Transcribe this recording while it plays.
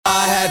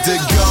had to go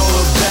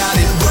about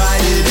it,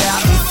 write it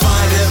out and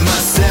find it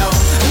myself.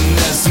 And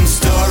there's some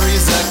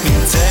stories I can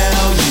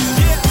tell you.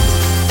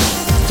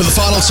 For the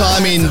final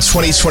time in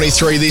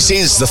 2023, this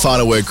is the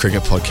Final Word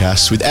Cricket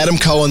Podcast with Adam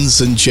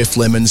Collins and Geoff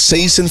Lemon,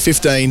 Season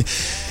 15,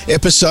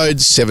 Episode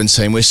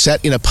 17. We're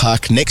sat in a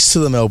park next to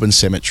the Melbourne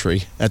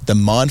Cemetery at the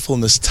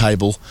Mindfulness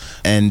Table,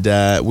 and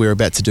we're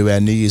about to do our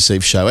New Year's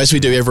Eve show. As we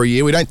do every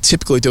year, we don't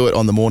typically do it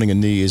on the morning of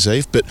New Year's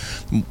Eve, but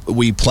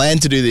we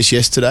planned to do this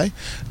yesterday.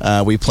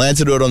 We planned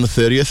to do it on the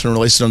 30th and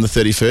release it on the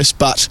 31st,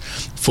 but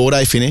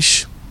 4-day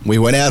finish. We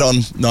went out on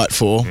night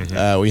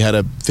 4. We had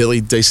a fairly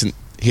decent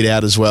hit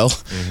out as well,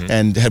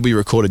 and had we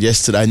recorded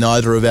yesterday,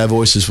 neither of our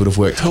voices would have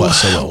worked quite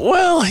so well.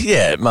 Well,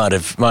 yeah, it might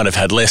have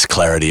had less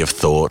clarity of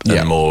thought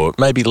and more,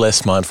 maybe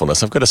less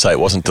mindfulness. I've got to say, it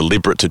wasn't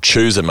deliberate to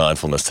choose a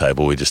mindfulness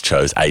table. We just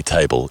chose a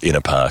table in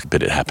a park,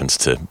 but it happens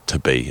to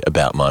be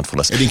about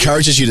mindfulness. It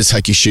encourages you to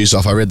take your shoes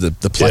off. I read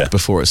the plaque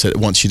before. It said it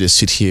wants you to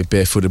sit here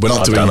barefooted. We're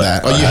not doing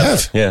that. Oh, you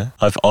have? Yeah,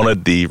 I've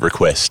honoured the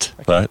request.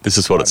 Right? This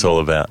is what it's all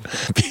about,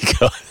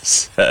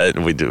 because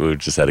we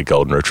just had a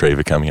golden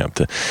retriever coming up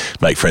to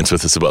make friends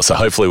with us as well. So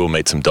hopefully we'll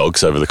meet some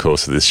dogs over the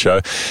course of this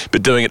show.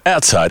 But doing it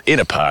outside in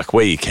a park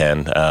where you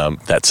can,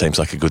 that seems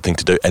like a good thing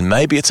to do. And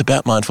maybe it's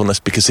about mindfulness,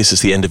 because this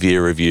is the end of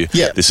year review.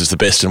 Yeah. This is the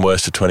best and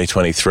worst of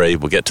 2023.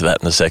 We'll get to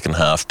that in the second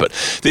half. But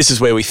this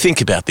is where we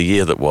think about the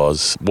year that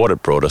was, what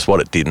it brought us,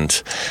 what it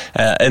didn't.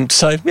 And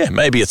so,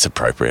 maybe it's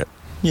appropriate.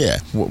 Yeah,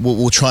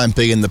 we'll try and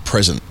be in the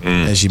present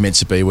as you're meant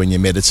to be when you're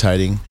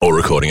meditating. Or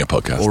recording a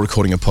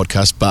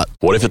podcast. But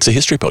what if it's a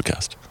history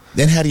podcast?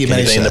 Then how do you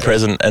manage be in the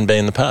present and be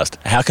in the past?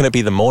 How can it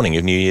be the morning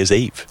of New Year's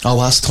Eve?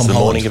 I'll ask Tom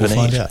Holland. We'll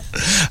find out.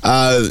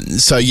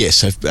 So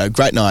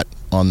great night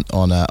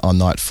on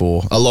night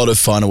 4. A lot of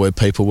Final Word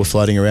people were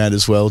floating around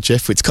as well,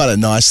 Geoff. It's kind of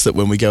nice that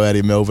when we go out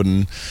in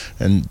Melbourne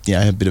and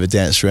have a bit of a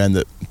dance around,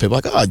 that people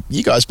are like, oh,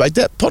 you guys make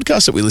that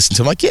podcast that we listen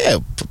to. I'm like, yeah,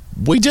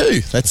 we do.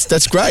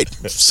 That's great.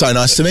 So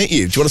nice to meet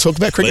you. Do you want to talk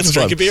about cricket? Let's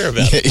drink a beer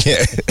about it.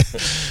 Yeah.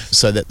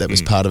 So that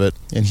was part of it,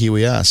 and here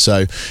we are.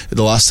 So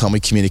the last time we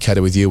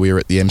communicated with you, we were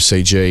at the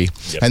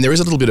MCG, and there is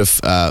a little bit of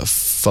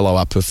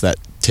follow-up of that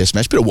Test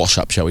match, bit of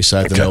wash-up, shall we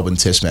say, of the Melbourne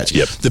Test match.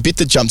 Yep. The bit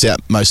that jumped out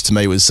most to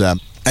me was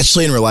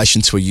actually in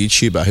relation to a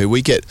YouTuber who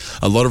we get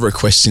a lot of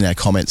requests in our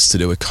comments to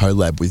do a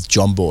collab with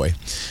John Boy,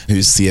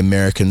 who's the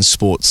American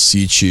sports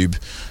YouTube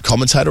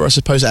commentator, I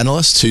suppose,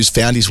 analyst, who's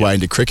found his way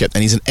into cricket,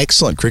 and he's an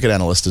excellent cricket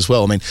analyst as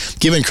well. I mean,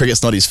 given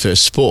cricket's not his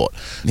first sport,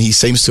 he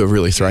seems to have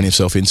really thrown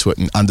himself into it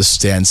and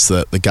understands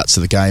the guts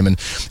of the game, and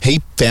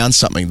he found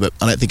something that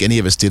I don't think any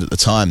of us did at the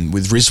time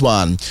with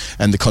Rizwan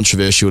and the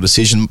controversial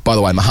decision. By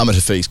the way, Mohammad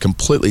Hafiz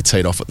completely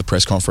teed off at the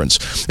press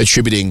conference,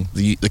 attributing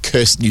the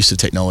cursed use of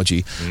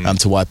technology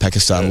to why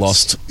Pakistan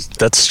lost.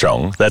 That's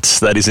strong.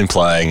 That is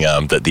implying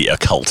that the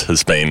occult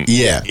has been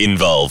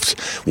involved.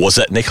 Was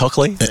that Nick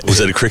Hockley? Was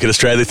it a Cricket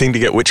Australia thing to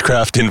get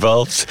witchcraft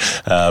involved?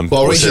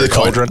 Well, was there a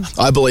cauldron?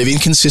 I believe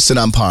inconsistent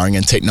umpiring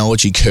and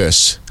technology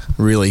curse has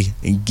really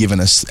given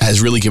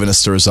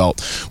us the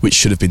result, which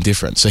should have been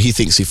different. So he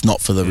thinks if not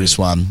for the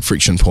Rizwan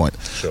friction point,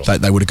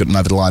 they would have gotten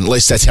over the line. At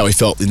least that's how he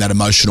felt in that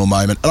emotional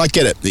moment. And I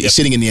get it. You're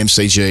sitting in the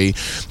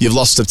MCG, you've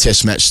lost a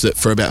Test match that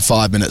for about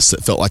 5 minutes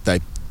that felt like they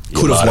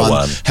could have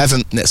won.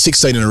 Haven't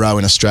 16 in a row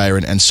in Australia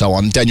and so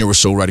on. Daniel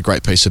Russell wrote a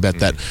great piece about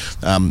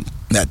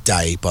that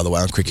day, by the way,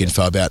 on Cricket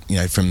Info, about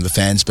from the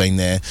fans being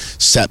there,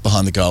 sat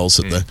behind the goals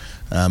at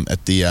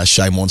the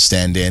Shane Warne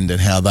stand end, and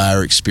how they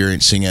are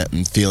experiencing it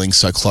and feeling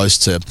so close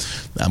to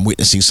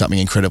witnessing something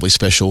incredibly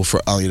special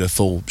for only to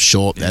fall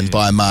short, and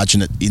by a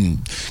margin that in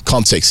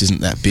context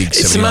isn't that big.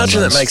 It's a margin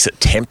that makes it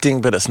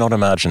tempting, but it's not a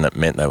margin that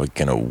meant they were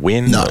going to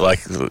win. No.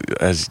 Like,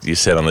 as you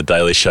said on the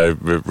Daily Show,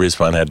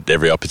 Rizwan had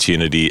every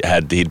opportunity,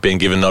 he'd been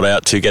given not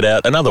out to get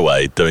out another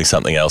way, doing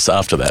something else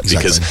after that.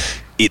 Exactly.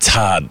 Because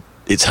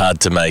it's hard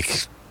to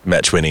make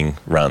match-winning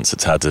runs.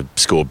 It's hard to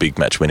score big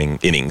match-winning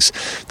innings.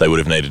 They would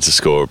have needed to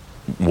score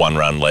one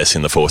run less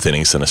in the fourth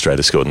innings than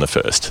Australia scored in the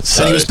first.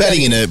 So he was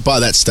batting by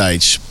that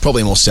stage,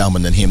 probably more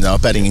Salmon than him. They were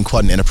batting in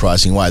quite an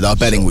enterprising way. They were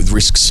batting with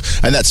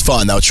risks, and that's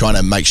fine. They were trying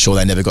to make sure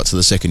they never got to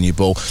the second new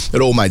ball.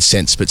 It all made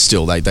sense, but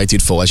still, they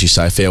did fall, as you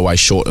say, a fair way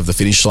short of the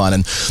finish line.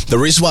 And the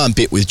Rizwan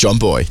bit with John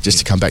Boy, just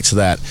to come back to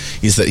that,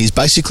 is that he's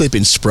basically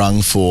been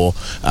sprung for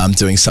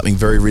doing something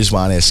very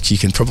Rizwan-esque. You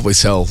can probably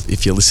tell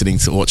if you're listening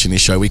to watching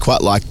this show. We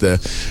quite like the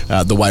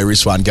way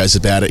Rizwan goes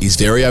about it. He's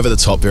very over the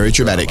top, very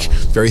dramatic,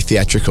 very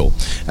theatrical.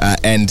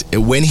 And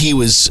when he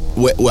was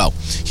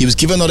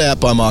given not out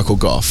by Michael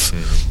Goff,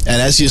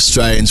 and as the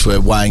Australians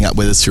were weighing up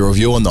whether to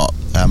review or not,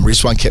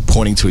 Rizwan kept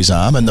pointing to his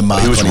arm and the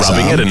mark on his arm. He was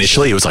rubbing it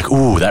initially. He was like,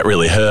 ooh, that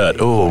really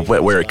hurt. Ooh,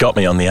 where it got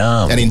me on the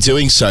arm. And in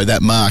doing so,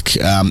 that mark,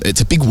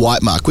 it's a big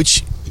white mark,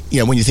 which,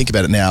 when you think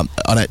about it now,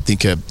 I don't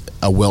think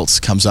a welt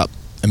comes up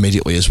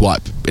immediately as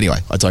white. Anyway,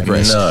 I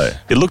digress. No.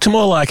 It looked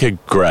more like a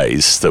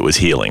graze that was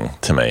healing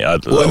to me.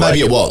 Maybe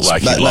it was.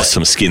 Like he lost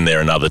some skin there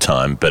another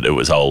time, but it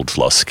was old,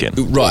 lost skin.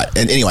 Right.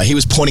 And anyway, he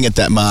was pointing at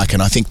that mark,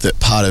 and I think that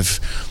part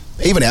of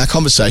even our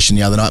conversation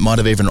the other night might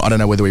have even, I don't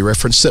know whether we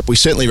referenced it, we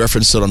certainly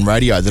referenced it on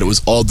radio, that it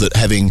was odd that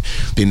having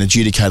been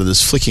adjudicated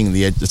as flicking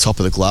the top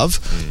of the glove,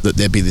 that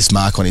there'd be this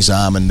mark on his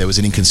arm and there was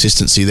an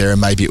inconsistency there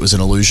and maybe it was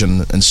an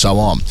illusion and so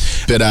on.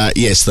 But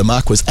yes, the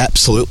mark was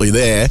absolutely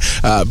there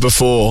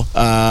before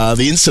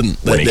the incident.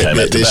 When he came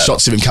out to There's bat.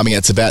 shots of him coming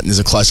out to bat and there's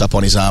a close-up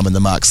on his arm and the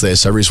mark's there.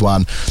 So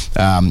Rizwan,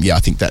 I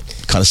think that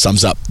kind of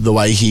sums up the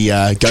way he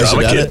goes Drama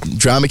about kid. it.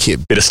 Drama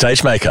kid. Bit of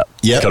stage makeup.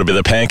 Yep. Got a bit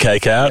of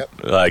pancake out,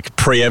 like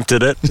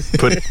preempted it.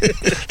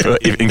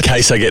 In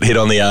case I get hit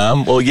on the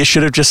arm. Well, you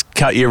should have just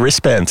cut your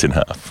wristbands in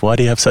half. Why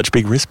do you have such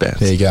big wristbands?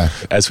 There you go.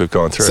 As we've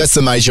gone through. So that's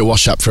the major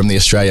wash-up from the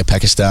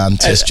Australia-Pakistan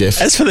test, Jeff.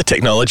 As for the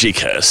technology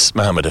curse,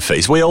 Mohammed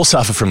Hafiz, we all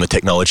suffer from the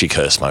technology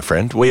curse, my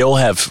friend. We all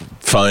have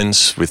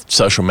phones with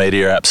social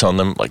media apps on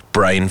them, like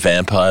brain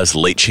vampires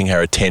leeching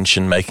our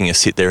attention, making us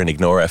sit there and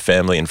ignore our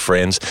family and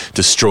friends,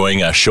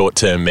 destroying our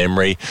short-term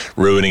memory,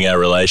 ruining our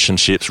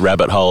relationships,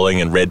 rabbit-holing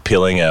and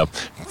red-pilling our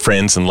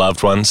friends and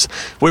loved ones.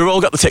 We've all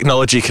got the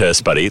technology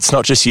curse, buddy. It's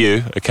not just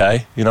you,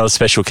 okay? You're not a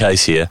special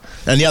case here.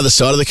 And the other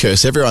side of the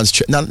curse,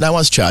 no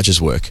one's chargers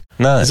work.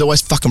 No. There's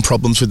always fucking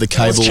problems with the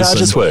cables.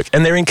 Chargers work,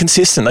 and they're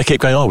inconsistent. They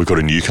keep going, we've got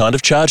a new kind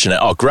of charger now.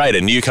 Oh, great,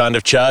 a new kind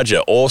of charger.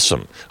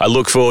 Awesome. I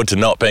look forward to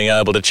not being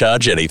able to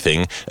charge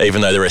anything,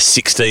 even though there are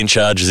 16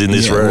 chargers in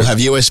this room. We'll have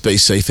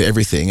USB-C for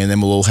everything, and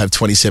then we'll all have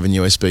 27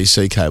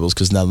 USB-C cables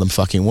because none of them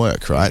fucking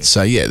work, right?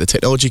 So, the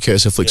technology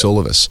curse afflicts all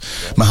of us.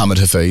 Mohammed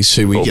Hafiz,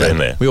 who we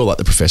all like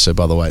the professor,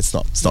 by the way. It's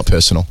not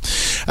personal.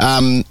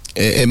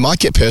 It might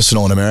get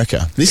personal in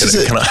America.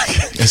 Can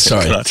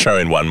I throw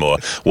in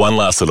one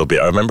last little bit?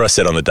 I remember I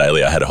said on the Daily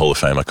I had a Hall of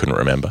Fame I couldn't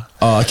remember.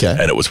 Oh, okay.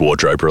 And it was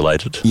wardrobe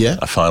related. Yeah.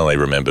 I finally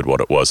remembered what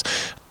it was.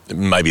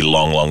 Maybe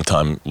long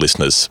time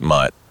listeners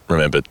might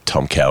remember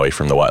Tom Cowie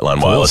from the White Line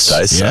Wireless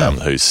days,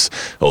 who's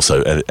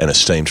also an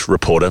esteemed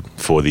reporter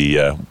for the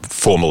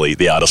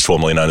artist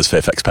formerly known as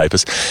Fairfax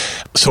Papers.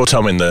 Saw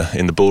Tom in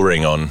the bull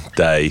ring on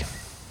day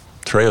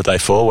 3 or day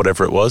 4,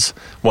 whatever it was,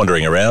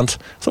 wandering around.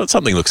 Thought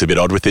something looks a bit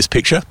odd with this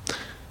picture.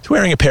 He's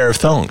wearing a pair of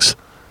thongs.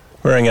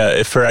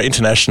 Wearing, for our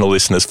international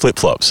listeners,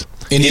 flip-flops.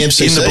 In the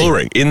MCC? In the bull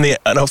ring.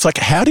 And I was like,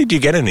 how did you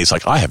get in? He's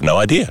like, I have no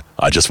idea.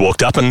 I just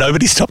walked up and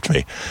nobody stopped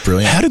me.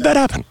 Brilliant. How did that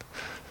happen?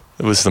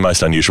 It was the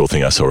most unusual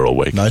thing I saw all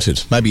week.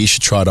 Noted. Maybe you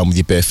should try it on with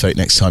your bare feet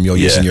next time you're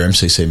using your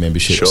MCC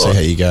membership. Sure. See how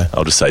you go.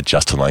 I'll just say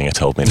Justin Langer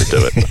told me to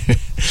do it.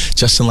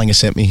 Justin Langer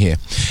sent me here.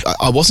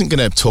 I wasn't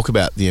going to talk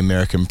about the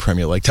American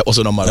Premier League. That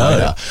wasn't on my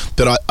radar.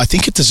 But I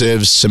think it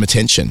deserves some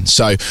attention.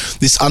 So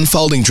this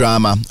unfolding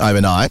drama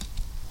overnight,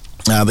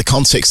 the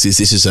context is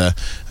this is a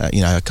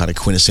kind of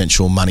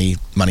quintessential money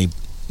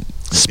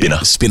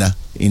spinner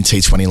in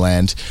T20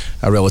 land,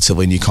 a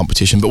relatively new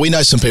competition. But we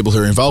know some people who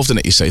are involved in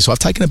it, you see. So I've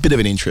taken a bit of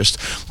an interest.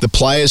 The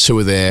players who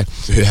are there,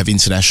 who have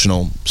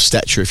international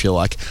stature, if you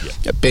like,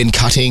 Ben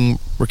Cutting,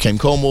 Rakeem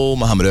Cornwall,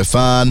 Mohamed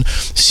Irfan,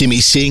 Simi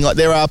Singh. Like,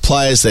 there are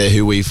players there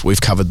who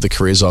we've covered the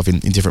careers of in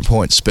different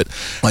points. But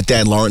like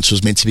Dan Lawrence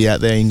was meant to be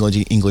out there, England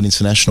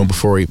international,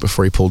 before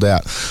he pulled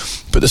out.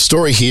 But the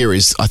story here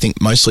is, I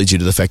think, mostly due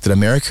to the fact that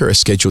America are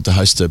scheduled to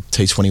host a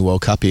T20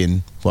 World Cup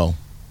in,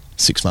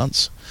 6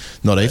 months.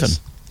 Not even.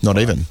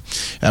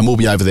 And we'll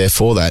be over there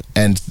for that.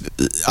 And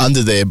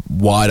under their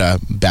wider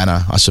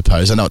banner, I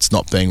suppose, I know it's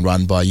not being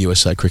run by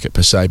USA Cricket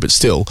per se, but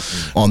still,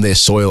 on their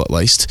soil at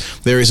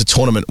least, there is a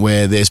tournament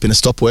where there's been a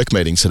stop work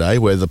meeting today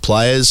where the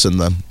players and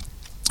the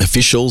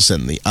officials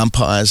and the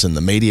umpires and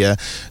the media,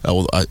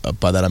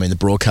 by that I mean the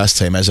broadcast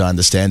team, as I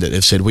understand it,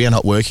 have said we are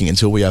not working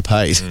until we are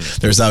paid.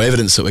 There is no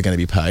evidence that we're going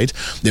to be paid.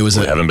 We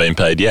haven't been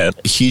paid yet.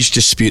 A huge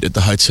dispute at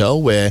the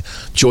hotel where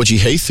Georgie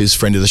Heath, who's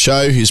friend of the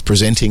show, who's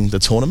presenting the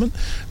tournament,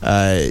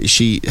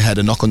 she had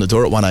a knock on the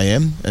door at 1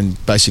 a.m.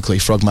 and basically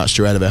frog marched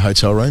her out of her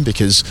hotel room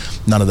because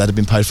none of that had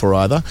been paid for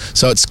either.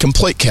 So it's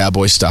complete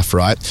cowboy stuff,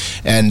 right?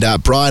 And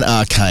Brian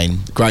R. Kane,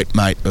 great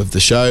mate of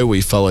the show,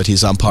 we followed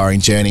his umpiring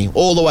journey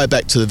all the way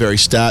back to the very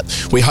start.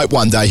 We hope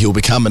one day he'll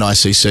become an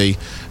ICC,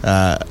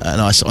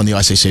 on the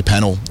ICC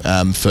panel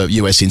for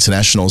US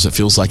internationals. It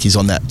feels like he's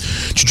on that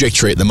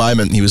trajectory at the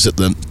moment. He was at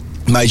the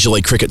Major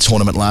League Cricket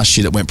tournament last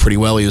year that went pretty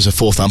well. He was a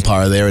fourth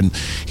umpire there and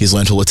he's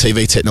learnt all the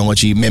TV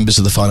technology. Members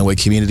of the Final Week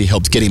community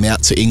helped get him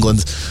out to England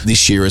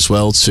this year as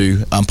well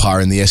to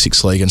umpire in the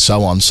Essex League and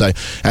so on.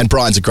 And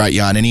Brian's a great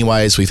yarn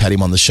anyway, as we've had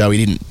him on the show.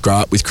 He didn't grow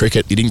up with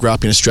cricket. He didn't grow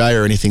up in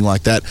Australia or anything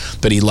like that,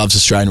 but he loves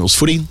Australian rules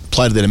footy,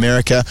 played it in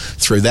America.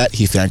 Through that,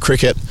 he found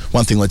cricket.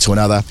 One thing led to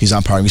another. He's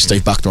umpiring with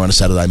Steve Buckner on a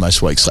Saturday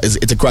most weeks.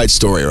 It's a great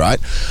story, right?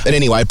 And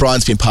anyway,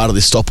 Brian's been part of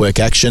this stop work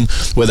action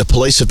where the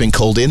police have been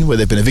called in, where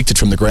they've been evicted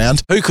from the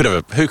ground. Who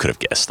could have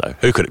guessed,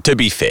 though? To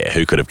be fair,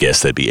 who could have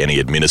guessed there'd be any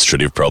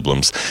administrative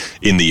problems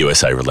in the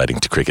USA relating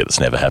to cricket? It's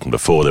never happened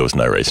before. There was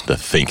no reason to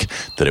think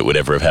that it would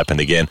ever have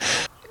happened again.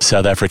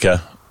 South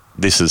Africa,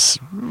 this is,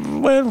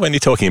 well, when you're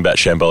talking about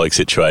shambolic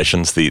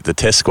situations, the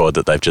test squad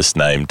that they've just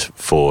named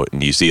for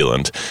New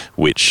Zealand,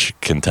 which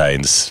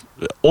contains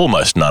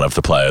almost none of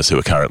the players who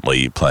are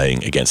currently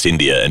playing against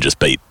India and just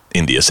beat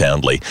India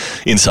soundly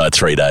inside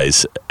 3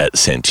 days at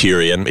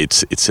Centurion.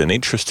 It's an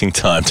interesting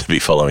time to be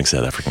following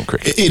South African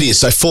cricket. It is.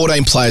 So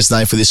 14 players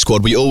named for this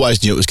squad. We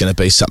always knew it was going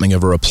to be something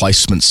of a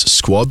replacements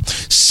squad.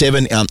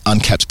 7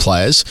 uncapped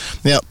players.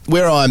 Now,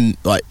 where I'm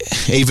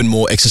even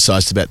more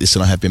exercised about this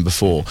than I have been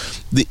before,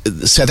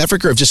 South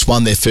Africa have just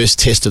won their first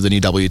test of the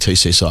new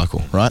WTC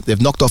cycle, right?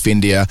 They've knocked off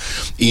India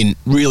in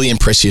really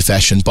impressive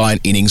fashion by an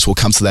innings. We'll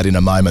come to that in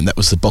a moment. That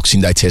was the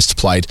Boxing Day test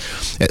played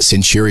at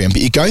Centurion.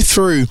 But you go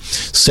through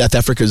South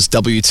Africa's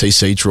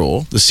WTC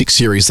draw, the 6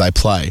 series they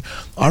play,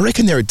 I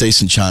reckon they're a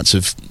decent chance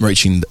of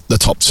reaching the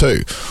top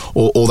 2,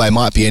 or they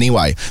might be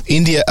anyway.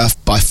 India are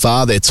by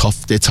far their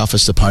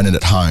toughest opponent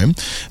at home.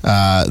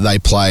 They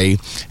play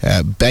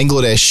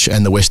Bangladesh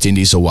and the West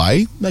Indies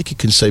away. They could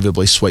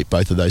conceivably sweep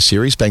both of those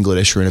series.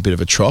 Bangladesh are in a bit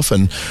of a trough,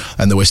 and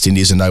the West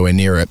Indies are nowhere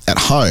near it. At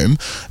home,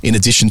 in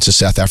addition to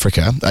South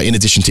Africa, in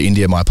addition to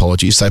India, my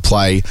apologies, they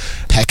play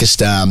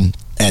Pakistan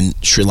and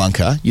Sri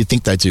Lanka. You'd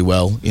think they do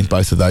well in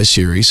both of those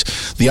series.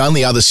 The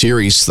only other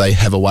series they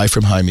have away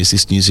from home is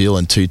this New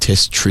Zealand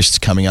 2-test tryst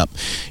coming up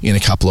in a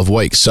couple of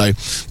weeks. So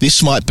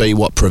this might be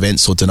what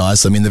prevents or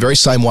denies them, in the very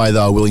same way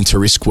they were willing to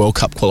risk World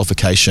Cup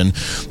qualification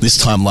this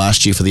time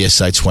last year for the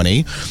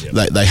SA20.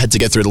 Yep. They had to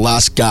get through the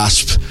last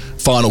gasp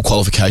final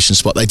qualification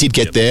spot. They did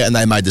get there and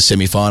they made the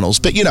semi-finals.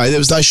 But, there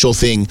was no sure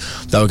thing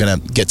they were going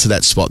to get to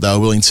that spot. They were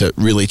willing to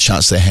really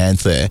chance their hand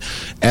there.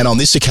 And on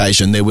this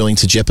occasion, they're willing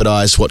to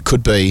jeopardise what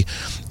could be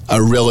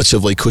a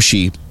relatively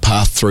cushy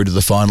path through to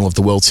the final of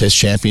the World Test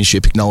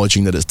Championship,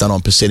 acknowledging that it's done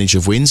on percentage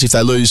of wins. If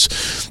they lose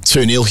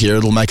 2-0 here,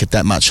 it'll make it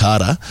that much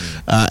harder.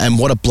 And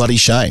what a bloody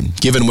shame,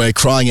 given we're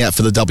crying out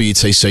for the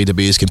WTC to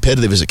be as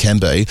competitive as it can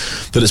be,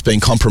 that it's been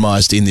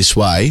compromised in this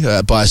way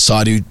by a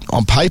side who,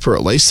 on paper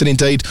at least, and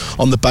indeed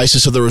on the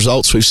basis of the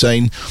results we've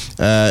seen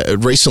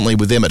recently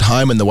with them at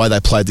home and the way they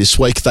played this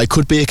week, they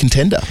could be a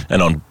contender.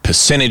 And on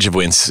percentage of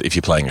wins, if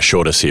you're playing a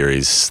shorter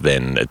series,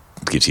 then it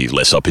gives you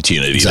less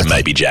opportunity to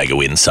maybe jag a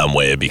win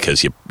somewhere,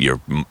 because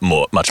you're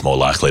much more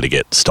likely to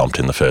get stomped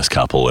in the first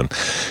couple. And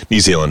New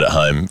Zealand at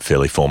home,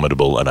 fairly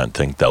formidable. I don't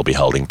think they'll be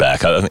holding back.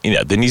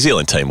 The New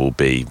Zealand team will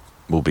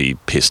be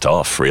pissed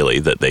off, really,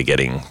 that they're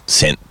getting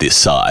sent this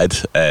side,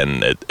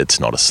 and it's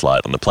not a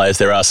slight on the players.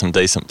 There are some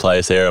decent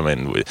players there. I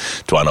mean,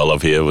 Dwayne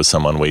Olivier was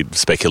someone we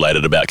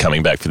speculated about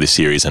coming back for this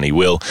series, and he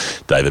will.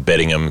 David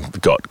Bettingham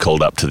got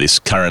called up to this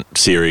current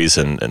series,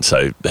 and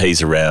so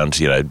he's around.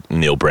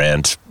 Neil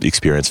Brand,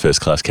 experienced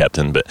first-class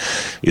captain, but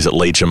is it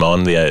Lee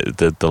Jamon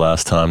the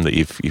last time that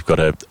you've got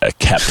a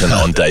captain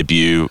on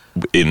debut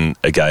in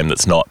a game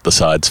that's not the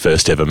side's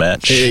first ever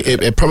match?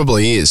 It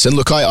probably is. And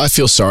look, I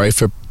feel sorry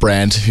for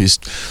Brand, who's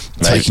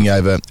taking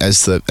over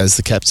as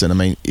the captain. I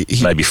mean,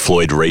 maybe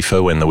Floyd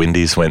Reefer when the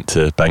Windies went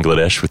to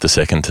Bangladesh with the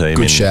second team.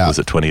 Good shout. Was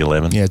it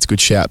 2011? Yeah, it's a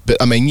good shout. But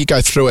I mean, you go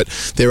through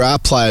it. There are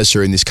players who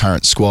are in this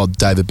current squad.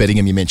 David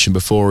Bettingham, you mentioned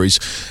before,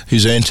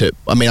 who's earned it.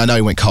 I mean, I know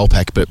he went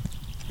Kolpak, but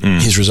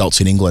his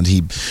results in England,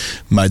 he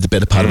made the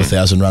better part of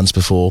 1,000 runs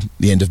before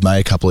the end of May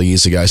a couple of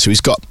years ago. So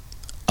he's got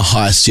a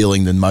higher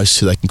ceiling than most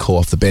who they can call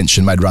off the bench,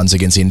 and made runs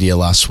against India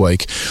last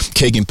week.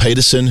 Keegan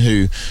Peterson,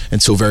 who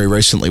until very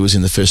recently was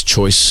in the first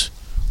choice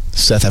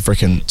South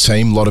African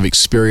team, a lot of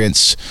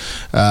experience.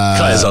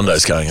 Kaya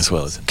Zondo's going as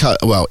well, isn't he?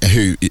 Well,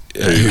 who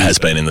has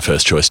been in the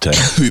first choice team?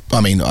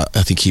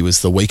 I think he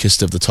was the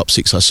weakest of the top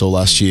 6 I saw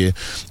last year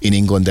in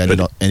England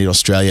and in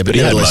Australia. But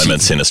he had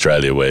moments in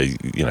Australia where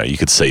you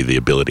could see the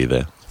ability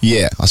there.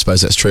 Yeah, I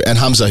suppose that's true. And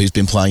Hamza, who's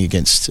been playing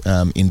against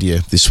India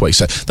this week.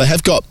 So they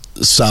have got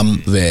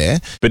some there.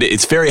 But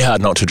it's very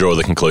hard not to draw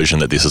the conclusion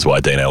that this is why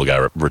Dean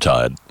Elgar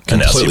retired.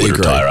 Announced he would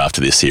retire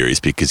after this series,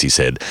 because he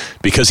said,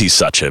 because he's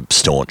such a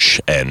staunch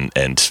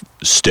and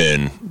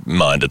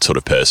stern-minded sort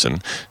of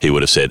person, he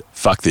would have said,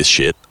 fuck this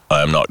shit,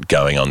 I am not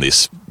going on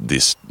this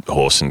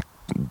horse and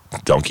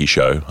donkey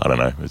show. I don't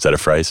know. Is that a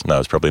phrase? No,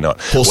 it's probably not.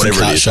 Horse and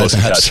cart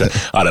show.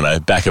 I don't know.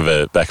 Back of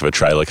a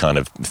trailer kind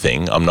of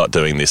thing. I'm not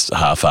doing this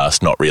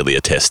half-assed, not really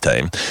a test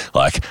team.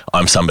 Like,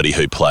 I'm somebody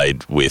who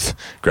played with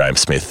Graham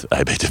Smith,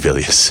 AB de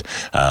Villiers,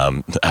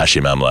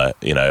 Hashim Amla,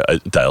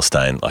 Dale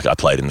Steyn. Like, I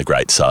played in the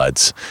great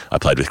sides. I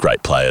played with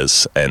great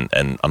players, and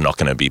I'm not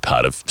going to be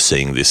part of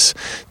seeing this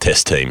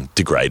test team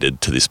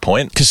degraded to this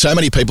point. Because so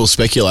many people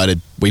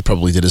speculated, we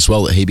probably did as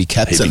well, that he'd be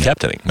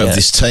captaining of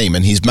this team,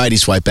 and he's made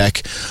his way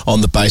back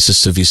on the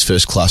basis of his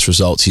first-class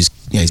results. He's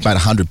made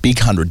 100, big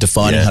 100,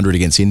 defining 100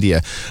 against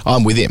India.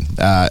 I'm with him.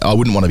 I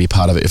wouldn't want to be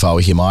part of it if I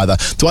were him either.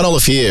 Dwayne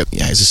Olivier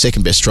is the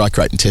second-best strike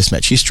rate in Test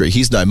match history.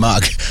 He's no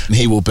mug, and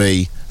he will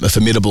be a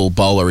formidable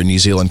bowler in New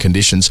Zealand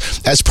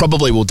conditions, as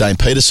probably will Dane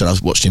Peterson. I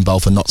watched him bowl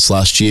for Notts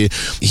last year.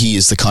 He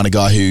is the kind of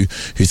guy who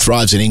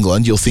thrives in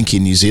England. You'll think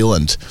in New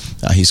Zealand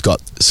he's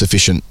got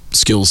sufficient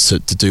skills to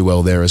do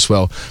well there as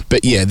well.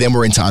 But yeah, then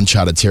we're into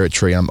uncharted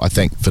territory. I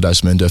thank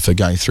Firdaus Munda for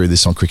going through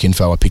this on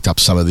Cricinfo. I picked up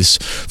some of this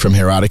from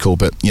her article,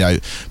 but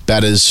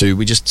batters who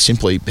we just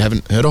simply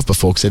haven't heard of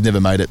before because they've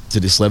never made it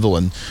to this level,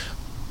 and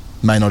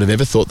may not have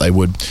ever thought they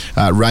would.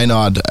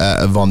 Reynard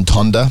von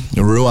Tonder,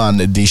 Ruan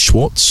de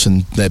Schwartz,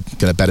 and they're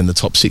going to bat in the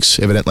top 6,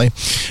 evidently.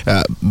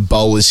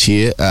 Bowlers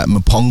here,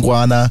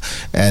 Mpongwana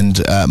and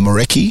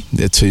Morecki,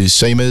 they're 2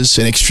 seamers.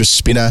 An extra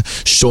spinner,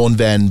 Sean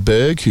Van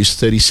Berg, who's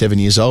 37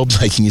 years old,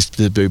 making his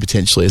debut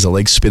potentially as a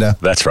leg spinner.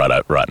 That's right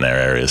in our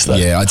areas, though.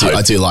 Yeah,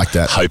 I do like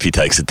that. Hope he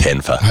takes a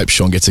 10 for. Hope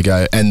Sean gets a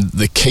go. And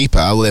the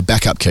keeper, their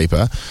backup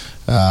keeper,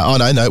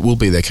 it will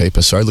be their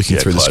keeper. Sorry, looking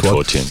through Clyde the squad.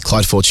 Fortune.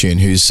 Clyde Fortune,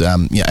 who's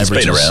averages.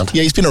 Been around.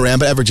 Yeah, he's been around,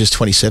 but averages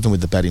 27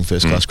 with the bat in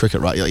first class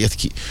cricket. Right? I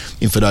think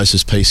in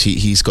Firdousa's piece,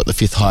 he's got the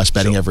 5th highest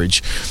batting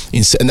average,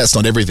 and that's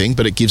not everything,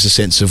 but it gives a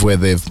sense of where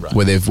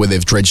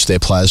they've dredged their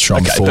players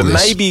from. Okay, but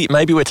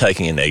maybe we're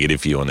taking a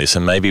negative view on this,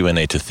 and maybe we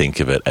need to think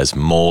of it as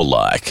more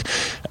like,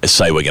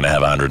 say, we're going to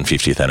have a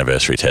 150th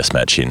anniversary Test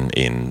match in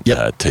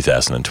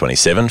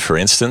 2027, for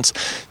instance.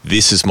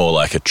 This is more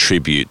like a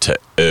tribute to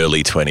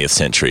early 20th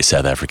century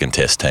South African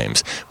Test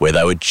teams, where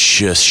they would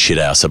just shit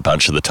house a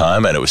bunch of the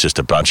time, and it was just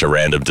a bunch of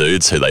random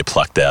dudes who they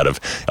plucked out of,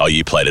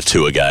 you played a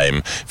tour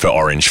game for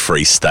Orange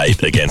Free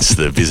State against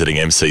the visiting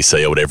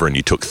MCC or whatever, and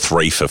you took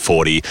 3 for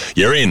 40.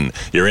 You're in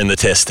the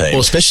Test team.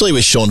 Well, especially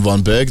with Sean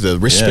Von Berg, the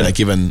wrist spinner,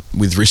 given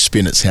with wrist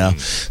spin, it's how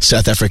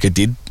South Africa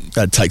did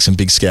take some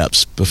big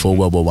scalps before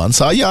World War I.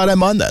 So, I don't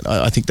mind that.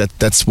 I think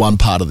that's one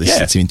part of this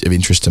that's of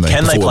interest to me.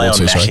 Can they play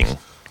on matting?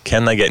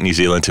 Can they get New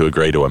Zealand to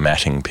agree to a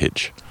matting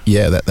pitch?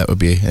 Yeah, that would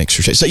be an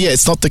extra check. So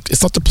it's not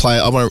the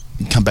player. I want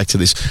to come back to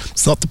this.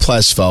 It's not the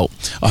player's fault.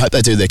 I hope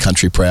they do their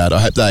country proud. I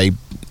hope they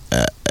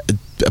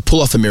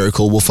pull off a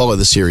miracle. We'll follow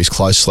the series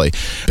closely.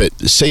 But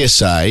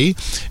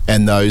CSA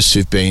and those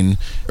who've been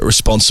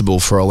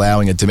responsible for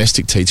allowing a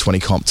domestic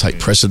T20 comp take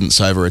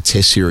precedence over a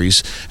Test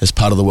series as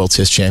part of the World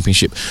Test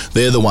Championship,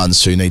 they're the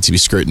ones who need to be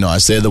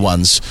scrutinised. They're the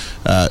ones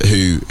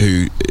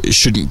who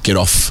shouldn't get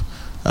off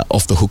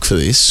the hook for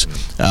this.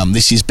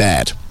 This is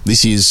bad.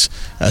 This is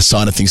a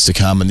sign of things to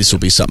come, and this will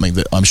be something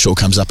that I'm sure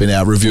comes up in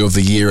our review of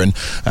the year and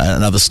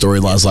other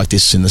storylines like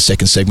this in the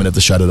second segment of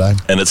the show today.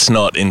 And it's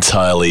not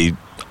entirely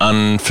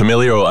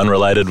unfamiliar or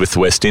unrelated with the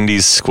West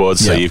Indies squad.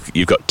 So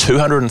you've got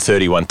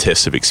 231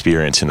 tests of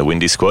experience in the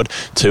Windy squad.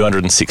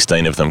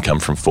 216 of them come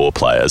from 4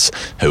 players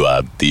who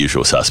are the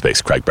usual suspects: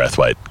 Craig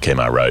Brathwaite,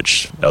 Kemar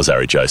Roach,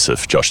 Alzarri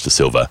Joseph, Josh Da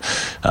Silva.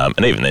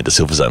 And even then, Da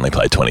Silva's only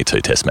played 22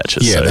 test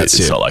matches. Yeah, so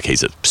it's not like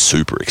he's a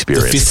super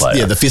experienced player.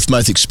 Yeah, the 5th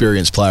most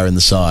experienced player in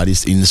the side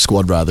is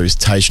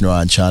Tej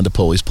Narayan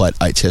Chanderpaul. He's played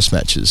 8 test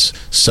matches.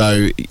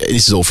 So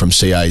this is all from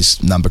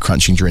CA's number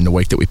crunching during the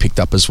week that we picked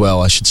up as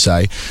well, I should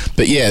say.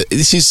 But yeah,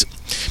 this is...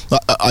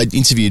 I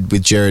interviewed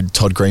with Jared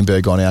Todd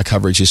Greenberg on our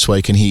coverage this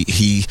week, and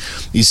he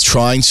is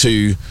trying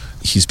to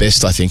his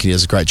best, I think, and he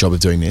does a great job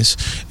of doing this,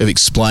 of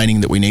explaining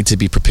that we need to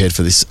be prepared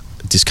for this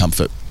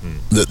discomfort,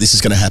 that this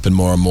is going to happen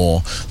more and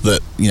more,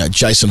 that,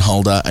 Jason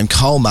Holder and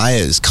Kyle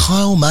Mayers,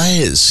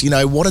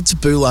 what a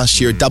debut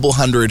last year, a double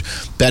 100,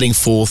 batting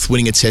 4th,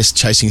 winning a test,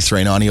 chasing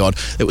 390 odd.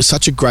 It was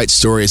such a great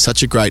story,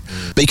 such a great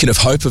beacon of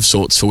hope of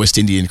sorts for West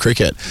Indian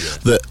cricket,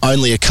 that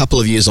only a couple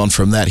of years on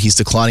from that, he's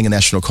declining a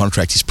national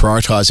contract. He's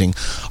prioritising,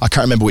 I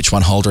can't remember which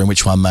one Holder and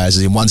which one Mayers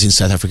is in. One's in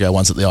South Africa,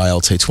 one's at the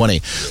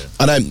ILT20.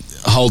 I know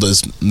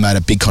Holder's made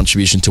a big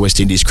contribution to West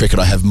Indies cricket.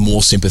 I have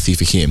more sympathy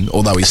for him,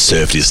 although he's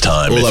served his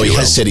time. Although he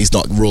has said he's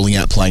not ruling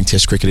out playing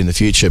Test cricket in the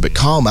future. But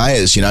Kyle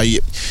Mayers,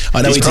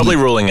 I know he's probably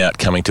ruling out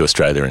coming to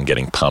Australia and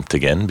getting pumped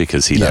again,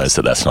 because he knows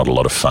that that's not a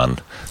lot of fun.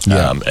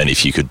 And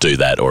if you could do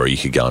that, or you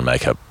could go and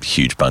make a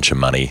huge bunch of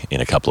money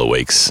in a couple of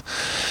weeks,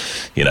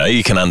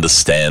 you can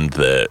understand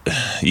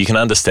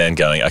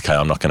going, okay,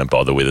 I'm not going to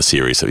bother with a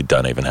series that we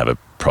don't even have a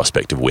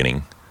prospect of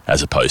winning,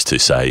 as opposed to,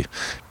 say,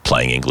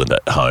 playing England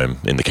at home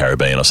in the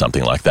Caribbean or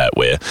something like that,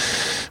 where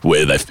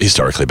they've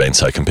historically been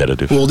so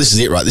competitive. Well, this is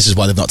it, right? This is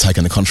why they've not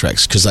taken the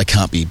contracts, because they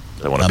can't be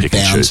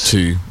bound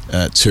to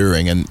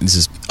touring. And this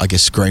is, I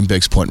guess,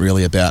 Greenberg's point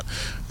really about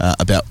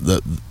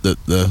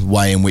the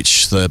way in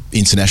which the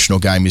international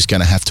game is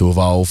going to have to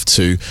evolve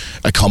to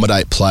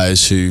accommodate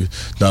players who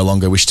no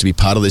longer wish to be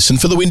part of this.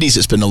 And for the Windies,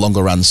 it's been a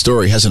longer run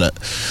story, hasn't it?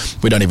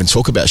 We don't even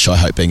talk about Shai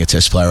Hope being a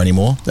Test player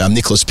anymore.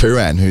 Nicholas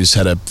Pooran, who's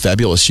had a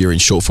fabulous year in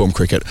short form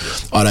cricket,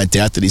 I don't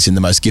doubt that he's in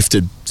the most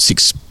gifted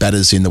 6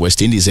 batters in the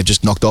West Indies. They've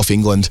just knocked off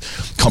England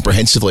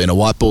comprehensively in a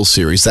white ball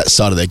series. That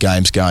side of their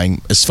game's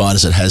going as fine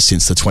as it has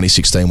since the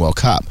 2016 World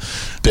Cup.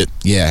 But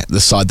yeah,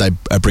 the side they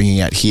are bringing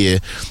out here,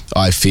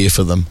 I fear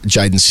for them.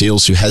 Jayden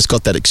Seales, who has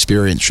got that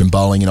experience from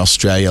bowling in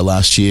Australia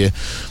last year,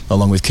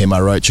 along with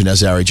Kemar Roach and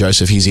Alzarri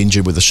Joseph, he's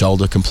injured with a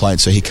shoulder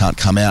complaint, so he can't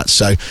come out.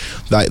 So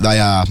they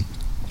are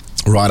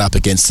right up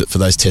against it for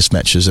those Test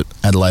matches at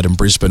Adelaide and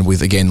Brisbane,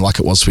 with, again, like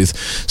it was with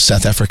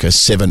South Africa,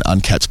 7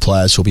 uncapped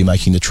players who'll be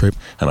making the trip.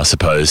 And I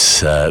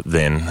suppose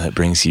then it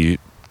brings you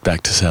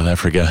back to South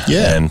Africa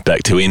and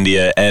back to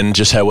India, and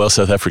just how well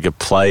South Africa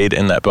played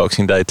in that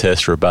Boxing Day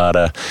Test.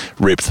 Rabada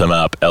ripped them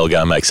up.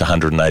 Elgar makes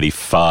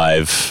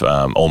 185,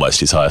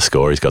 almost his highest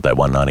score. He's got that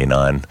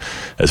 199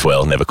 as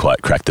well. Never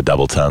quite cracked the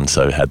double ton,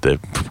 so had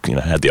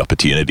the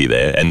opportunity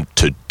there. And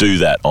to do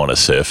that on a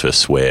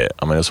surface where,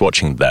 I was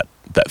watching that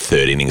that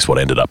third innings, what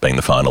ended up being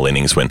the final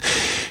innings, when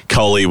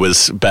Kohli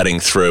was batting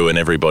through and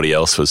everybody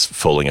else was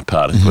falling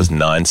apart. I think it was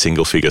 9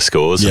 single-figure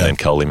scores, and then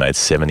Kohli made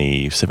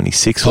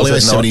 76. Kohli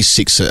made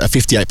 76, a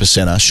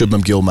 58%er.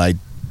 Shubman Gill made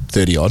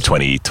 30-odd.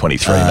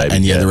 23 maybe.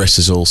 And the rest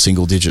is all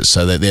single digits.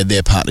 So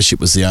their partnership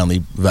was the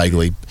only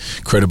vaguely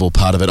credible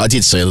part of it. I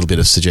did see a little bit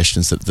of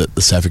suggestions that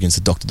the South Africans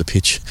had doctored the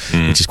pitch,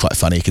 which is quite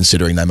funny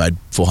considering they made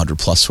 400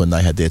 plus when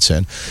they had their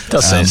turn. It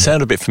does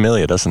sound a bit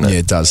familiar, doesn't it? Yeah,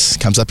 it does.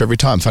 Comes up every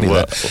time. Funny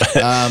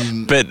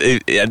that. But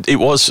it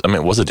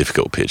was a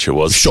difficult pitch. It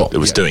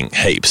was doing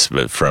heaps,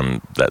 but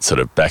from that sort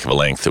of back of a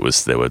length,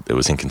 there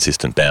was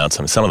inconsistent bounce.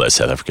 I mean, some of those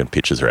South African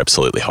pitches are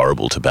absolutely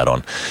horrible to bat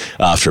on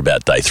after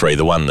about day 3.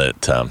 The one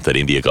that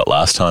India got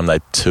last time they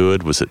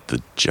toured, was it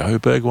the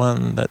Joburg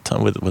one that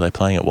time? Were they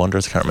playing at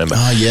Wanderers? I can't remember.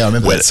 Oh, yeah, I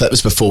remember that. So that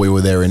was before we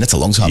were there, and that's a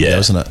long time ago,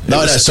 isn't it?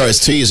 No, sorry,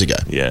 it's 2 years ago.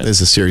 Yeah.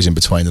 There's a series in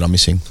between that I'm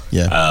missing.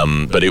 Yeah.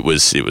 But it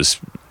was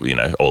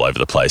all over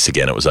the place.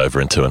 Again, it was over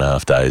in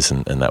 2.5 days,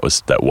 and that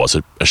was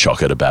a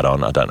shocker to bat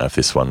on. I don't know if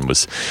this one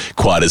was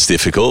quite as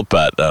difficult,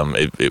 but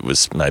it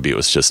was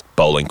just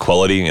bowling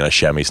quality.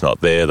 Shami's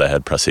not there. They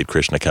had Prasidh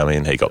Krishna come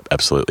in. He got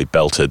absolutely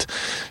belted.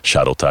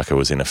 Shardul Thakur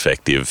was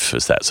ineffective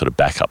as that sort of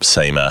backup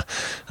seamer.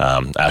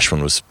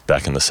 Ashwin was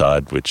back in the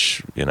side,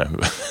 which, a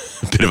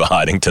bit of a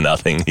hiding to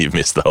nothing. You've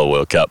missed the whole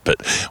World Cup,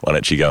 but why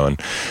don't you go and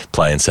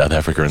play in South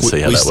Africa and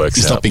see how that works out?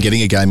 He's not been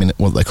getting a game in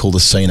what they call the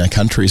SENA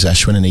countries,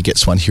 Ashwin, and he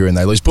gets one here and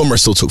they lose. Bumrah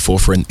still took 4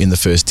 for in the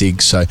first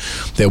dig, so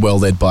they're well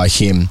led by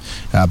him.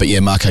 But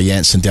Marco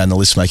Jansen down the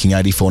list making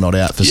 84 not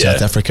out for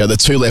South Africa. The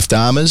 2 left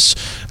armers,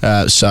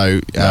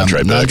 Andre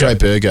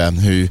Berger,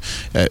 who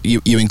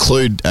you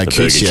include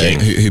Kusia,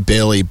 who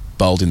barely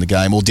bowled in the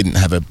game or didn't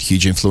have a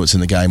huge influence in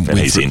the game. And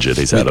he's injured.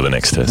 He's out of the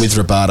next test. With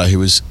Rabada, who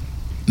was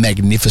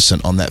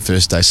magnificent on that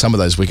first day. Some of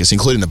those wickets,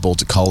 including the ball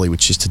to Kohli,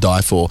 which is to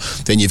die for.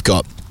 Then you've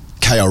got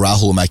KL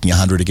Rahul making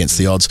 100 against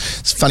the odds.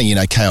 It's funny,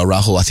 KL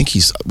Rahul, I think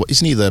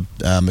isn't he a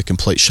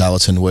complete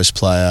charlatan, worst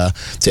player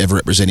to ever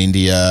represent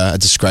India, a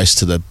disgrace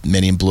to the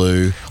men in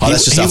blue.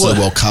 That's just after the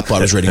World Cup.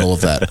 I was reading all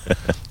of that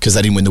because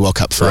they didn't win the World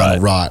Cup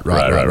final. Right.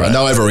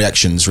 No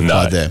overreactions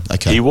required there.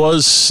 Okay. He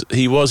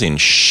was in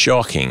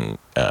shocking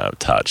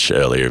touch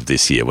earlier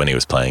this year when he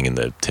was playing in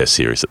the Test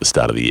series at the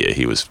start of the year.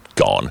 He was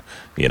gone,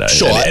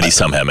 and he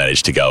somehow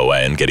managed to go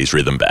away and get his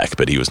rhythm back,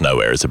 but he was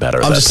nowhere as a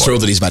batter. I'm just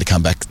thrilled that he's made a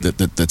comeback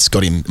that's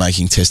got him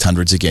making Test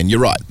hundreds again. You're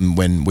right.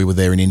 When we were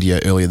there in India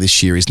earlier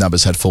this year, his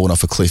numbers had fallen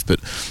off a cliff, but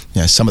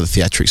some of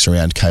the theatrics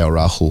around KL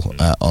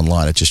Rahul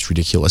online are just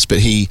ridiculous. But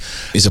he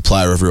is a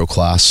player of real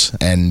class,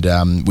 and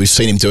we've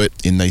seen him do it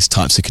in these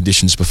types of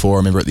conditions before. I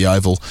remember at the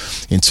Oval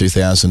in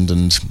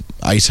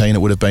 2018,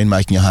 it would have been,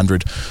 making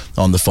 100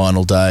 on the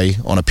final day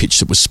on a pitch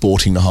that was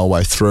sporting the whole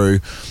way through.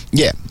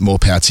 Yeah, more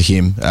power to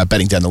him.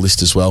 Batting down the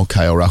list as well,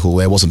 KL Rahul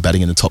there wasn't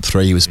batting in the top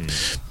 3. He was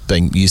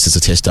being used as a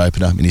Test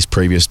opener in his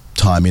previous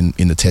time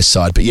in the Test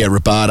side. But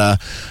Rabada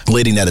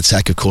leading that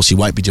attack. Of course, he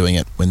won't be doing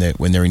it when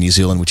they're in New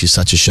Zealand, which is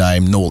such a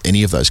shame. Nor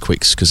any of those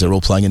quicks because they're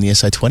all playing in the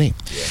SA20. Yeah.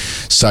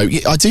 So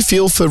I do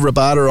feel for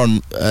Rabada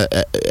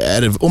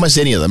out of almost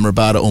any of them.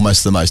 Rabada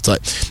almost the most.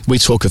 Like we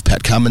talk of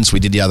Pat Cummins, we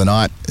did the other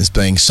night, as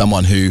being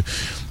someone who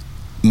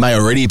may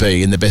already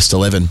be in the best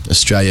 11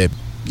 Australia.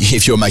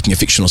 If you're making a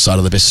fictional side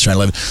of the best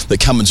Australian 11, that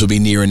Cummins will be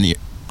near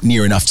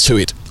enough to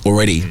it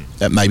already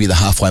at maybe the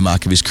halfway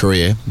mark of his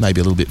career, maybe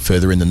a little bit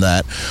further in than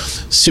that.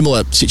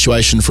 Similar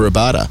situation for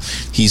Rabada.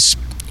 He's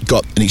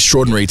got an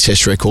extraordinary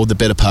Test record, the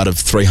better part of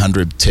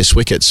 300 Test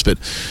wickets, but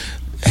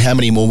how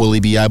many more will he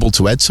be able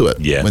to add to it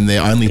when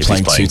they're only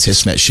playing 2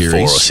 Test match series?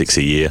 4 or 6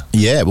 a year.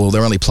 Yeah, well,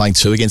 they're only playing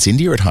 2 against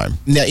India at home.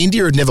 Now,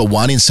 India had never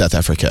won in South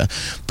Africa,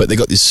 but they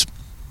got this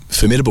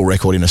formidable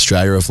record in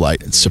Australia of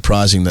late. It's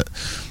surprising that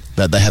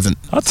they haven't.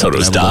 I thought it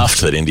was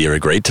daft that India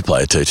agreed to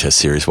play a 2-test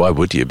series. Why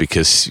would you?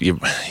 Because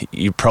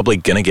you're probably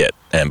going to get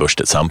ambushed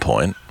at some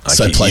point.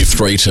 So play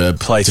 3 to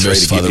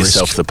give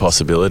yourself the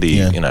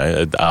possibility.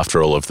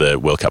 After all of the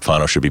World Cup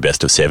final should be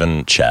best of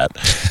 7 chat.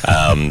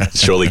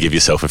 Surely give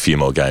yourself a few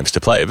more games to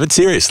play. But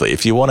seriously,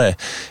 if you want to,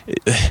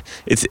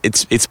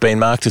 it's been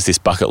marked as this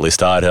bucket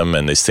list item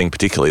and this thing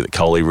particularly that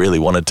Kohli really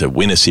wanted to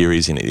win a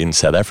series in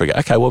South Africa.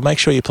 Okay, well make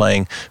sure you're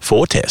playing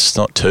 4 tests,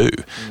 not 2.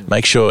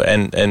 Make sure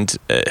and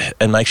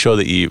make sure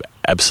that you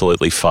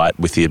absolutely fight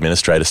with the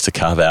administrators to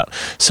carve out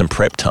some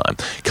prep time.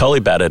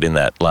 Kohli batted in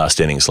that last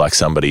innings like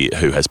somebody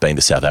who has been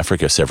to South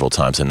Africa several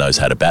times and knows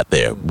how to bat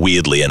there,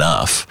 weirdly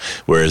enough,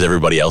 whereas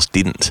everybody else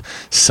didn't.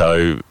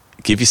 So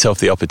give yourself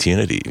the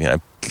opportunity,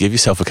 give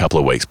yourself a couple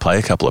of weeks, play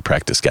a couple of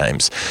practice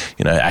games.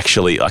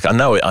 Actually, like I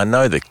know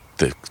the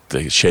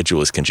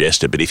schedule is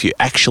congested, but if you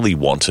actually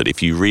want it,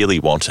 if you really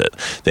want it,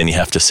 then you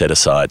have to set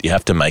aside, you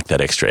have to make that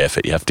extra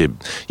effort, you have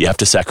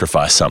to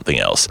sacrifice something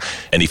else.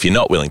 And if you're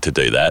not willing to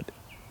do that,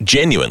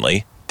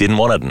 genuinely didn't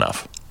want it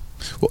enough.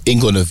 Well,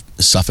 England have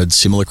suffered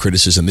similar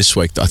criticism this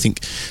week. I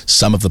think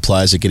some of the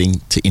players are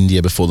getting to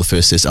India before the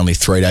first test, only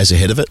 3 days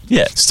ahead of it.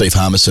 Yeah. Steve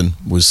Harmison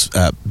was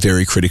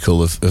very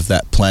critical of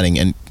that planning.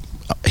 And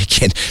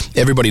again,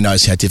 everybody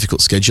knows how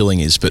difficult scheduling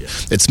is, but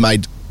it's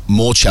made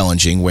more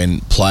challenging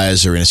when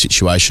players are in a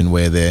situation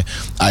where they're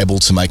able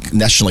to make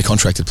nationally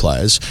contracted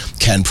players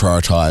can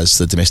prioritise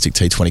the domestic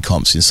T20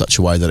 comps in such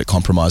a way that it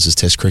compromises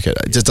Test cricket.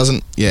 It just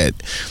doesn't,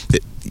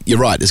 you're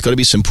right, there's got to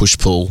be some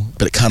push-pull,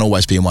 but it can't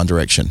always be in one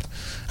direction.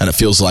 And it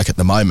feels like at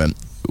the moment,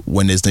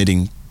 when there's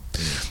needing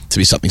to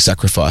be something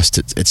sacrificed,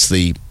 it's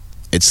the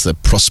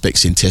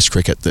prospects in Test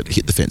cricket that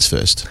hit the fence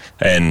first.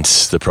 And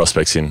the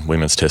prospects in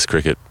women's Test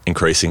cricket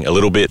increasing a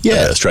little bit.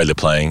 Yeah. Australia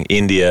playing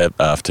India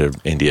after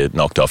India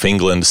knocked off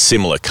England.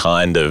 Similar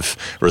kind of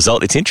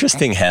result. It's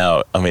interesting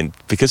how,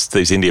 because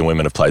these Indian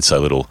women have played so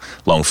little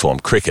long-form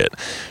cricket,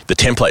 the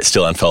template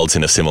still unfolds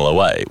in a similar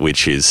way,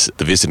 which is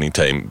the visiting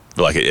team,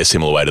 like a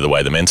similar way to the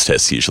way the men's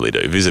tests usually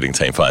do. Visiting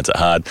team finds it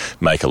hard,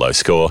 make a low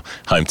score,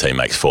 home team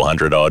makes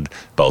 400 odd,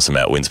 bowls them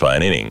out, wins by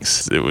an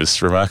innings. It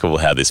was remarkable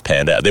how this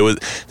panned out. There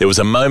was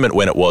a moment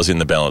when it was in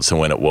the balance and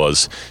when it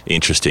was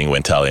interesting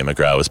when Talia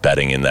McGrath was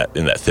batting in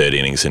that third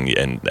innings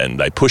and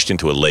they pushed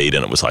into a lead,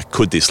 and it was like,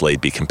 could this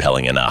lead be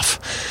compelling enough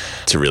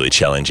to really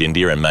challenge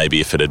India? And maybe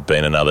if it had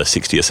been another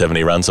 60 or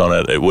 70 runs on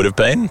it, it would have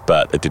been,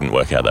 but it didn't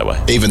work out that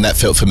way. Even that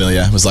felt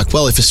familiar. It was like,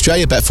 well, if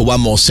Australia bat for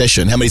one more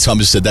session, how many times have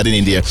you said that in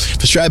India?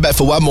 If Australia bat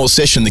for one more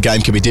session, the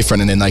game could be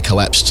different, and then they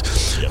collapsed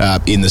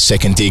in the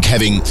second dig,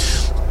 having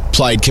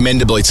played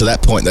commendably to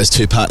that point, those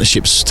two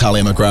partnerships,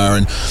 Talia McGrath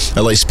and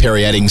Elise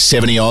Perry adding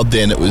 70 odd.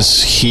 Then it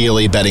was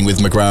Healy batting with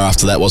McGrath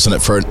after that, wasn't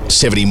it, for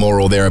 70 more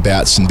or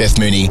thereabouts. And Beth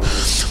Mooney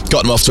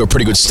got them off to a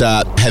pretty good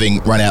start, having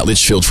run out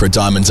Litchfield for a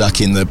diamond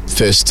duck in the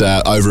first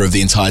over of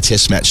the entire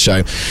Test match.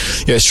 So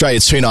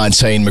Australia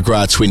 219,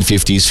 McGrath twin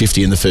 50s,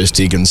 50 in the first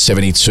dig and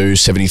 72,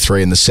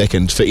 73 in the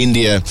second. For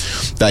India,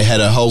 they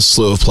had a whole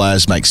slew of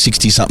players make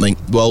 60 something.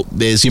 Well,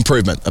 there's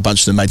improvement. A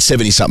bunch of them made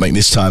 70 something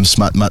this time.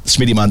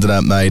 Smriti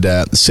Mandana made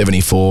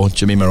 74,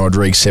 Jamima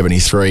Rodriguez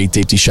 73,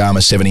 Deepti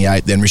Sharma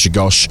 78, then Risha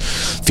Ghosh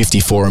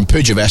 54, and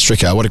Pooja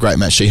Vastrika, what a great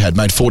match she had,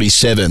 made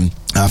 47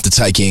 after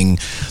taking,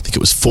 I think it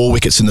was 4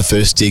 wickets in the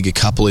first dig, a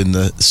couple in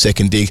the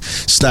second dig.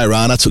 Snow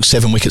Rana took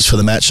 7 wickets for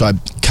the match. I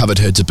covered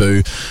her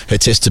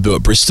Test debut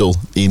at Bristol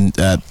in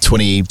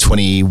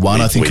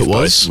 2021, I think it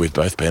was. We've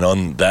both been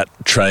on that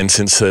train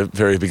since the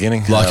very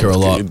beginning. Like her a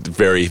lot.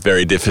 Very,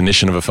 very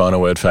definition of a final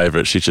word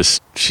favourite. She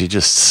just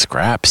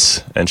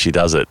scraps, and she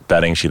does it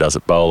batting, she does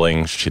it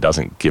bowling, she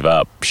doesn't give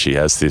up. She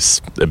has this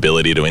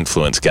ability to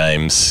influence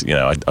games.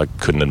 I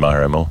couldn't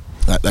admire her more.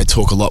 They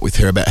talk a lot with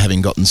her about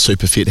having gotten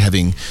super fit,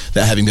 having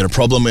been a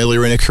problem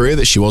earlier in her career,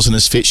 that she wasn't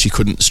as fit, she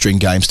couldn't string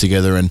games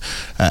together, and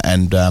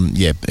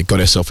it got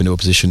herself into a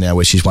position now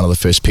where she's one of the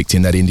first picked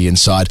in that Indian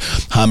side.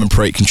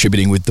 Harmanpreet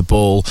contributing with the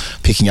ball,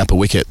 picking up a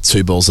wicket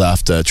 2 balls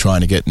after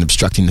trying to get an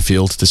obstructing the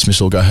field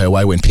dismissal go her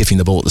way when piffing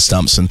the ball at the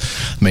stumps, and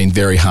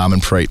very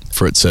Harmanpreet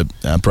for it to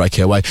break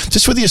her way.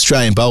 Just with the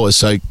Australian bowlers,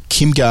 so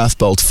Kim Garth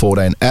bowled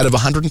 14 out of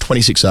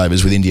 126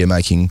 overs with India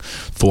making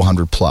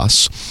 400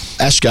 plus.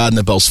 Ash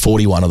Gardner bowls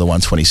 41 of the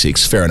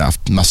 126. Fair enough,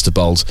 must have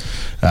bowled.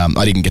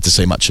 I didn't get to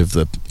see much of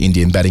the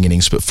Indian batting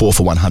innings, but 4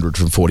 for 100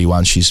 from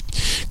 41. She's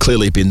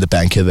clearly been the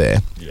banker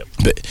there. Yep.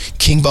 But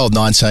King bowled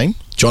 19.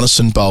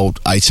 Jonathan bowled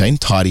 18,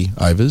 tidy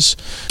overs.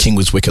 King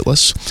was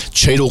wicketless.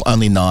 Cheadle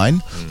only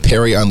 9.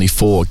 Perry only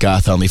 4.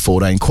 Garth only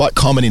 14. Quite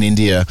common in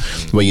India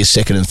where your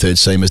second and third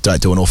seamers don't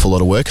do an awful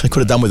lot of work. They could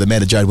have done with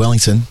Amanda Jade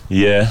Wellington.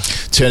 Yeah.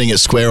 Turning it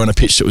square on a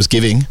pitch that was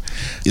giving.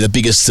 The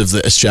biggest of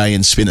the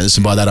Australian spinners,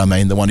 and by that I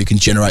mean the one who can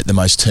generate the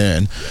most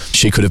turn.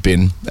 She could have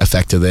been a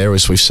factor there,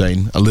 as we've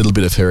seen a little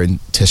bit of her in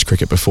Test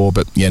cricket before,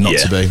 but not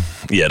to be.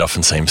 Yeah, it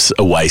often seems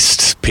a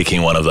waste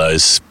picking one of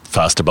those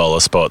faster bowler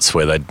spots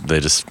where they're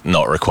just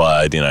not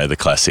required. The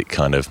classic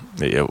kind of,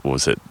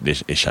 was it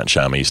Ishant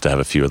Sharma used to have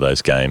a few of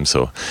those games,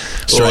 or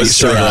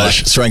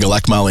Suranga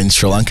Lakmal in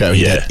Sri Lanka.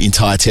 He had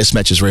entire Test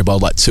matches where he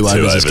bowled like 2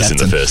 overs as captain in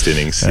the first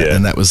innings,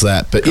 and that was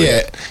that. But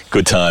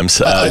good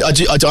times.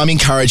 I'm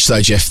encouraged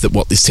though, Jeff, that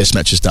what this Test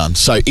match has done.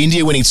 So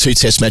India winning 2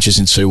 Test matches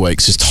in 2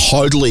 weeks has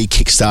totally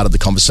kick-started the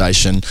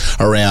conversation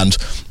around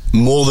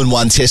more than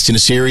one Test in a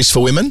series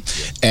for women,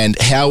 and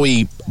how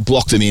we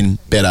block them in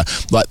better.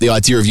 Like the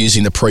idea of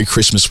using the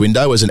pre-Christmas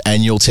window as an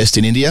annual Test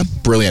in India,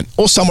 brilliant.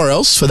 Or somewhere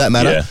else for that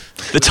matter. Yeah.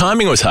 The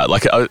timing was hard.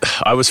 Like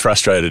I was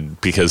frustrated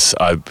because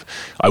I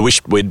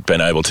wished we'd been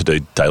able to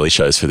do daily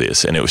shows for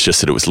this, and it was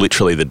just that it was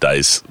literally the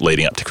days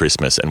leading up to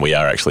Christmas, and we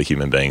are actually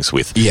human beings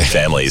with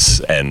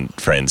families and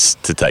friends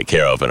to take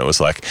care of, and it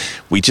was like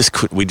we just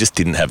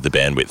didn't have the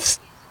bandwidth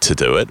to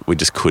do it. We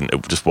just couldn't.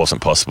 It just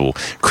wasn't possible.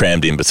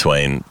 Crammed in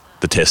between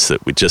the tests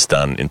that we'd just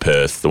done in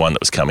Perth, the one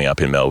that was coming up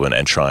in Melbourne,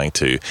 and trying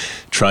to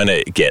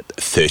get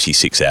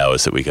 36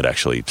 hours that we could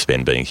actually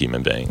spend being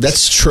human beings.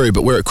 That's true,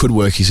 but where it could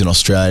work is in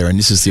Australia, and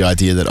this is the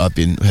idea that I've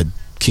had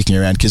kicking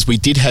around, because we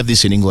did have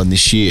this in England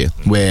this year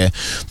where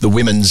the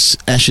women's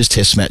Ashes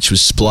Test match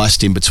was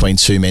spliced in between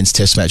 2 men's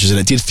Test matches, and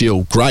it did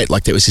feel great.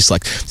 Like there was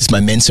this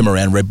momentum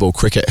around red ball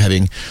cricket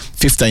having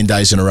 15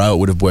 days in a row. It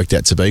would have worked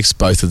out to be, because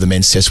both of the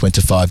men's tests went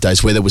to 5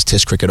 days where there was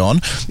Test cricket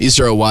on. Is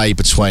there a way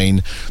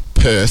between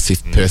Perth,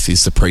 if Perth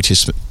is the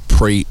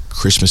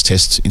pre-Christmas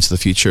test into the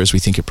future, as we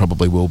think it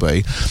probably will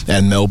be,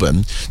 and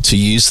Melbourne, to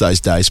use those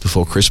days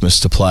before Christmas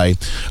to play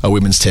a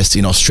women's test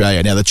in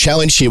Australia. Now, the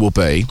challenge here will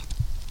be,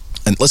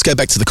 and let's go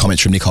back to the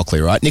comments from Nick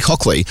Hockley, right? Nick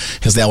Hockley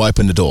has now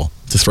opened the door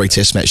to 3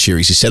 test match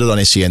series. He said it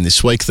on SEN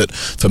this week that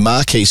for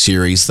marquee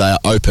series, they are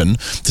open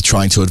to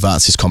trying to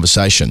advance this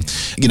conversation.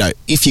 You know,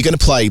 if you're going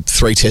to play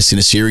 3 tests in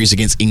a series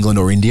against England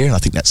or India, and I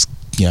think that's,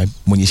 you know,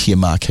 when you hear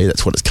marquee,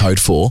 that's what it's code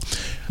for,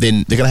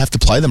 then they're going to have to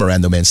play them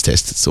around the men's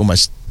test. It's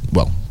almost,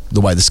 well,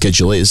 the way the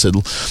schedule is. So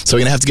we're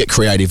going to have to get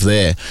creative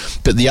there.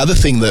 But the other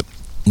thing that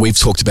we've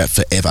talked about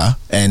forever,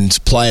 and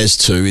players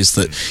too, is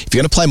that if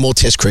you're going to play more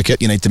test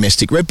cricket, you need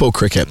domestic red ball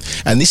cricket.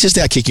 And this is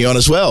now kicking on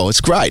as well.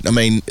 It's great. I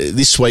mean,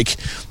 this week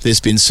there's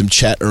been some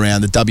chat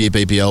around the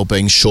WBBL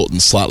being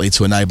shortened slightly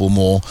to enable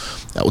more,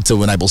 or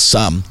to enable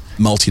some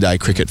multi-day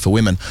cricket for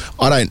women.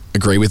 I don't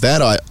agree with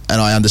that.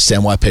 I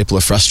understand why people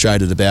are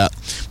frustrated about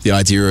the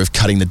idea of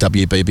cutting the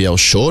WBBL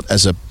short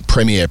as a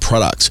premier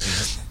product.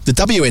 The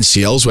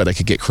WNCL's where they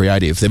could get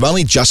creative. They've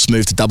only just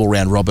moved to double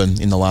round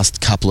robin in the last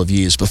couple of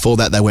years. Before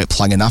that, they weren't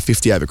playing enough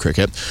 50-over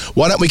cricket.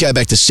 Why don't we go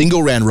back to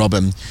single round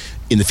robin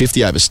in the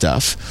 50-over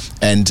stuff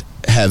and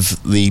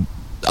have the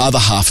other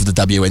half of the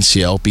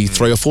WNCL be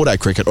 3 or 4 day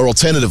cricket? Or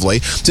alternatively,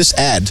 just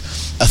add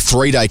a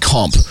 3-day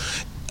comp.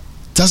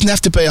 Doesn't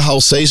have to be a whole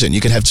season. You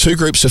can have 2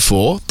 groups of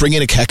 4, bring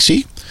in a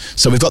Caxi.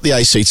 So we've got the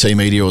ACT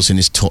Meteors in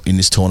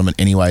this tournament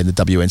anyway, in the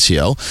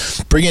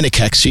WNCL. Bring in a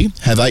Caxi,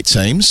 have 8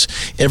 teams.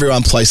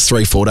 Everyone plays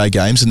 3 4-day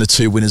games, and the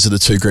 2 winners of the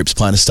 2 groups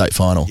play in a state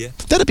final. Yeah.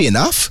 That'd be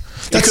enough.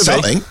 That's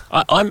something.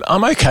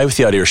 I'm okay with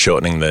the idea of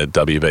shortening the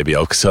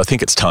WBBL, because I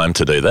think it's time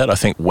to do that. I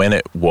think when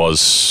it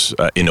was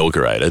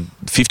inaugurated,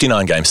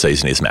 59-game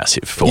season is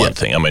massive, for one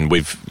thing. I mean,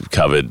 we've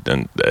covered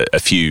a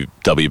few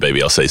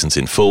WBBL seasons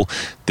in full.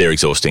 They're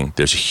exhausting.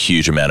 There's a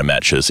huge amount of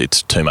matches.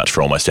 It's too much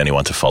for almost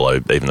anyone to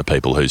follow, even the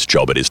people whose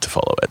job it is to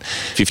follow it.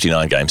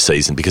 59-game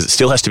season, because it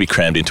still has to be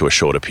crammed into a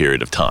shorter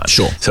period of time.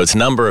 Sure. So it's a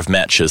number of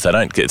matches.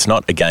 It's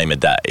not a game a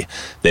day.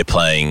 They're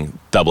playing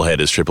double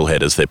headers, triple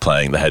headers. They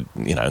had,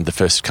 you know, in the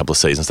first couple of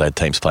seasons, they had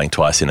teams playing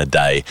twice in a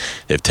day.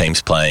 They have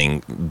teams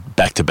playing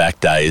back-to-back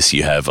days.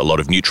 You have a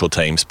lot of neutral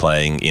teams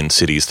playing in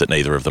cities that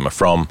neither of them are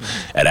from,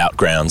 at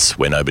outgrounds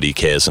where nobody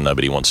cares and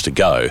nobody wants to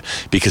go,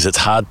 because it's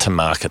hard to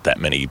market that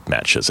many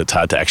matches. It's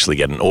hard to actually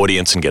get an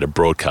audience and get a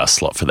broadcast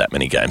slot for that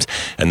many games.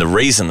 And the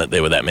reason that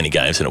there were that many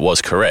games, and it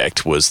was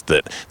correct, was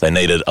that they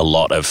needed a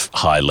lot of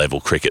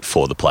high-level cricket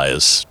for the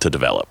players to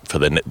develop, for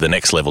the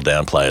next level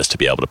down players to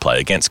be able to play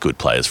against good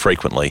players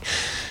frequently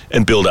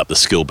and build up the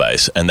skill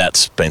base, and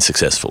that's been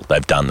successful.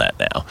 They've done that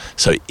now.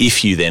 So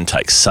if you then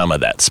take some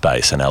of that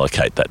space and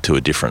allocate that to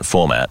a different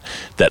format,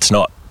 it's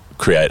not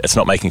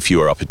making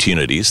fewer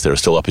opportunities. There are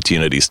still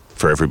opportunities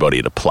for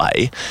everybody to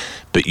play,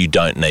 but you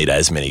don't need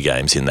as many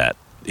games in that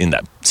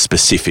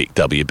specific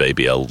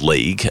WBBL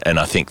league. And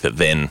I think that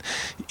then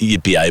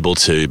you'd be able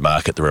to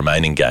market the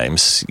remaining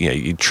games. You know,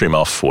 you trim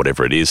off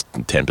whatever it is,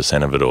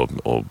 10% of it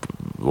or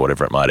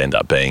whatever it might end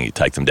up being. You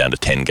take them down to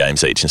 10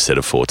 games each instead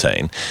of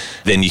 14.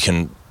 Then you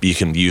can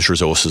use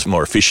resources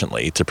more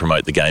efficiently to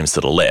promote the games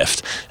that are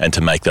left and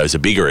to make those a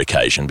bigger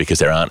occasion, because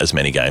there aren't as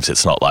many games.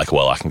 It's not like,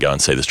 well, I can go and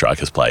see the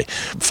Strikers play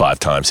 5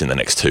 times in the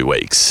next 2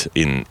 weeks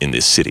in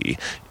this city.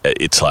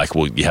 It's like,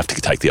 well, you have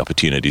to take the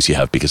opportunities you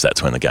have, because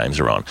that's when the games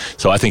are on.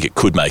 So I think it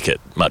could make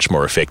it much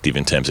more effective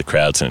in terms of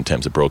crowds and in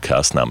terms of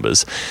broadcast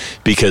numbers,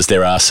 because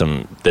there are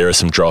some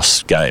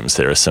dross games.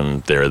 There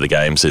are the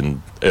games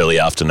in early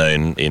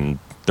afternoon in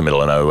the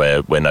middle of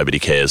nowhere where nobody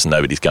cares and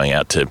nobody's going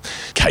out to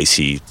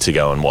Casey to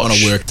go and watch.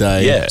 On a work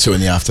day, 2 in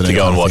the afternoon. To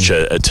go and watch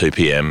a 2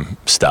 p.m.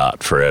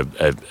 start for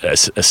a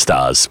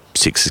Stars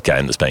Sixers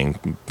game that's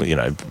being, you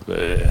know...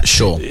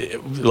 sure.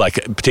 Like,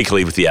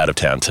 particularly with the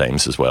out-of-town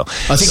teams as well.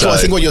 I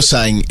think what you're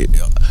saying,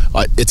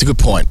 it's a good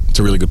point. It's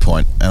a really good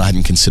point, and I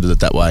hadn't considered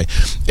it that way.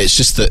 It's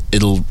just that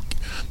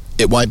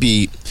there'll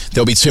be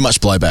too much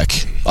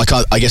blowback. Like,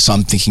 I guess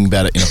I'm thinking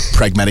about it in a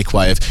pragmatic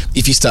way of,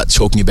 if you start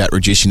talking about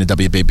reducing the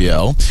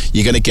WBBL,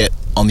 you're going to get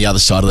on the other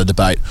side of the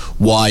debate,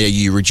 why are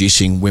you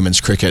reducing women's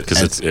cricket?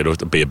 Because it'll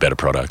be a better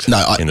product.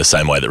 In the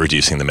same way that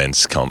reducing the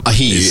men's comp. I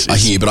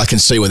hear, but I can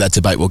see where that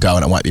debate will go,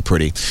 and it won't be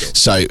pretty. Sure.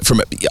 So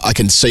I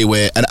can see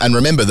where, and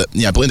remember that,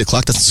 you know, Belinda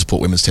Clark doesn't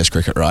support women's test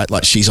cricket, right?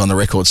 Like, she's on the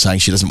record saying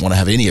she doesn't want to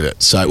have any of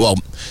it. So, well,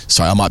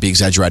 sorry, I might be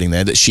exaggerating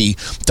there, that she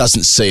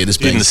doesn't see it as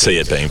being... Didn't see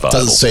it being viable.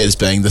 Doesn't see it as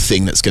being the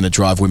thing that's going to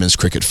drive women's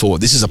cricket forward.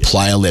 This is a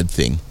player-led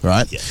thing,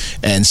 right? Yeah.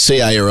 And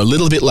CA are a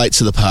little bit late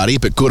to the party,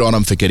 but good on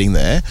them for getting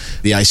there.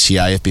 The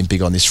ACA have been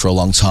big on this for a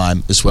long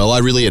time as well. I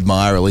really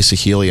admire Elisa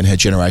Healy and her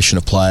generation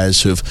of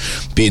players who have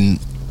been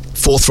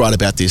forthright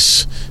about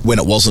this when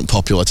it wasn't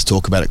popular to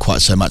talk about it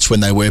quite so much,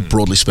 when they were,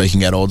 broadly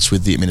speaking, at odds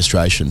with the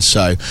administration.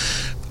 So,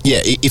 yeah,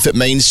 if it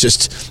means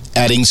just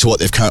adding to what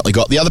they've currently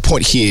got. The other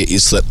point here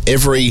is that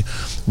every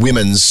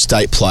women's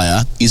state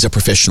player is a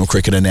professional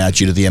cricketer now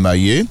due to the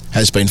MOU,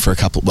 has been for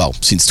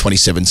since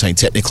 2017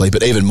 technically,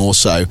 but even more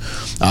so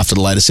after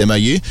the latest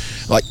MOU.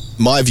 Like,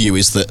 my view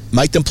is that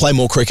make them play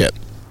more cricket.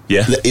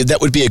 Yeah. That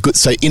would be a good...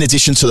 So in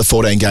addition to the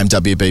 14-game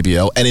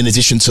WBBL and in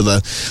addition to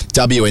the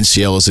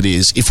WNCL as it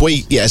is, if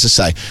we, as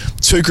I say,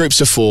 2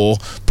 groups of 4,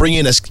 bring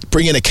in a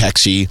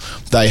Caxi,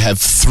 they have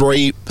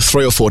 3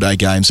 or 4 day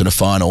games and a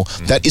final,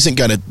 that isn't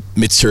going to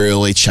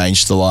materially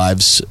change the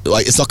lives.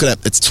 Like, it's not going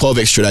to... It's 12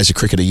 extra days of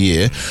cricket a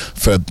year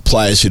for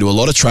players who do a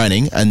lot of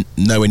training and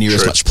nowhere near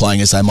as much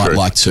playing as they might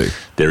like to.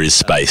 There is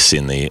space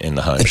in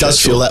the home. It does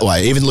feel that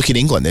way. Even look at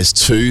England, there's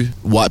 2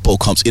 white ball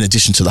comps in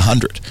addition to the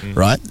 100,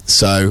 right?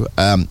 So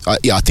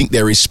I think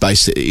there is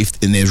space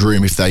in their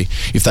room if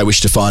they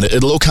wish to find it.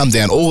 It'll all come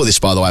down. All of this,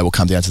 by the way, will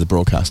come down to the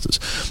broadcasters.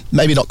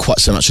 Maybe not quite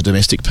so much a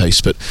domestic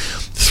piece, but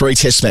 3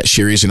 Test match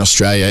series in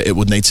Australia, it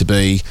would need to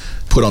be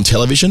put on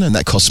television, and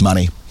that costs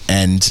money.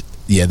 And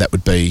that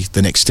would be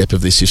the next step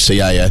of this. If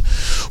CA are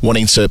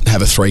wanting to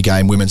have a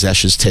 3-game Women's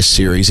Ashes Test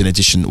series in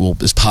addition,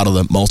 as part of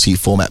the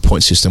multi-format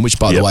point system, which,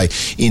 by the way,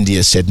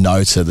 India said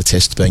no to the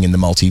Test being in the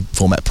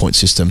multi-format point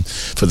system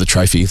for the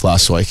trophy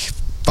last week.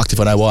 Fucked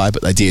if I know why,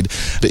 but they did.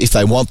 But if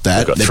they want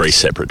that... They've got 3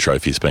 separate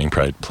trophies being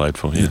played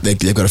for,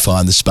 They've got to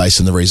find the space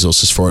and the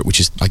resources for it, which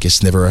is, I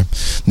guess, never a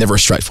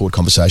straightforward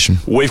conversation.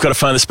 We've got to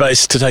find the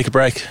space to take a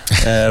break,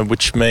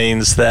 which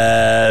means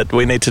that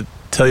we need to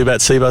tell you about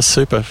Cbus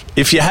Super.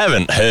 If you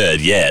haven't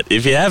heard yet,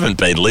 if you haven't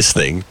been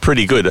listening,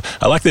 pretty good.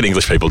 I like that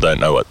English people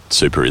don't know what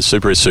Super is.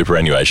 Super is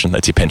superannuation.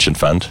 That's your pension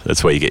fund.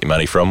 That's where you get your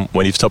money from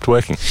when you've stopped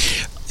working.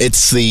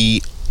 It's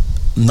the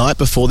night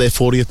before their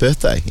 40th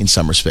birthday in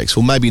some respects.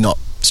 Well, maybe not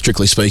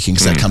strictly speaking,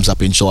 because that comes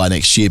up in July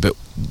next year, but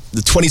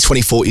the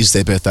 2024 is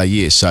their birthday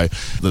year, so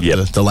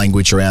the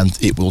language around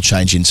it will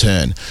change in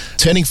turn.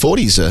 Turning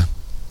 40 is a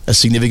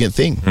significant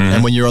thing,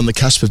 and when you're on the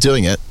cusp of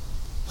doing it,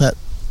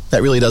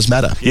 that really does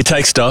matter. You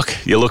take stock,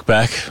 you look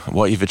back,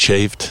 what you've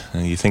achieved,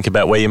 and you think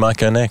about where you might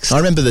go next. I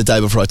remember the day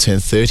before I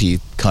turned 30,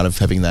 kind of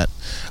having that,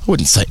 I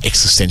wouldn't say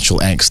existential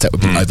angst, that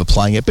would be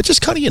overplaying it, but just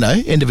kind of,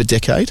 end of a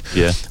decade.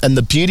 Yeah. And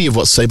the beauty of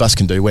what Cbus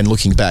can do when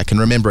looking back and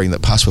remembering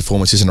that past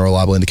performance isn't a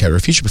reliable indicator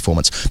of future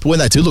performance, but when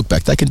they do look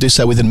back, they can do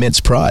so with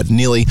immense pride.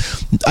 Nearly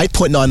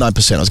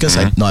 8.99%. I was going to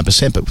say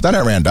 9%, but they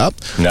don't round up.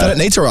 No. They don't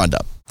need to round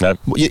up. No.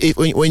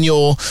 When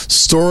your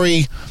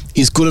story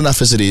is good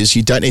enough as it is,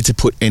 you don't need to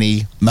put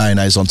any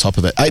mayonnaise on top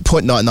of it.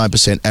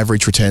 8.99%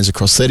 average returns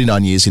across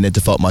 39 years in their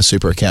default My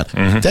Super account.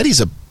 That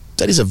is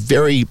a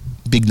very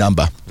big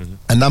number.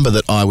 A number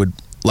that I would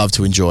love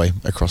to enjoy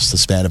across the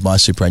span of my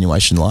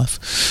superannuation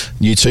life.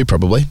 You too,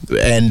 probably.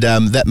 And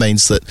that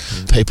means that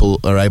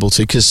people are able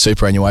to, because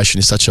superannuation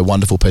is such a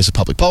wonderful piece of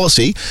public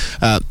policy,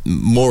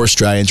 more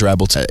Australians are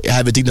able to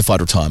have a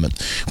dignified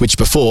retirement, which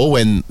before,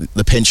 when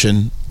the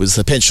pension was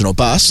the pension or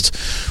bust,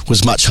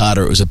 was much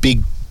harder. It was a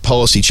big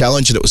policy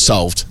challenge and it was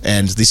solved,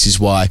 and this is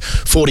why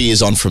 40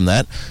 years on from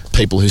that,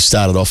 people who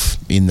started off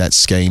in that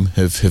scheme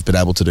have been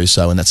able to do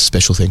so, and that's a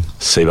special thing.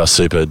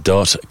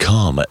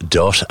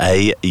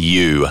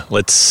 cbussuper.com.au.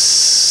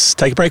 Let's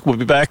take a break. We'll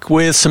be back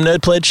with some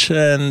Nerd Pledge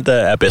and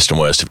our best and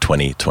worst of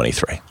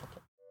 2023.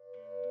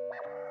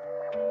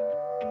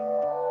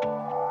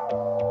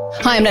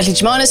 Hi, I'm Natalie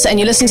Germanis, and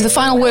you're listening to The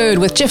Final Word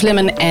with Geoff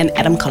Lemon and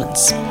Adam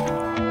Collins.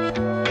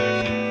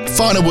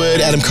 Final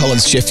Word, Adam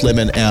Collins, Geoff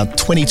Lemon. Our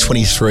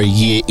 2023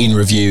 year in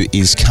review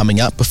is coming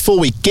up. Before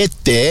we get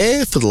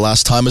there, for the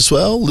last time as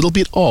well, a little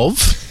bit of...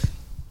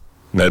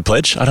 Nerd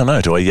Pledge? I don't know.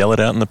 Do I yell it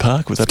out in the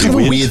park? Was that kind of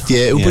weird?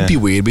 It would be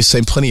weird. We've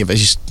seen plenty of,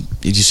 as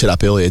you set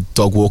up earlier,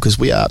 dog walkers.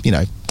 We are,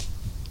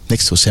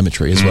 next to a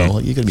cemetery as well.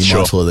 You've got to be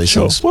mindful of these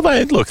things. Well,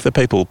 the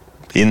people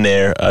in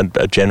there are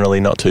generally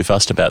not too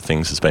fussed about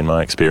things, has been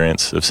my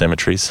experience of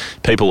cemeteries.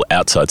 People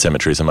outside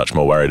cemeteries are much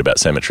more worried about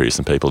cemeteries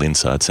than people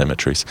inside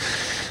cemeteries.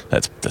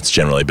 That's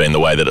generally been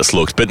the way that it's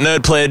looked. But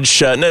Nerd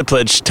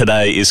Pledge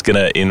today is going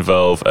to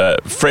involve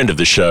a friend of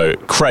the show,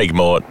 Craig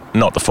Mort,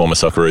 not the former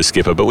Socceroos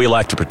skipper, but we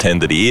like to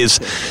pretend that he is,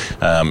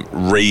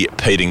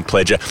 repeating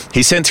pledger.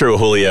 He sent through a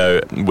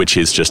Julio, which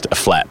is just a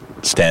flat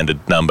standard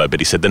number, but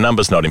he said the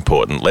number's not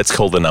important. Let's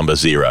call the number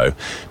 0,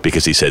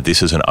 because he said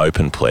this is an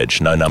open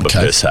pledge, no number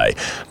per se.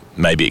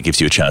 Maybe it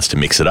gives you a chance to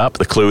mix it up.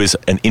 The clue is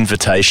an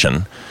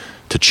invitation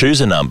to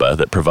choose a number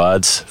that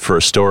provides for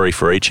a story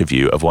for each of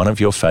you of one of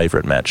your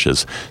favourite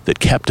matches that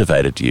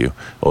captivated you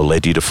or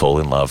led you to fall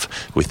in love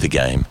with the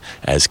game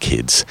as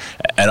kids.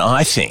 And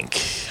I think,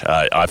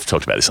 I've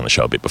talked about this on the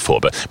show a bit before,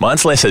 but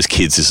mine's less as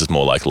kids, this is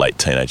more like late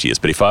teenage years.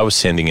 But if I was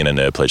sending in a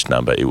Nerd Pledge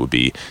number, it would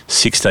be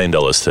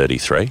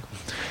 $16.33.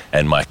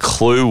 And my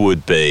clue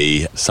would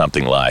be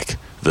something like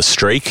the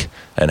streak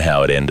and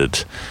how it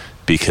ended,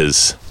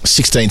 because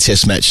 16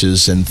 test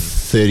matches and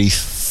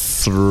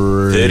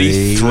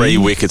 33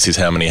 wickets is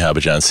how many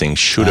Harbhajan Singh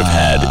should have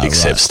had,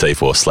 except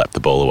Steve Waugh slapped the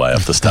ball away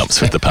off the stumps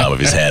with the palm of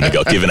his hand and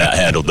got given out,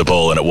 handled the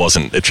ball, and it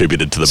wasn't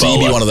attributed to the bowler. So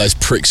you'd be one of those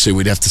pricks who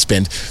would have to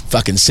spend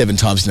fucking 7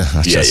 times.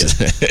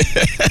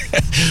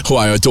 Who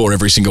I adore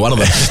every single one of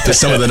them. But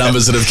some of the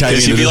numbers that have came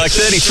in. You'd be like,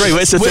 33,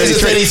 where's the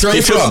 33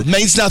 from?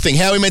 Means nothing.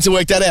 How are we meant to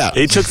work that out?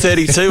 He took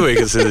 32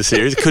 wickets in the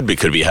series. Could be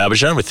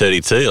Harbhajan with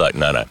 32. Like,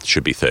 no, it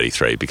should be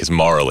 33, because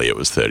morally it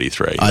was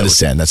 33. I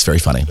understand. That's very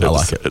funny. I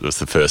like it. It was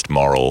the first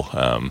moral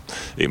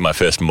My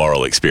first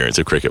moral experience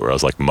of cricket, where I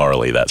was like,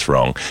 morally, that's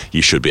wrong.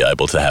 You should be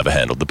able to have a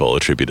handled the ball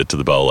attributed to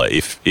the bowler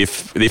if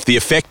the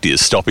effect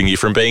is stopping you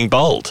from being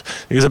bowled.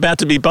 He was about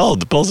to be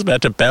bowled. The ball's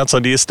about to bounce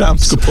onto your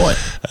stumps. Good point.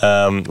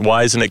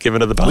 Why isn't it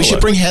given to the bowler? We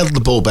should bring handled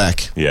the ball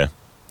back. Yeah.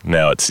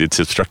 Now it's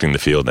obstructing the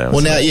field now.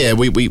 Well, now, yeah,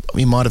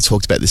 we might have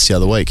talked about this the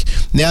other week.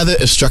 Now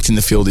that obstructing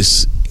the field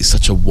has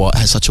such a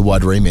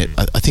wide remit,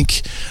 I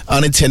think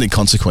unintended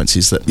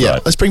consequences that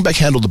let's bring back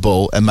handle the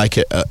ball and make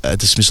it a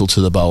dismissal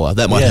to the bowler.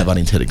 That might have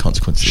unintended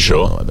consequences.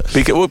 Sure,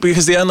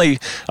 because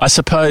I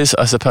suppose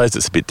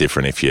it's a bit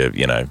different if you're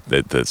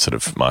the sort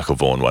of Michael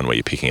Vaughan one where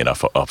you're picking it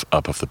up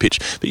off the pitch.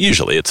 But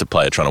usually it's a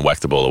player trying to whack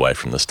the ball away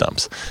from the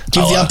stumps.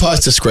 Give the umpires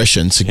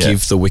discretion to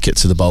give the wicket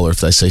to the bowler if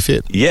they see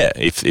fit. Yeah,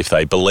 if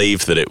they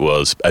believe that it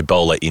was a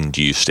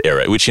bowler-induced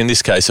error, which in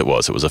this case it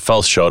was. It was a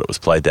false shot. It was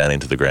played down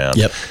into the ground.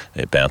 Yep.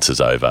 It bounces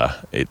over.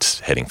 It's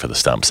heading for the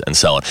stumps and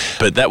so on.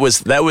 But that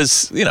was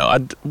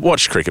I'd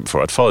watched cricket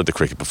before. I'd followed the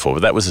cricket before.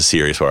 But that was a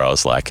series where I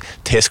was like,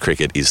 Test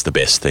cricket is the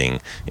best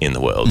thing in the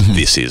world. Mm-hmm.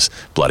 This is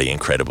bloody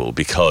incredible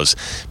because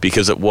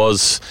it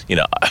was,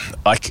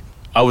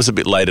 I was a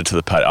bit later to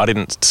the party. I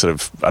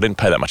didn't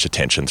pay that much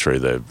attention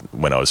through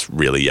when I was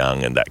really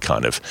young and that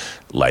kind of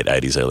late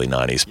 80s, early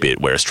 90s bit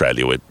where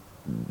Australia were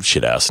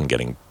shit house and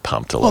getting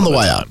pumped a lot on the of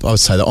way time. up. I would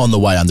say that on the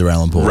way under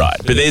Alan Ball. Right,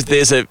 but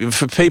there's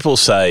for people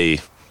say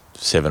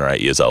 7 or 8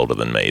 years older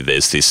than me,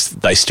 there's this,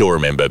 they still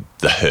remember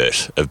the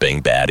hurt of being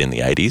bad in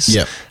the 80s.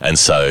 Yep. And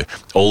so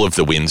all of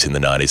the wins in the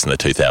 90s and the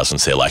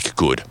 2000s, they're like,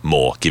 good,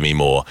 more, give me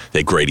more.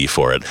 They're greedy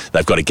for it.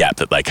 They've got a gap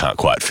that they can't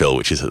quite fill,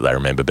 which is that they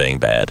remember being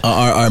bad.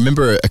 I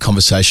remember a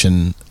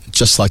conversation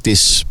just like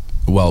this.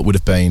 Well, it would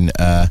have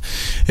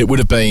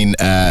been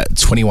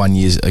 21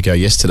 years ago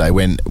yesterday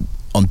when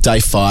on day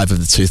 5 of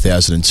the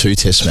 2002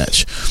 Test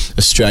match,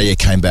 Australia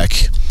came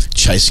back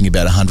chasing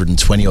about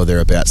 120 or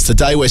thereabouts. The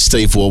day where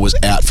Steve Waugh was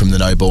out from the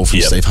no ball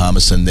from Steve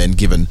Harmison, then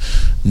given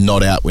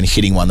not out when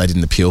hitting one they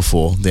didn't appeal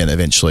for, then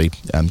eventually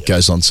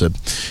goes on to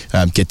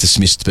get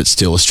dismissed, but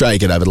still Australia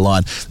get over the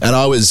line. And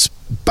I was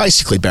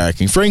basically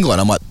barracking for England.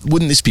 I'm like,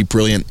 wouldn't this be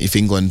brilliant if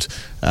England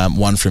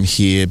won from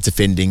here,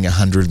 defending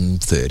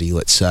 130,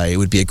 let's say? It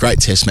would be a great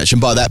Test match.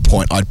 And by that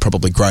point, I'd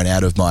probably grown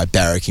out of my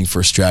barracking for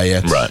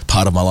Australia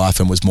part of my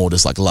life and was more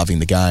just like loving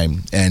the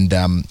game. And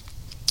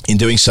in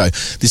doing so,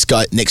 this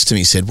guy next to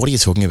me said, "What are you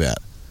talking about,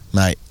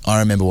 mate? I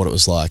remember what it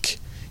was like.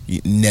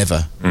 You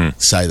never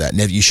say that.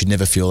 Never. You should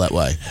never feel that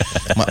way."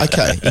 I'm like,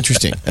 okay,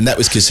 interesting. And that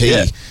was because he,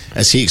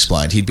 as he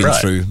explained, he'd been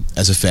through,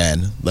 as a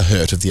fan, the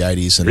hurt of the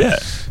 80s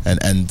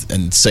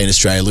and seen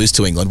Australia lose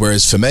to England.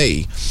 Whereas for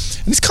me,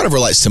 and this kind of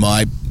relates to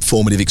my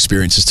formative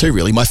experiences too,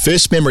 really. My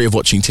first memory of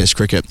watching Test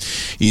cricket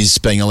is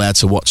being allowed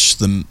to watch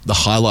the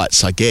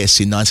highlights, I guess,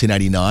 in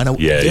 1989.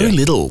 Very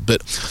little,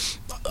 but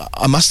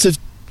I must have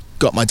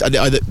got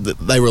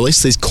they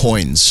released these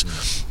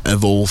coins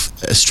of all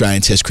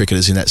Australian Test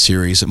cricketers in that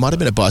series. It might have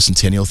been a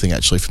bicentennial thing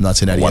actually from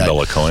 1988.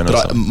 $1 coin or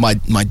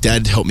something. My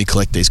dad helped me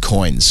collect these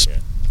coins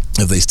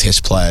of these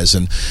Test players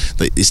and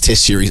this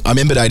Test series. I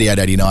remembered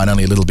 88-89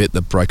 only a little bit,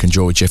 the broken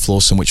jaw with Jeff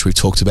Lawson, which we've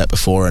talked about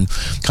before, and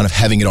kind of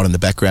having it on in the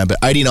background. But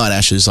 89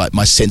 Ashes, like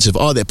my sense of,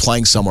 they're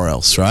playing somewhere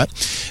else, right?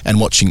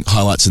 And watching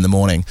highlights in the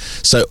morning.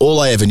 So all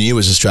I ever knew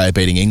was Australia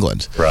beating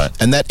England. Right.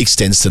 And that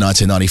extends to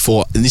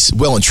 1994. And this,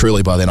 well and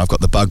truly by then I've got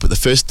the bug, but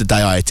the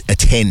day I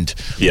attend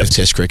of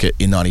Test cricket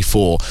in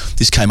 94,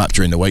 this came up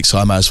during the week, so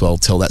I may as well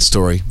tell that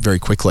story very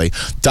quickly.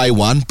 Day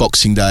 1,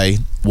 Boxing Day,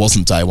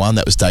 wasn't day 1,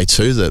 that was day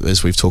 2, that,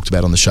 as we've talked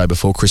about on the show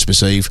before.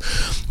 Christmas Eve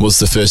was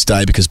the first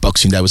day because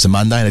Boxing Day was a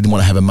Monday and I didn't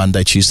want to have a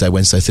Monday, Tuesday,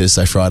 Wednesday,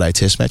 Thursday, Friday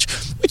Test match,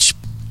 which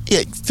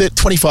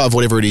 25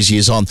 whatever it is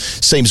years on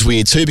seems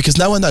weird too, because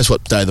no one knows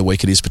what day of the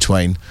week it is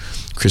between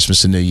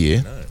Christmas and New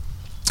Year. No.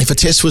 If a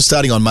Test was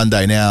starting on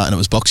Monday now and it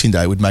was Boxing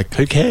Day, it would make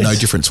Who cares? No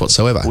difference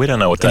whatsoever. We don't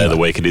know what day of the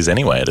week it is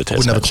anyway at a Test.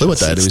 Wouldn't have a clue what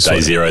day it is.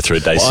 Day 0 through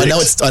day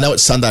 6. I know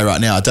it's Sunday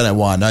right now. I don't know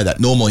why I know that.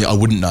 Normally I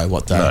wouldn't know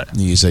what day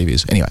New Year's Eve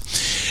is. Anyway,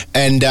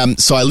 and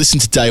so I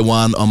listened to day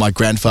 1 on my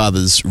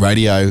grandfather's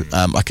radio.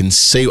 I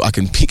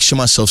can picture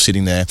myself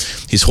sitting there.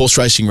 His horse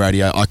racing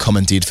radio I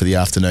commandeered for the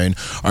afternoon.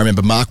 I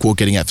remember Mark Waugh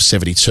getting out for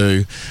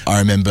 72. I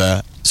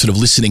remember sort of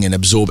listening and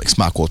absorbing,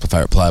 Mark Waugh's my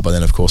favourite player by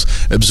then, of course,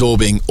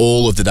 absorbing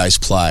all of the day's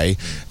play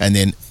and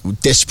then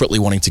desperately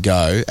wanting to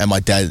go, and my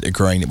dad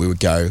agreeing that we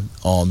would go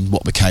on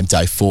what became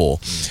day 4.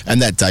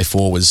 And that day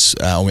 4 was,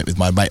 I went with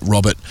my mate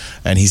Robert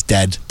and his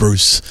dad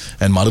Bruce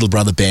and my little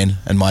brother Ben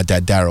and my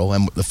dad Daryl,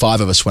 and the 5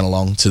 of us went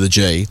along to the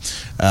G.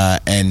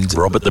 And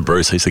Robert the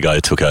Bruce, he's the guy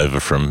who took over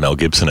from Mel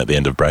Gibson at the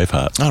end of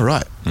Braveheart. Oh,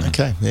 right.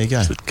 Okay, there you go.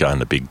 It's the guy in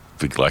the big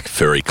like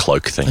furry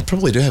cloak thing. They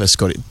probably do have a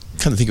Scottish,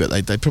 kind of think about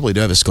it, they probably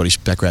do have a Scottish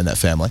background, that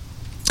family.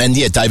 And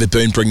David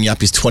Boone bringing up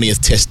his 20th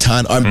Test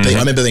ton. I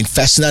remember being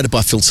fascinated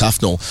by Phil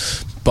Tufnell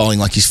bowling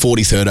like his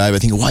 43rd over,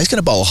 thinking, he's going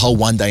to bowl a whole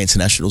one-day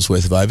internationals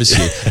worth of overs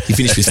here. He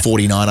finished with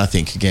 49, I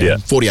think, again,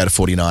 48 or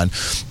 49.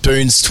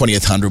 Boone's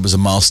 20th 100 was a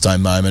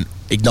milestone moment.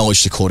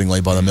 acknowledged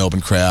accordingly by the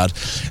Melbourne crowd.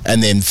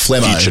 And then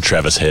Flemmo. Future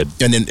Travis Head.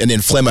 And then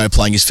Flemmo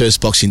playing his first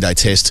Boxing Day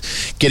test,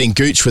 getting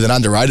Gooch with an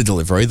underrated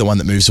delivery, the one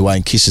that moves away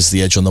and kisses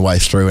the edge on the way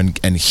through,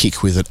 and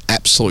Hick with an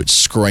absolute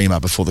screamer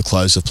before the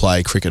close of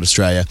play. Cricket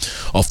Australia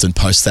often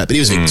post that. But he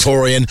was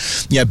Victorian,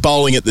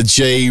 bowling at the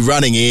G,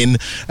 running in,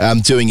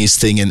 doing his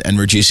thing and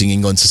reducing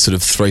England to sort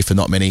of 3 for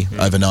not many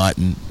overnight.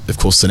 And, of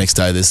course, the next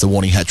day there's the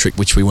Warney hat-trick,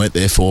 which we weren't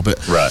there for. But,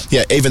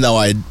 even though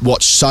I had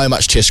watched so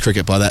much Test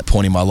cricket by that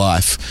point in my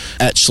life,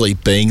 actually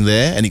being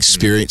there and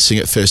experiencing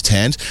it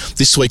firsthand,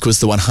 this week was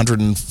the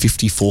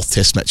 154th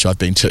Test match I've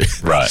been to,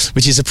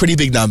 which is a pretty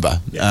big number.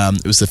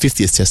 It was the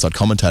 50th Test I'd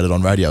commentated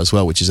on radio as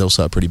well, which is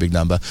also a pretty big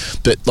number.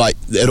 But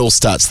it all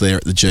starts there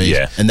at the G,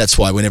 and that's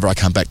why whenever I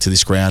come back to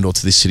this ground or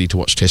to this city to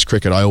watch Test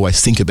cricket, I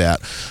always think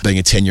about being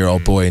a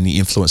 10-year-old boy and the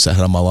influence that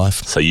had on my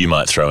life. So you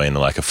might throw in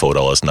like a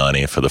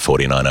 $4.90 for the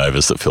 49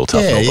 overs that Phil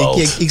Tufnell bowled.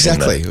 Yeah,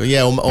 exactly.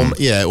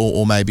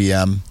 Or maybe,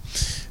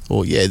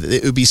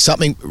 it would be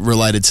something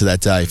related to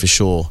that day for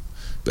sure.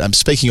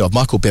 Speaking of,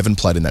 Michael Bevan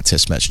played in that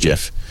Test match,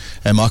 Jeff.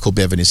 And Michael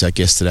Bevan is our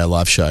guest at our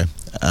live show,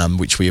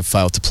 which we have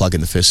failed to plug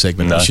in the first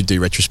segment. No. We should do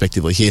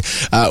retrospectively here.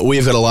 We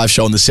have got a live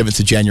show on the 7th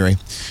of January,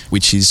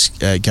 which is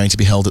going to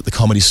be held at the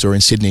Comedy Store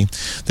in Sydney.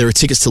 There are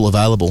tickets still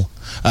available.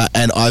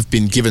 And I've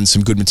been given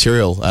some good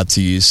material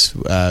to use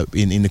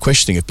in the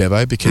questioning of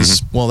Bevo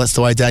because, that's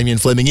the way Damien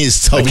Fleming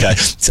is. Told me,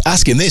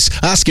 ask him this,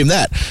 ask him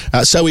that.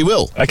 So we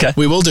will. Okay.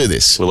 We will do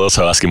this. We'll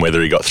also ask him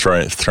whether he got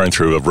thrown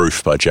through a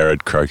roof by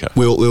Jared Croker.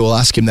 We will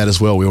ask him that as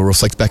well. We will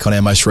reflect back on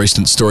our most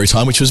recent story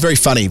time, which was very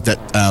funny that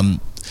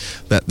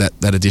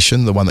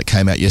edition, the one that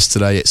came out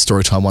yesterday at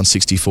Storytime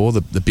 164,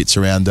 the bits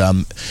around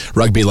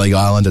Rugby League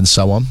Ireland and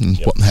so on, and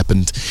what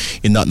happened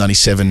in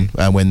 1997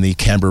 when the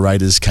Canberra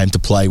Raiders came to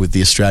play with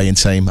the Australian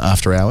team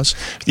after hours.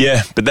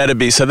 Yeah, but that'd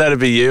be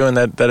you and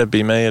that'd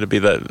be me. It'd be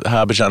the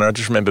Harbijan. I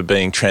just remember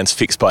being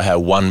transfixed by how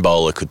one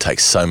bowler could take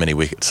so many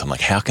wickets. I'm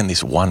like, how can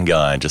this one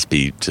guy just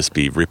be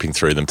ripping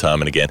through them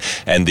time and again?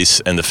 And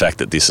the fact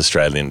that this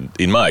Australian,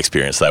 in my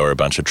experience, they were a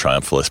bunch of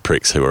triumphalist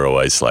pricks who were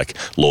always like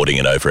lording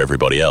it over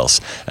everybody else.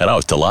 And I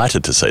was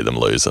delighted to see them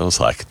lose. I was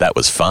like, that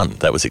was fun.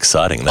 That was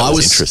exciting. That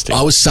was interesting.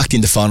 I was sucked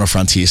into Final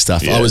Frontier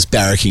stuff. Yeah. I was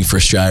barracking for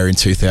Australia in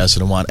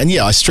 2001. And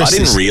I stressed I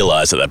didn't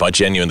realise that. I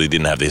genuinely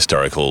didn't have the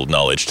historical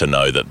knowledge to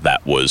know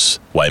that was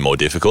way more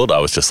difficult. I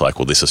was just like,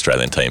 well, this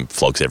Australian team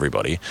flogs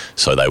everybody,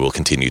 so they will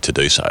continue to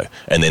do so.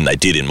 And then they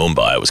did in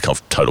Mumbai. It was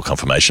total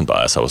confirmation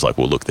bias. I was like,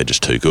 well, look, they're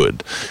just too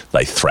good.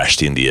 They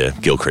thrashed India,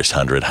 Gilchrist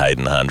 100,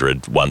 Hayden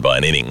 100, won by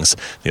an innings.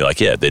 You're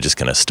like, yeah, they're just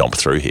going to stomp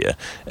through here.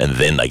 And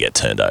then they get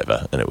turned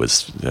over. And it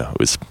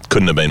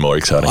couldn't have been more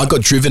exciting. I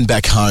got driven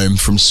back home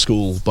from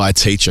school by a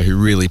teacher who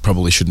really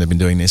probably shouldn't have been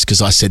doing this,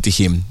 because I said to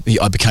him,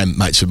 I became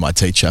mates with my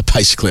teacher,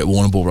 basically at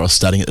Warrnambool where I was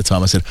studying at the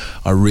time. I said,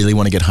 I really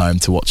want to get home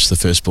to watch the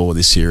first ball of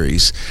this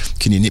series.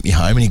 Can you nip me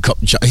home? And he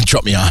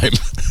dropped me home.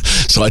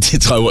 So I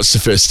did. So I watched the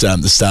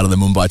start of the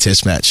Mumbai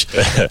Test match,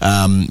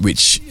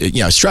 which,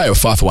 Australia were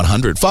 5 for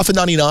 100. 5 for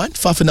 99.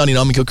 5 for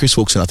 99 with Chris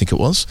Wilkson, I think it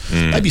was.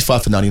 Maybe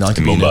 5 for 99.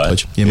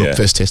 Mumbai.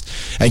 First Test.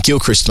 And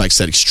Gilchrist makes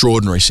that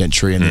extraordinary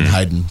century, and then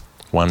Hayden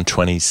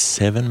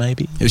 127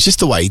 maybe. It was just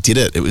the way he did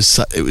it. It was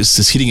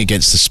just hitting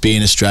against the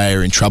spin. Australia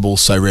in trouble,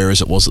 so rare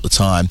as it was at the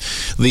time.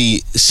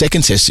 The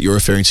second Test that you're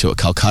referring to at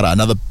Calcutta,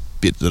 another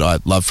bit that I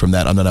love from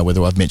that, I don't know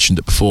whether I've mentioned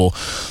it before,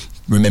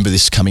 remember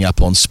this coming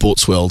up on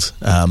Sports World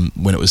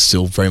when it was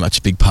still very much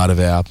a big part of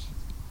our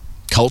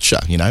culture.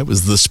 It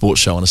was the sports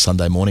show on a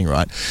Sunday morning,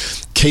 right?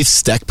 Keith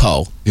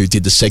Stackpole, who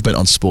did the segment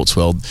on Sports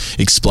World,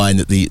 explained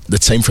that the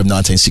team from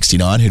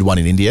 1969 who'd won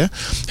in India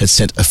had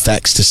sent a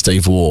fax to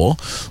Steve Waugh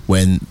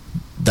when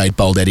they'd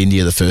bowled out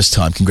India the first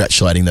time,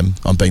 congratulating them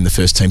on being the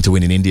first team to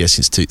win in India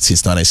since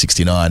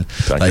 1969.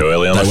 Don't go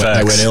early on the fax.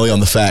 They went early on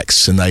the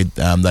fax, and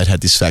they'd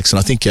had this fax. And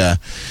I think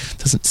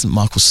doesn't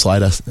Michael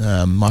Slater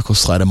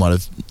might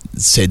have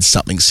said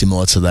something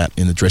similar to that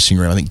in the dressing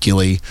room. I think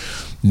Gilly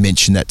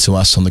mentioned that to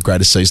us on the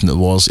Greatest Season That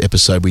Was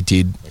episode we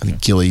did. I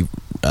think Gilly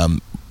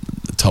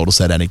told us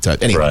that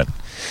anecdote. Anyway. Right.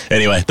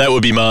 Anyway, that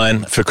would be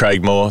mine for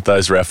Craig Moore.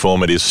 Those are our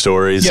formative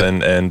stories.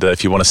 Yep. And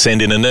if you want to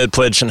send in a nerd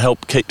pledge and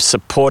help keep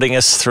supporting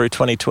us through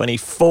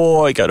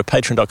 2024, go to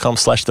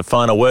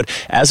patreon.com/thefinalword.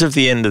 As of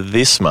the end of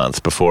this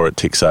month, before it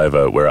ticks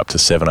over, we're up to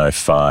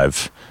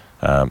 705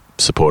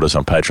 supporters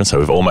on Patreon, so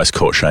we've almost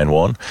caught Shane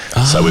Warne.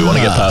 So we want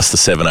to get past the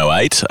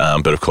 708,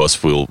 but of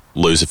course we'll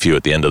lose a few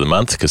at the end of the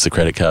month because the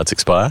credit cards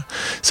expire.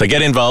 So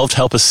get involved,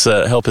 help us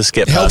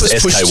get past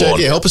SK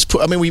Warne. Help us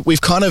put. I mean, we've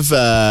kind of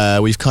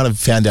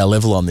found our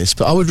level on this,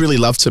 but I would really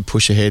love to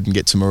push ahead and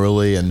get to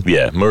Murali. And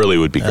Murali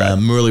would be great.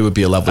 Murali would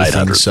be a lovely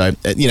thing. So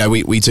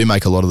we do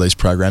make a lot of these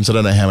programs. I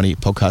don't know how many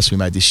podcasts we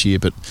made this year,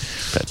 but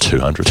about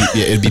 200.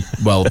 Yeah, it'd be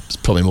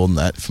probably more than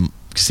that.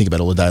 Because think about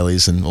all the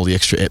dailies and all the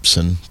extra eps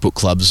and book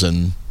clubs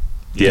and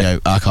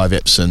archive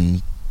eps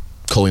and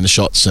calling the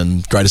shots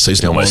and Greatest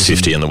Season. Almost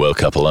 50 in the World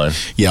Cup alone.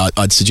 Yeah,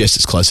 I'd suggest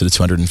it's closer to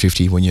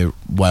 250 when you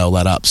weigh all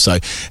that up. So,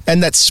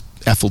 and that's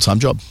our full-time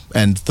job,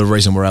 and the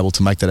reason we're able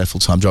to make that our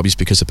full-time job is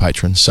because of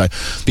patrons. So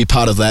be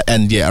part of that.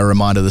 And a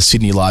reminder, the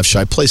Sydney live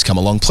show, please come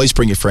along, please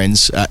bring your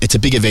friends. It's a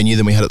bigger venue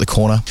than we had at the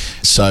Corner,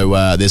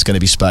 so there's going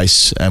to be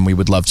space, and we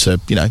would love to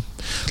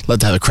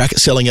have a crack at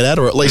selling it out,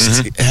 or at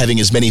least having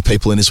as many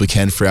people in as we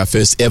can for our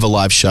first ever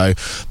live show.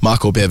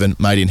 Michael Bevan,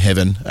 Made in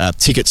Heaven.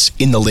 Tickets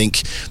in the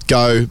link.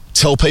 Go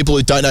tell people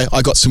who don't know.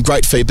 I got some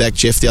great feedback,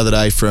 Jeff, the other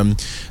day from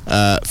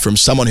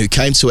someone who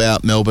came to our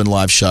Melbourne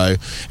live show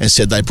and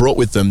said they brought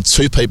with them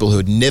 2 people who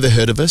had never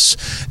heard of us,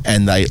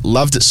 and they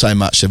loved it so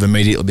much they've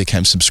immediately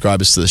became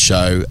subscribers to the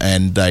show,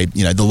 and they,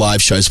 the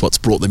live show is what's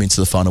brought them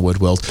into the Final Word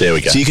world. There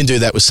we go. So you can do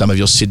that with some of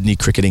your Sydney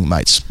cricketing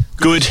mates.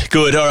 Good.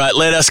 All right,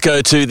 let us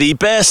go to the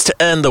best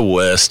and the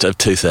worst of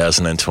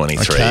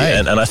 2023. Okay.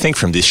 And I think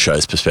from this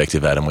show's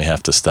perspective, Adam, we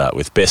have to start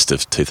with best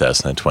of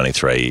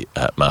 2023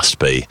 must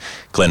be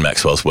Glenn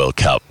Maxwell's World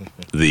Cup,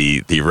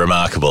 the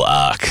remarkable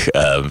arc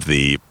of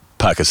the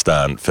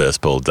Pakistan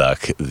first ball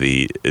duck,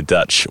 the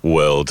Dutch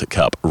World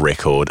Cup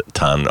record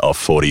ton of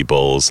 40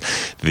 balls,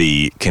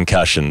 the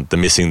concussion, the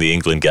missing the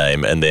England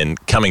game, and then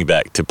coming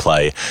back to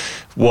play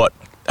what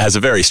has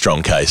a very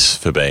strong case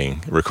for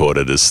being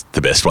recorded as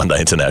the best one-day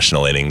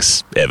international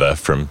innings ever,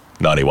 from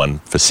 91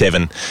 for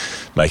 7,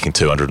 making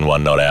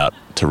 201 not out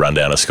to run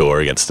down a score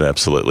against an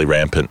absolutely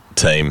rampant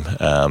team.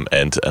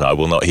 And I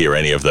will not hear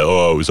any of the,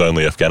 it was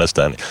only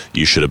Afghanistan.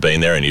 You should have been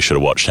there and you should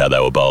have watched how they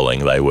were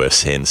bowling. They were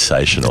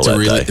sensational that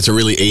day. It's a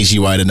really easy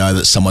way to know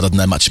that someone doesn't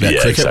know much about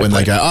cricket when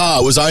they go,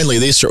 it was only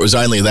this or it was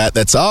only that.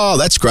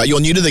 That's great.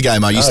 You're new to the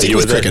game, are you? Stick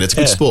with cricket. It's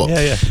good sport.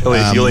 Yeah.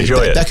 You'll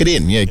enjoy it. Back it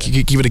in. Yeah,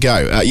 give it a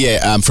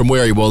go. From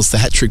where he was, the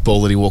hat-trick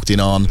ball that he walked in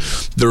on,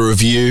 the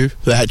review,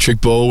 the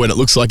hat-trick ball, when it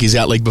looks like he's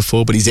out-legged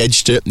before, but he's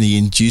edged it, and he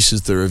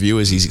induces the review,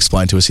 as he's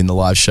explained to us in the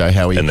live show,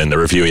 how he... And then the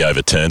review he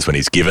overturns when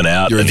he's given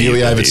out. The review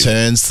he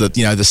overturns,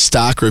 the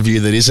stark review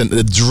that isn't,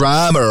 the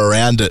drama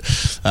around it,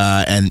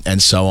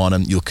 and so on,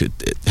 and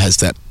it has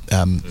that...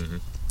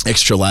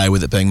 extra layer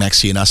with it being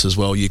Maxie and us as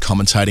well, you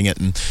commentating it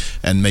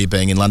and me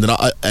being in London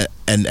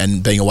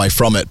and being away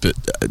from it, but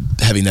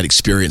having that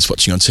experience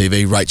watching on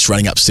TV, Rach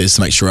running upstairs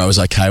to make sure I was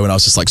okay when I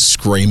was just like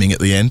screaming at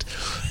the end,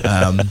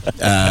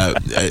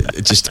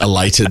 just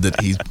elated that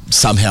he's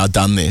somehow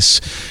done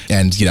this.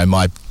 And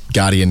my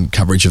Guardian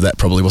coverage of that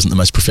probably wasn't the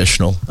most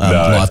professional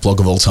live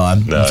blog of all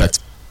time. No. In fact,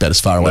 about as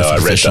far away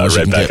from professional as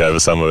you I can read back get. over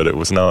some of it. It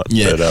was not.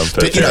 Yeah,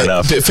 but fair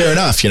enough. But fair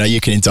enough.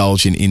 You can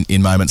indulge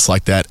in moments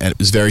like that, and it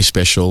was very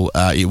special.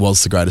 It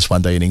was the greatest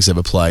one-day innings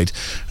ever played,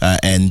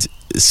 and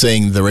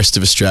seeing the rest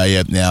of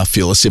Australia now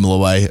feel a similar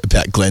way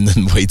about Glenn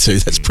than we do,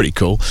 that's pretty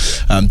cool.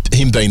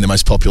 Him being the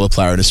most popular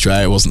player in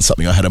Australia wasn't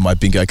something I had on my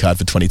bingo card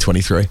for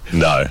 2023.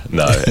 No,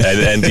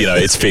 and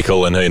it's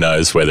fickle, and who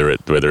knows whether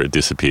it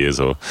disappears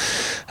or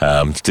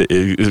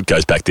it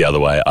goes back the other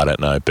way. I don't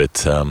know,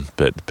 but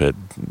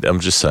I'm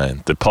just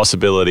saying the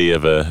possibility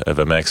of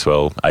a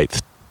Maxwell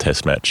 8th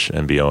Test match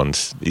and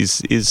beyond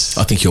is.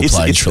 I think he'll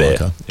play in Sri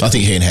Lanka. Yeah. I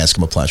think he and Hanscom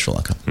will play in Sri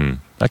Lanka.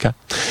 Okay.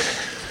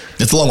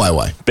 It's a long way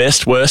away.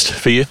 Best, worst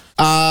for you?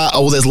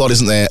 There's a lot,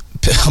 isn't there?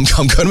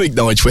 I'm going to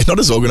acknowledge we're not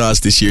as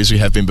organised this year as we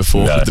have been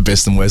before with the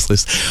best and worst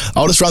list.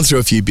 I'll just run through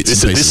a few bits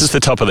and pieces. This is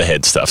the top of the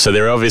head stuff. So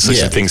there are obviously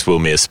some things we'll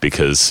miss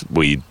because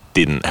we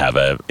didn't have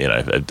a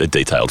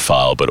detailed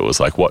file, but it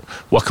was like what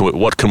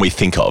can we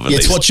think of?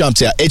 It's what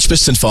jumped out.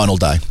 Edgbaston final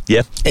day.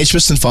 Yeah.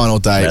 Edgbaston final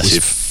day Massive.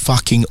 was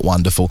fucking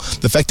wonderful.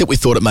 The fact that we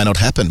thought it may not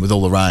happen with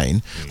all the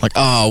rain,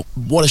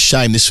 what a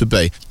shame this would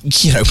be.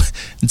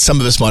 And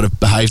some of us might have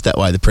behaved that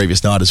way the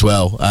previous night as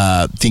well,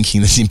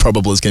 thinking this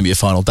improbable is going to be a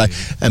final day.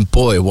 And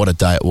boy, what a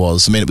day it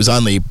was. I mean, it was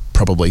only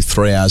probably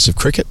 3 hours of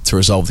cricket to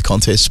resolve the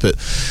contest, but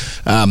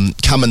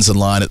Cummins and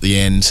line at the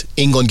end,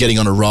 England getting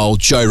on a roll,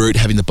 Joe Root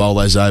having to bowl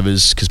those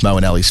overs because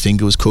Moeen Ali's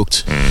finger was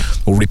cooked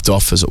or ripped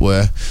off, as it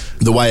were.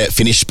 The way it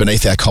finished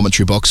beneath our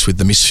commentary box with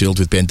the misfield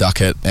with Ben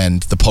Duckett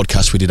and the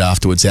podcast we did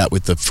afterwards out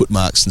with the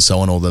footmarks and so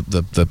on, or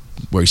the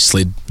where he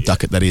slid,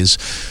 Duckett that is,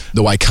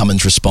 the way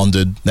Cummins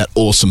responded, that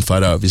awesome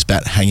photo of his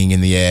bat hanging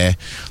in the air,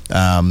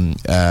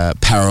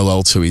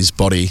 parallel to his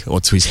body, or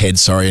to his head,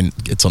 sorry, and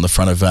it's on the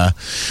front of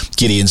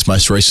Gideon's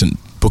most recent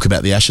book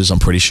about the Ashes, I'm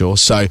pretty sure.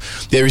 So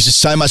there is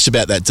just so much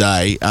about that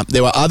day.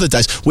 There were other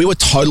days. We were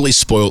totally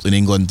spoilt in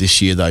England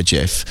this year, though,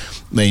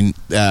 Jeff. I mean,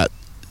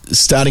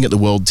 starting at the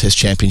World Test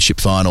Championship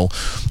final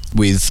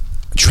with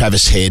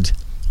Travis Head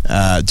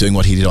doing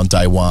what he did on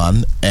day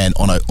one, and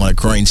on a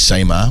green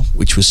seamer,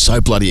 which was so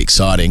bloody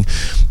exciting.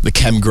 The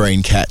Cam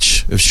Green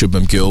catch of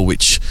Shubman Gill,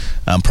 which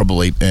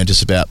probably earned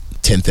us about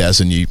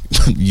 10,000 new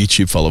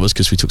YouTube followers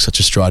because we took such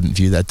a strident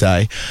view that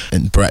day,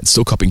 and Brat's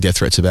still copping death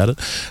threats about it.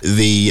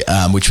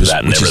 Which is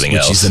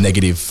the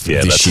negative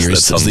this year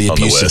is the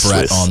abuse of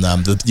Brat on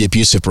the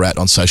abuse of Brat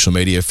on social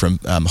media from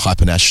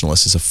hyper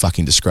nationalists is a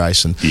fucking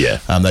disgrace, and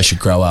they should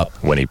grow up.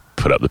 When he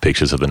put up the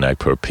pictures of the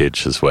Nagpur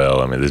pitch as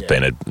well, I mean, there's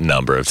been a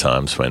number of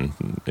times when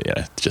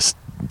just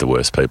the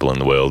worst people in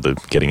the world are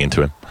getting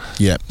into him.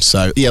 Yeah,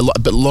 so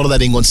but a lot of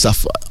that England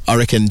stuff, I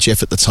reckon,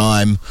 Jeff, at the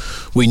time,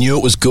 we knew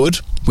it was good.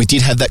 We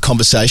did have that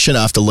conversation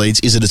after Leeds,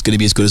 is it going to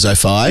be as good as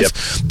 05? Yep.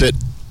 But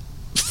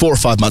 4 or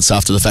 5 months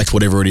after the fact,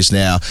 whatever it is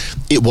now,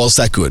 it was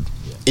that good.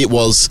 It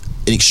was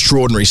an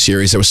extraordinary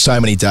series. There were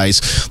so many days.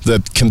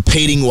 The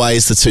competing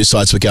ways the two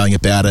sides were going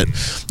about it,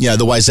 you know,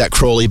 the way Zach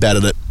Crawley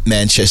batted at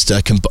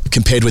Manchester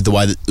compared with the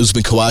way that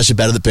Usman Khawaja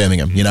batted at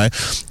Birmingham, you know.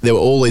 There were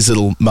all these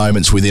little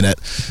moments within it,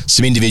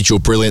 some individual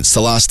brilliance,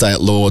 the last day at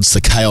Lords,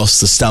 the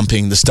chaos, the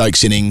stumping, the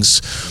Stokes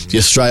innings, the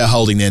Australia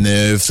holding their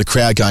nerve, the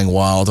crowd going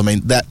wild. I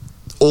mean, that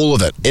all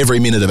of it, every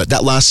minute of it.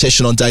 That last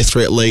session on day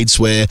 3 at Leeds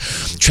where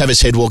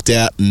Travis Head walked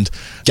out and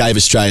gave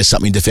Australia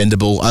something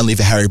defendable, only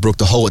for Harry Brook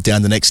to haul it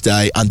down the next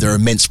day under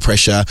immense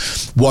pressure.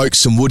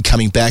 Wokes and Wood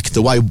coming back.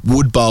 The way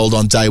Wood bowled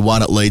on day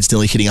 1 at Leeds,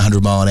 nearly hitting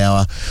 100 mile an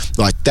hour.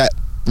 Like that,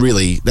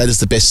 really, that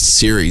is the best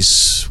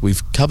series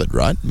we've covered,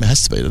 right? It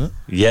has to be, doesn't it?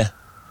 Yeah,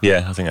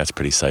 I think that's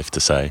pretty safe to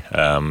say.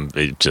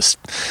 It just...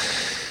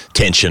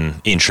 tension,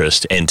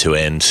 interest, end to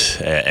end,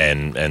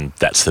 and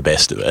that's the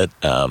best of it.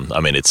 I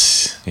mean,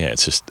 it's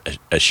just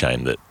a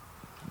shame that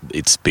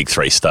it's Big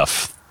Three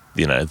stuff,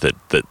 you know,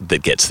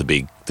 that gets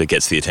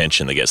the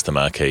attention, that gets the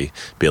marquee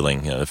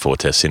billing. You know, the 4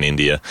 tests in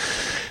India,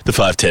 the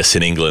 5 tests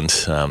in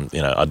England.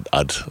 You know,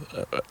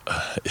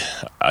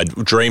 I'd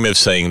dream of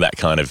seeing that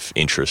kind of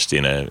interest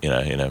in a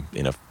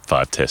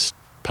 5-test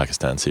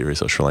Pakistan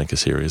series or Sri Lanka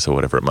series or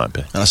whatever it might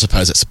be. And I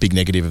suppose that's a big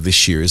negative of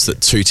this year is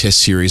that 2 test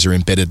series are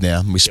embedded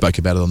now. We spoke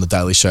about it on the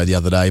Daily Show the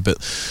other day, but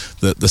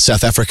the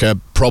South Africa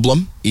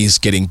problem is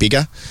getting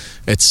bigger.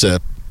 It's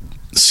a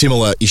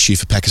similar issue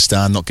for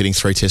Pakistan not getting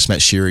 3 test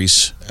match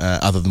series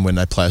other than when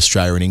they play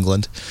Australia and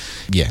England.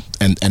 Yeah,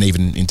 and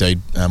even indeed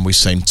we've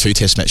seen 2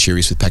 test match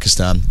series with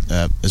Pakistan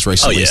as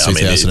recently as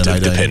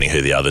 2018. Depending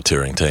who the other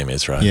touring team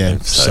is, right? Yeah,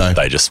 so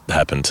they just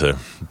happen to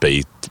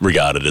be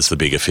regarded as the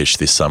bigger fish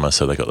this summer,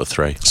 so they got the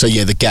 3. So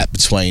yeah, the gap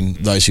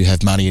between those who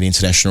have money in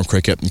international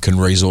cricket and can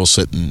resource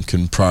it and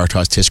can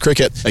prioritise test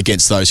cricket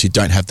against those who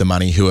don't have the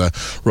money, who are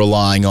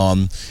relying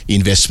on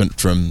investment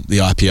from the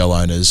IPL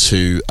owners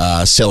who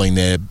are selling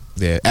their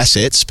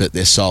assets, but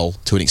their soul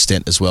to an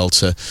extent as well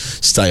to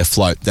stay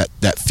afloat.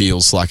 That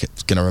feels like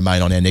it's going to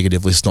remain on our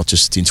negative list, not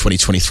just in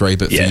 2023,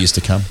 but for years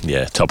to come.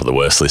 Yeah, top of the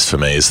worst list for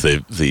me is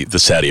the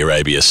Saudi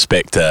Arabia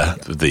spectre,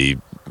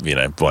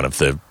 one of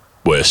the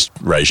worst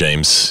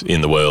regimes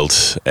in the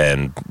world,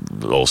 and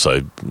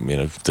also, you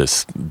know,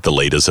 the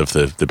leaders of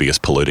the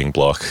biggest polluting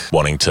bloc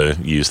wanting to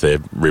use their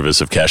rivers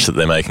of cash that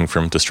they're making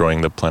from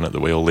destroying the planet that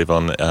we all live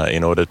on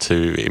in order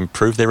to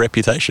improve their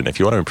reputation. If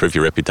you want to improve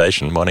your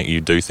reputation, why don't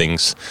you do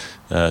things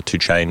to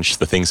change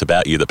the things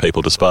about you that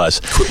people despise?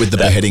 Quit with the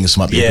beheadings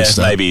might be a good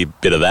start. Maybe a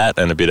bit of that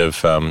and a bit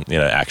of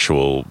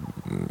actual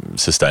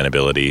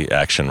sustainability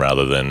action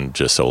rather than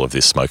just all of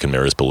this smoke and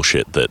mirrors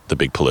bullshit that the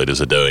big polluters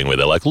are doing, where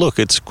they're like, look,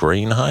 it's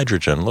green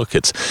hydrogen, look,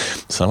 it's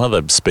some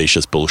other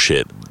specious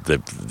bullshit.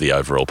 The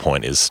overall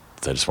point is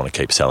they just want to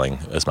keep selling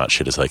as much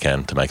shit as they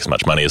can to make as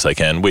much money as they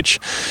can, which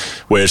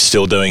we're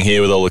still doing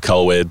here with all the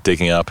coal we're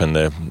digging up and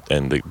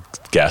the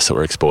gas that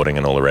we're exporting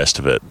and all the rest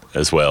of it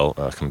as well.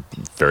 I'm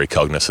very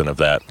cognizant of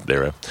that.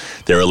 There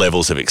are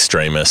levels of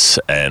extremists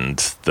and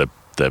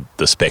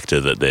the spectre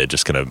that they're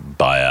just going to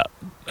buy out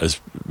as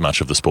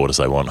much of the sport as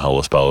they want,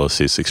 holus bolus,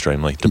 is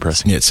extremely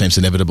depressing. Yeah, it seems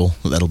inevitable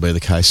that'll be the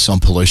case. On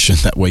pollution,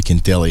 that week in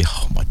Delhi,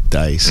 oh my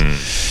days.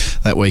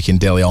 That week in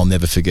Delhi I'll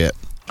never forget.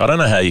 I don't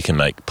know how you can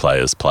make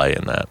players play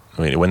in that.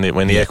 I mean,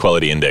 when the air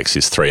quality index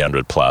is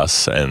 300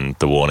 plus and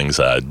the warnings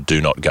are do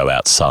not go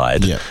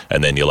outside,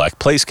 and then you're like,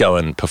 please go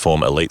and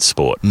perform elite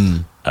sport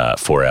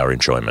for our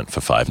enjoyment for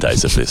 5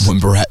 days of this. When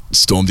Barat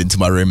stormed into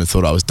my room and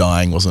thought I was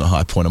dying, wasn't a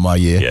high point of my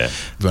year. Yeah.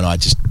 When I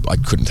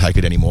couldn't take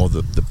it anymore.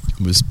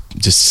 It was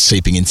just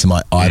seeping into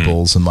my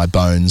eyeballs and my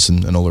bones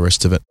and all the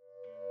rest of it.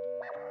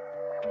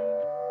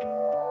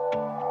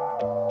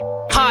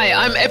 Hi,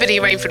 I'm Ebony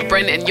Rainford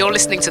Brent, and you're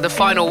listening to The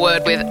Final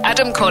Word with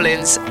Adam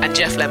Collins and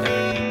Geoff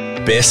Lemon.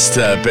 Best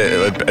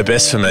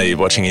for me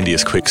watching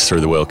India's quicks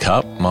through the World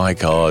Cup. My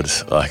God,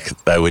 like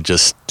they were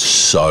just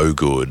so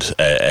good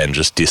and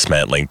just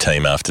dismantling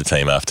team after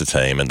team after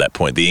team. At that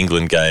point, the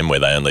England game where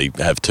they only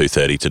have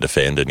 230 to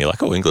defend, and you're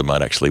like, oh, England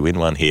might actually win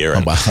one here.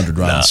 And by 100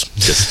 runs.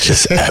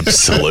 Just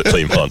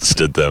absolutely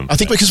monstered them. I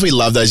think because we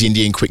love those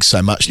Indian quicks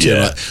so much too.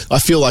 Yeah. I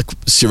feel like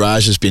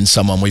Siraj has been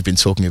someone we've been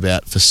talking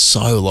about for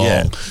so long.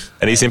 Yeah.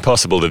 And he's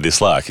impossible to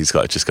dislike. He's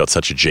just got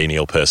such a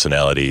genial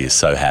personality. He's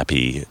so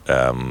happy.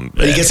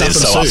 But he gets up and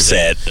so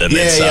upset. And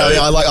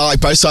I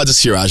like both sides of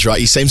Siraj, right?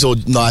 He seems all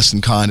nice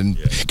and kind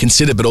and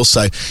considered, but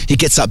also he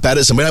gets up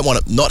batters, and we don't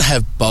want to not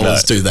have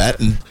bowlers do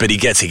that. But he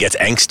gets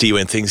angsty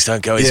when things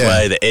don't go his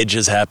way. The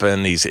edges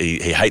happen. He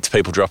hates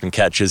people dropping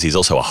catches. He's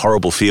also a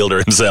horrible fielder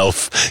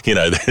himself. You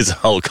know, there's a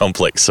whole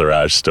complex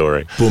Siraj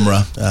story.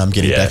 Bumrah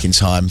getting back in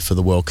time for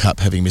the World Cup,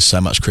 having missed so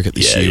much cricket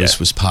this year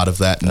was part of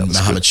that. And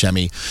Mohammad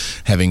Shami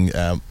having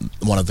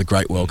one of the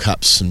great World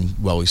Cups, and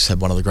he's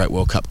had one of the great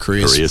World Cup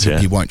careers. Yeah.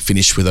 He won't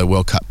finish with a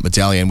World Cup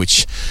medallion,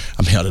 which,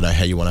 I mean, I don't know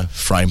how you want to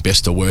frame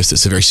best or worst.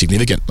 It's a very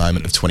significant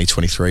moment of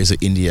 2023, is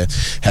that India,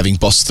 having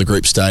bossed the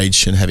group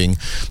stage and having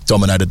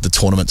dominated the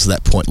tournament to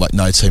that point like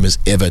no team has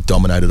ever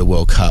dominated a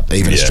World Cup.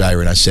 Even Australia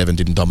in 2007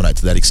 didn't dominate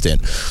to that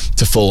extent.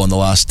 To fall on the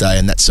last day,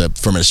 and that's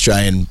from an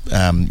Australian,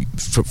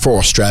 for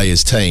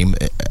Australia's team,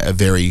 a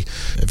very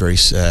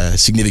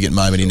significant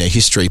moment in their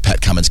history.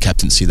 Pat Cummins'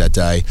 captaincy that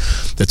day,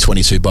 the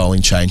 22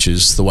 bowling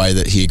changes, the way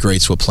that he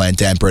agreed to a plan.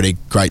 Dan Brettig,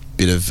 great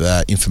bit of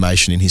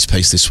information in his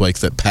piece this week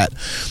that Pat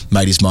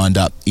made his mind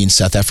up in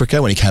South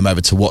Africa when he came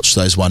over to watch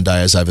those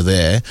one-dayers over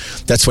there.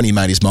 That's when he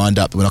made his mind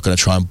up that we're not going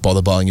to try and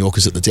bother bowling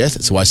Yorkers at the death.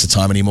 It's a waste of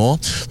time anymore.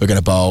 We're going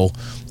to bowl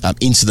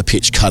into the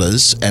pitch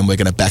cutters, and we're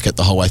going to back it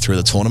the whole way through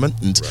the tournament.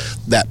 And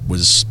that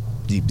was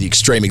the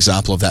extreme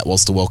example of that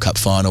was the World Cup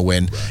final,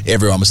 when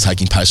everyone was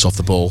taking pace off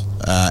the ball,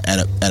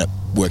 and it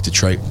worked a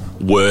treat.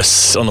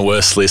 Worse on the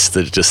worst list,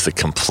 just the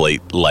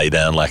complete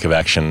laydown lack of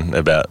action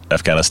about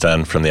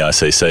Afghanistan from the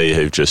ICC,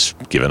 who've just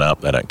given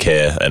up. They don't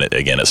care. And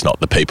again, it's not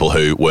the people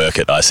who work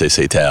at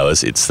ICC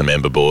Towers, it's the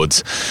member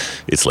boards.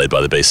 It's led by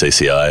the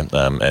BCCI,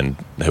 and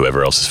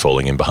whoever else is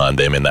falling in behind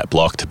them in that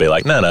block to be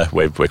like, no,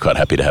 we're quite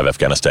happy to have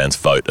Afghanistan's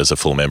vote as a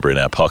full member in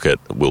our pocket.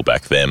 We'll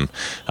back them.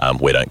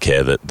 We don't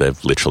care that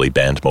they've literally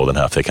banned more than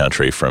half their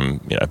country from,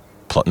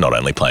 not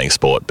only playing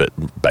sport, but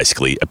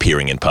basically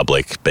appearing in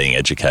public, being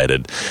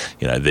educated.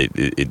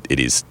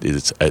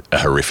 It's a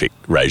horrific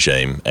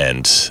regime,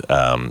 and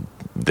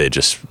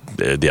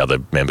the other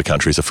member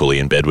countries are fully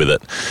in bed with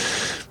it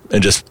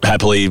and just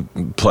happily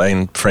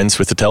playing friends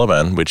with the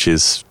Taliban, which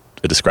is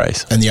a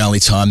disgrace. And the only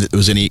time that there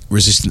was any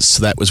resistance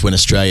to that was when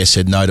Australia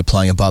said no to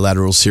playing a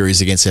bilateral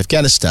series against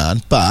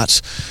Afghanistan, but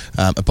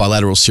a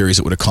bilateral series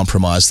that would have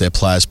compromised their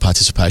players'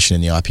 participation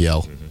in the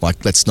IPL.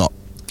 Like, let's not,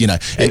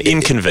 an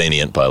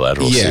inconvenient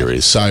bilateral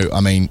series. So,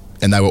 I mean,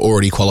 and they were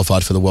already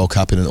qualified for the World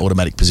Cup in an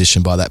automatic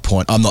position by that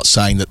point. I'm not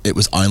saying that it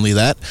was only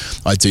that.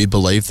 I do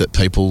believe that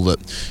people that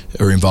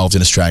are involved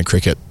in Australian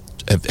cricket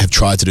have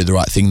tried to do the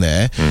right thing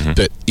there,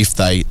 but if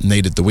they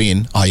needed the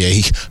win,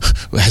 i.e.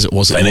 as it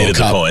was at the World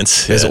Cup,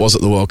 as it was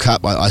at the World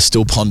Cup, I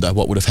still ponder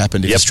what would have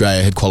happened if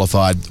Australia had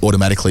qualified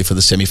automatically for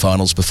the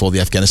semi-finals before the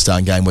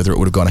Afghanistan game, whether it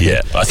would have gone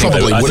ahead. Yeah, I think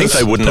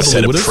they wouldn't have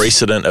set a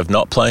precedent of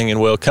not playing in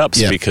World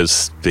Cups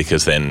because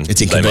then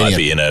they might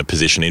be in a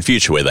position in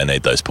future where they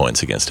need those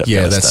points against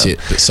Afghanistan. Yeah, that's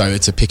it. So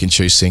it's a pick and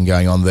choose thing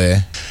going on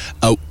there.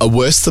 A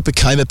worst that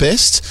became a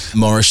best,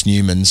 Maurice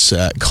Newman's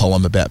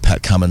column about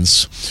Pat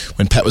Cummins,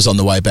 when Pat was on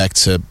the way back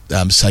to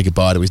say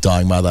goodbye to his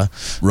dying mother,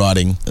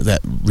 writing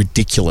that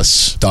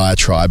ridiculous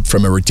diatribe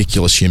from a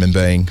ridiculous human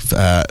being,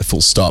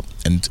 full stop.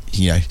 And,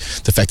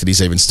 the fact that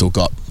he's even still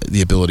got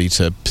the ability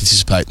to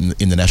participate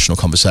in the national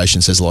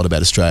conversation says a lot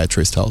about Australia,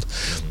 truth told.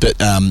 But,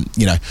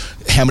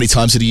 how many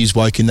times did he use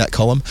woke in that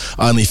column?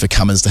 Only for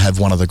Cummins to have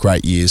one of the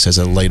great years as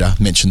a leader.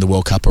 Mentioned the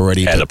World Cup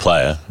already. And a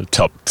player.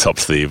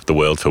 Topped the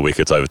world for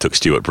wickets, overtook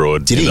Stuart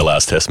Broad in the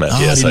last Test match.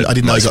 I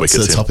didn't know he got to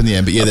the top in the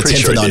end. But yeah,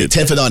 the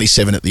 10 for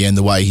 97 at the end,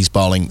 the way he's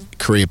bowling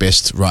career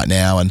best right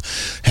now, and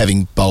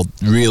having bowled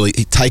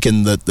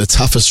taken the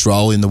toughest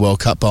role in the World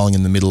Cup, bowling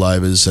in the middle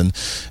overs and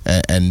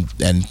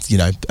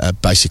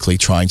basically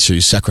trying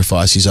to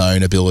sacrifice his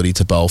own ability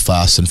to bowl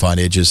fast and find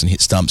edges and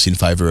hit stumps in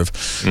favour of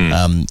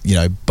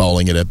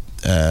bowling at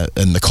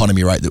an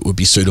economy rate that would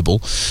be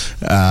suitable.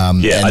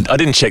 I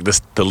didn't check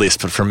the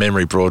list, but from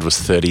memory, Broad was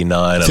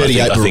 39.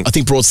 38. I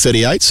think Broad's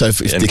 38. So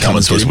if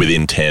Cummins was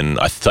within 10,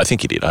 I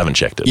think he did. I haven't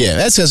checked it. Yeah,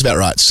 that sounds about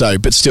right. So,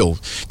 but still,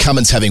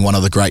 Cummins having one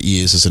of the great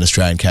years as an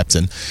Australian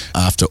captain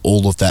after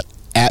all of that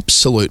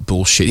absolute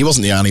bullshit. He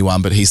wasn't the only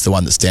one, but he's the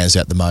one that stands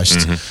out the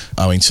most,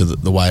 owing to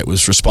the way it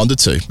was responded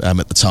to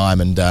at the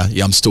time. And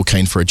I'm still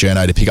keen for a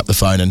journo to pick up the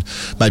phone, and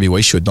maybe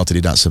we should, not that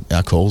he'd answer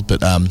our call, but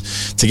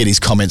to get his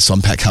comments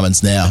on Pat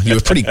Cummins now. You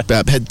were pretty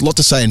had a lot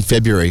to say in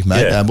February,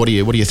 mate. Yeah. What do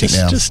you think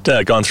now? Just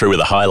gone through with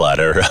a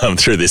highlighter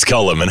through this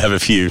column and have a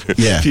few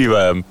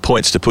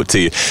points to put to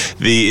you.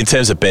 In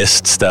terms of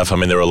best stuff, I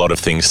mean, there are a lot of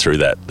things through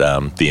that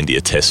the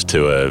India Test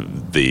tour,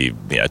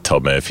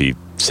 Todd Murphy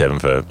 7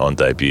 for on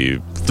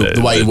debut.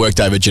 The way he worked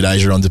over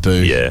Jadeja on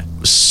debut,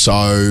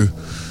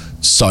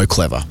 so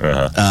clever.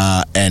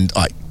 And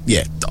I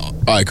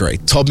agree.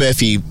 Todd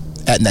Murphy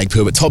at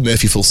Nagpur, but Todd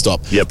Murphy full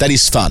stop. Yep. That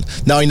is fun.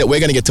 Knowing that we're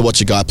going to get to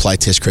watch a guy play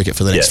Test cricket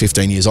for the next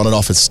 15 years, on and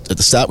off at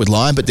the start with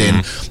Lyon, but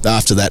then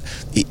after that,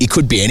 it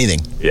could be anything.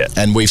 Yeah.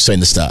 And we've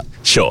seen the start.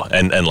 Sure,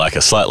 and like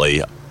a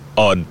slightly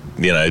odd,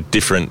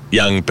 different,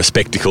 young,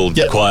 bespectacled,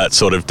 quiet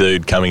sort of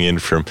dude coming in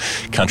from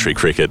country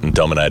cricket and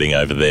dominating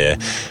over there.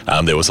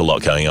 There was a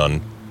lot going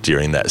on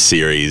during that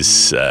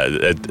series.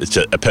 It's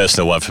a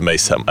personal one for me.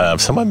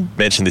 Someone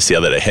mentioned this the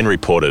other day. Henry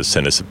Porter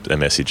sent us a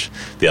message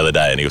the other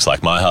day, and he was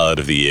like, my highlight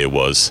of the year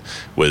was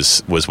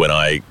when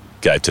I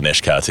gave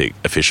Dinesh Karthik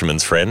a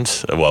fisherman's friend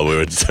while we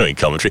were doing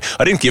commentary.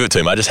 I didn't give it to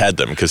him. I just had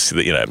them because,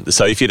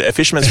 so if a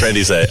fisherman's friend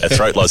is a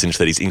throat lozenge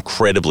that is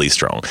incredibly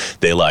strong.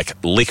 They're like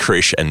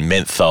licorice and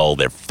menthol.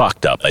 They're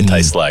fucked up. They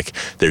taste like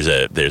there's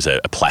a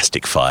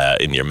plastic fire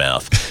in your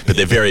mouth, but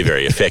they're very,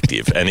 very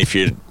effective. And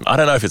I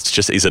don't know if it's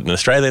just, is it an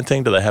Australian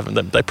thing? Do they have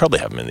them? They probably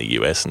have them in the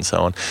US and so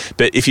on.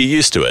 But if you're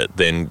used to it,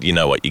 then you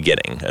know what you're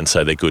getting. And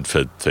so they're good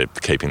for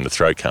keeping the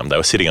throat calm. They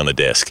were sitting on the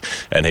desk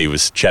and he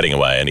was chatting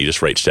away and he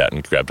just reached out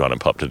and grabbed one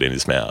and popped it in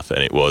his mouth,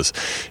 and it was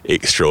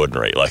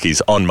extraordinary. Like,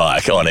 he's on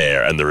mic, on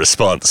air, and the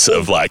response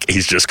of, like,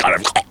 he's just kind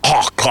of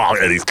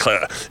and he's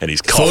coughing.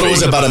 Thought it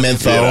was about a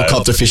menthol,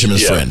 copped a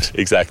fisherman's friend.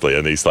 Exactly,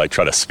 and he's like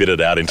trying to spit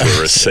it out into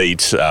a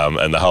receipt,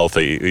 and the whole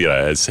thing,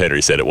 as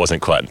Henry said, it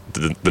wasn't quite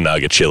the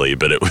Nugget chili,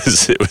 but it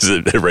was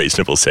a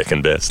reasonable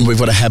second best. We've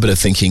got a habit of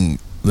thinking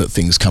that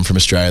things come from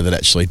Australia that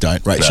actually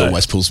don't. Rachel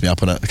always pulls me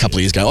up on it. A couple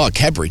of years ago,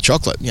 Cadbury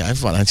chocolate,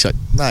 everyone. And she's like,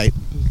 mate,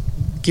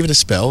 give it a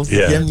spell.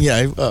 Yeah.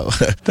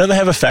 Don't they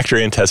have a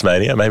factory in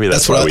Tasmania? Maybe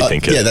that's why we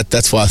think it. Yeah,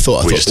 that's why I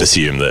thought. We just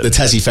assume that. The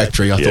Tassie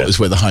factory, I thought, was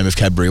where the home of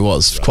Cadbury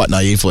was. Quite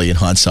naively, in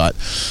hindsight.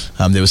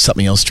 There was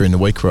something else during the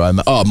week where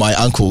my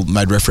uncle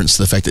made reference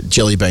to the fact that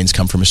jelly beans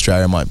come from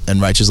Australia,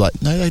 and Rachel's like,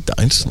 no, they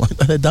don't. Like,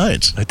 no, they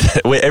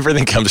don't. Where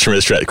everything comes from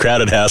Australia.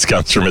 Crowded House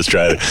comes from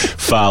Australia.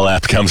 Phar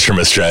Lap comes from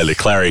Australia.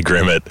 Clary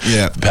Grimmett,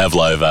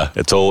 Pavlova.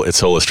 It's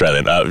all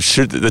Australian.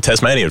 The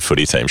Tasmanian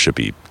footy team should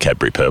be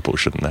Cadbury purple,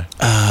 shouldn't they?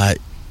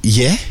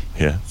 Yeah.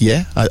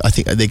 Yeah. I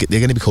think they're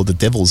going to be called the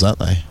Devils, aren't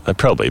they?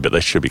 Probably, but they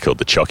should be called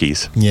the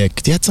Chockies. Yeah,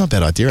 it's not a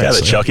bad idea,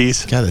 actually. Go the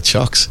Chockies. Go the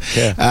Chocks.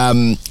 Yeah.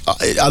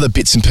 Other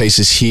bits and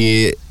pieces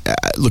here.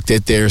 Look,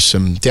 there are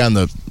some down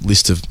the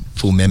list of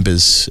full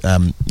members.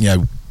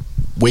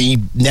 We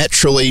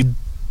naturally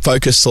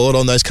focus a lot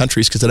on those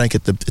countries because they don't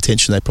get the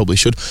attention they probably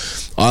should.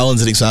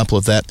 Ireland's an example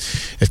of that.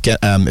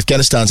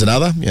 Afghanistan's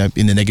another,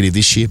 in the negative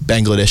this year.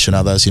 Bangladesh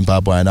another.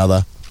 Zimbabwe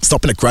another. It's not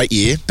been a great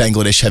year.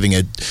 Bangladesh having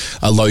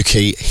a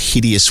low-key,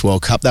 hideous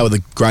World Cup. They were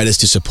the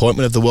greatest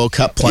disappointment of the World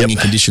Cup, playing in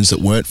conditions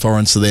that weren't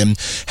foreign to them,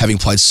 having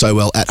played so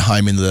well at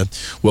home in the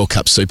World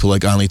Cup Super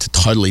League, only to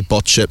totally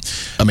botch it.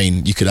 I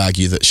mean, you could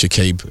argue that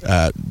Shakib,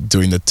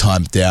 doing the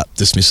timed out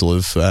dismissal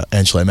of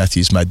Angelo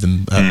Matthews, made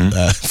them,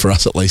 for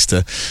us at least,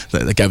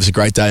 that gave us a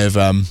great day of...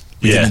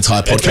 an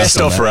entire podcast. Best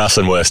off for us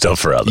and worst off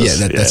for others.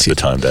 Yeah, that's it.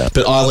 Timed out.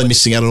 But Ireland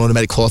missing out on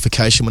automatic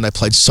qualification when they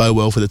played so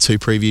well for the two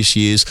previous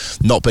years,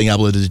 not being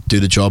able to do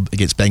the job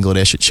against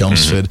Bangladesh at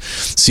Chelmsford.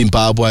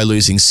 Zimbabwe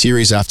losing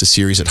series after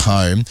series at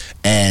home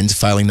and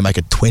failing to make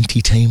a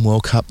 20-team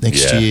World Cup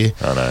next year.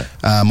 I know.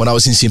 When I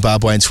was in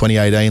Zimbabwe in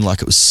 2018,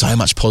 it was so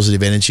much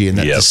positive energy, and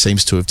that just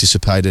seems to have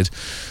dissipated.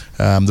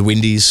 The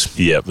Windies.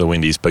 Yeah, the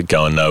Windies, but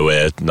going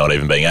nowhere, not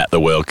even being at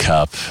the World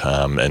Cup,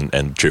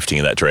 and drifting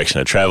in that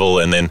direction of travel.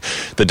 And then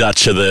the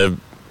Dutch are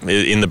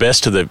in the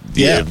best of the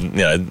year,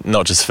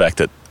 not just the fact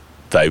that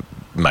they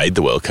made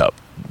the World Cup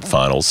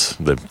finals,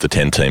 the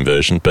 10-team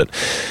version, but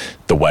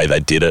the way they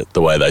did it,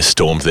 the way they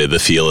stormed there, the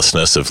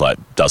fearlessness of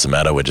doesn't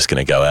matter, we're just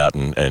going to go out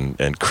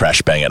and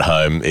crash bang at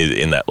home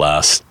in that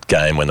last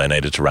game when they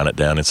needed to run it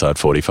down inside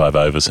 45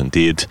 overs and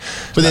did.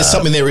 But there's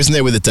something there, isn't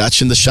there, with the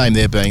Dutch, and the shame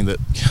there being that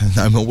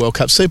no more World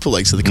Cup Super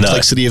League, so the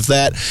complexity of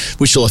that,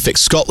 which will affect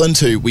Scotland,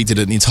 who we did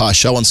an entire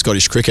show on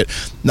Scottish cricket,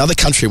 another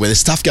country where there's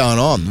stuff going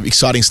on,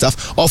 exciting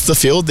stuff. Off the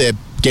field, they're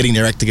getting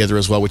their act together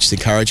as well, which is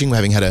encouraging,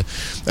 having had a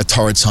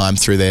torrid time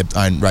through their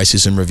own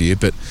racism review.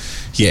 But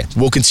yeah,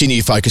 we'll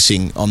continue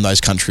focusing on those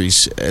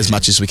countries as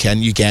much as we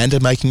can. Uganda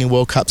making a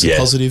World Cup's a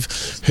positive.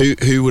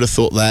 Who would have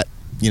thought that?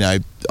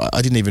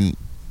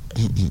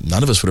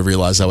 None of us would have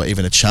realised they were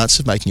even a chance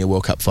of making a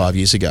World Cup 5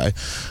 years ago.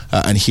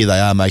 And here they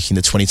are making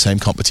the 20-team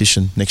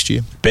competition next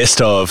year.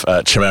 Best of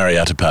Chamari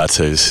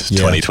Atapatu's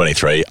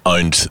 2023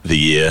 owned the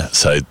year.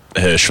 So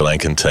her Sri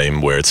Lankan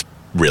team, where it's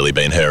really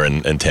been her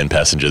and 10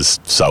 passengers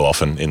so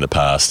often in the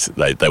past.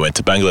 They went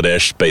to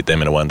Bangladesh, beat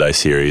them in a one-day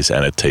series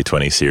and a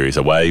T20 series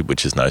away,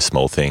 which is no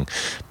small thing.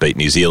 Beat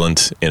New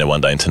Zealand in a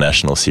one-day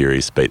international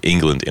series, beat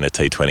England in a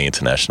T20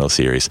 international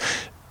series.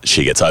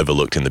 She gets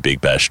overlooked in the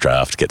Big Bash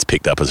draft, gets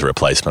picked up as a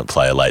replacement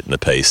player late in the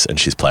piece, and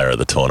she's player of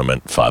the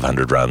tournament,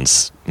 500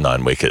 runs,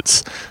 9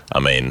 wickets. I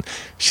mean,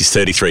 she's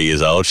 33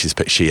 years old.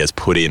 She has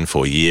put in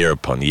for year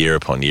upon year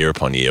upon year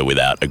upon year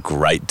without a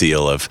great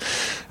deal of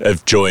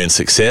joy and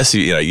success.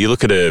 You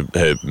look at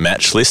her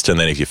match list, and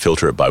then if you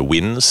filter it by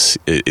wins,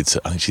 I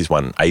think she's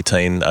won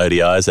 18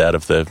 ODIs out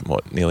of the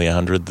nearly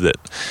 100.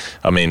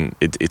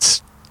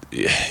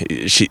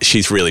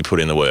 She's really put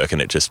in the work,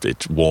 and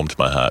it warmed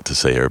my heart to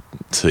see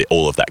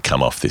all of that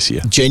come off this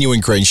year. Genuine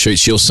green shoots.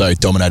 She also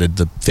dominated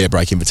the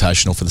Fairbreak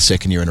Invitational for the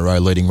second year in a row,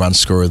 leading run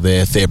scorer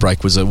there.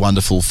 Fairbreak was a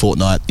wonderful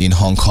fortnight in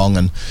Hong Kong,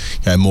 and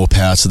more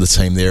power to the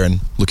team there,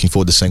 and looking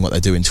forward to seeing what they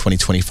do in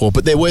 2024.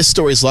 But there were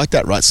stories like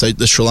that, right? So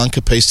the Sri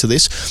Lanka piece to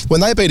this, when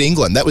they beat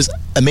England, that was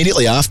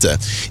immediately after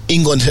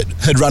England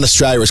had run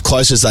Australia as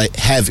close as they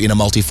have in a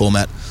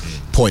multi-format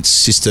points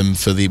system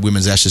for the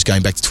Women's Ashes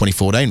going back to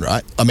 2014,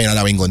 right? I mean, I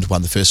know England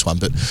won the first one,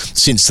 but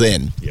since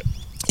then,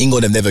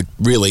 England have never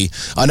really...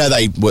 I know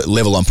they were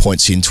level on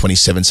points in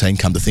 2017,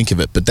 come to think of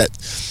it, but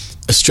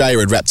Australia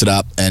had wrapped it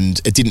up, and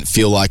it didn't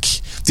feel like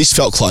this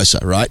felt closer,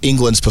 right?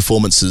 England's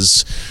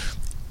performances,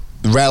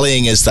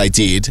 rallying as they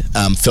did,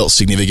 felt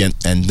significant,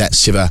 and Nat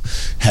Siver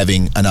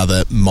having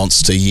another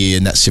monster year.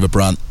 Nat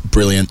Siver-Brunt,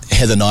 brilliant.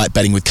 Heather Knight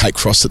batting with Kate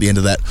Cross at the end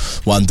of that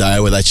one day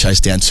where they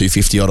chased down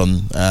 250 odd on,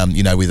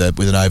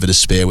 with an over to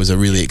spare, was a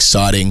really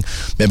exciting.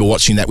 Remember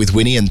watching that with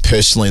Winnie, and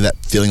personally that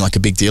feeling like a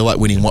big deal, like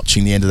Winnie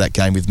watching the end of that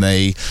game with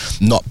me,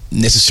 not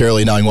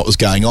necessarily knowing what was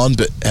going on,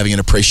 but having an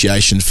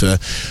appreciation for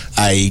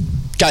a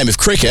game of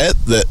cricket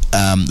that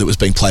was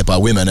being played by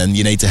women, and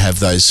you need to have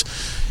those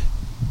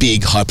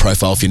big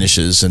high-profile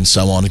finishes and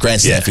so on,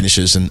 grandstand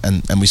finishes, and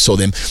we saw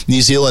them.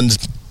 New Zealand,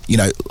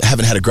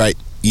 haven't had a great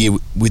year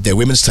with their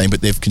women's team,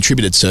 but they've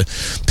contributed to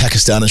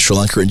Pakistan and Sri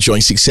Lanka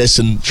enjoying success,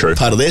 and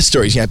part of their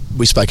stories,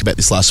 we spoke about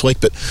this last week,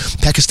 but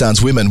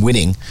Pakistan's women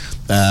winning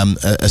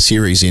a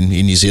series in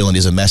New Zealand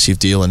is a massive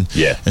deal, and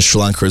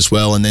Sri Lanka as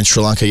well. And then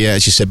Sri Lanka,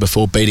 as you said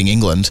before, beating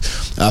England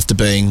after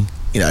being,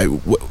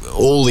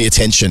 all the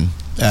attention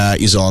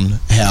is on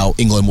how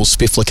England will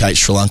spifflicate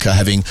Sri Lanka,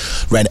 having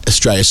ran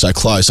Australia so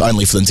close,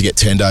 only for them to get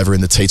turned over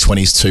in the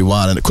T20s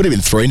 2-1, and it could have been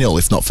 3-0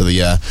 if not for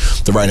the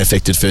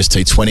rain-affected first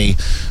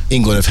T20.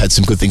 England have had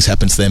some good things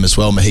happen to them as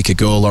well. Mahika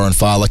Gaur, Lauren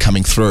Fowler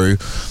coming through,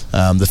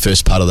 the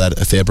first part of that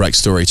affair break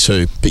story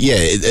too. But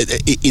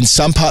in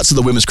some parts of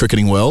the women's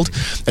cricketing world,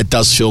 it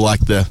does feel like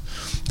the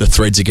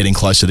threads are getting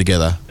closer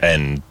together.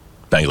 And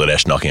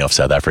Bangladesh knocking off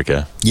South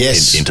Africa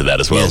into that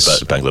as well.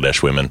 But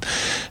Bangladesh women,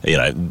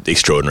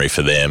 extraordinary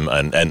for them.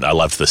 And I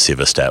loved the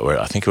Siver stat where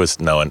I think it was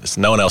no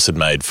one else had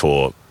made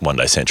 4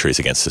 one-day centuries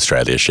against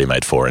Australia. She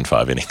made 4 in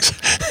 5 innings.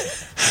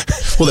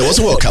 Well, there was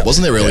a World Cup,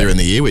 wasn't there, earlier in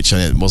the year, which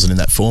it wasn't in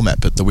that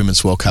format, but the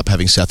Women's World Cup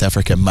having South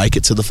Africa make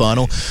it to the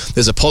final.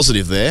 There's a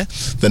positive there.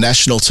 The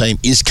national team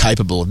is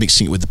capable of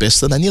mixing it with the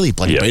best, and they nearly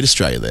bloody beat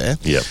Australia there.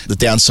 Yep. The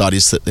downside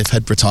is that they've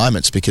had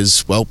retirements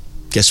because, well,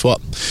 guess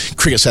what?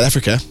 Cricket South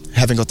Africa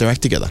haven't got their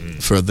act together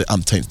for the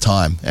umpteenth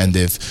time, and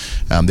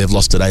they've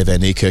lost today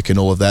Van Niekerk and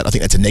all of that. I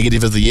think that's a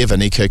negative of the year, Van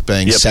Niekerk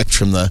being sacked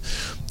from the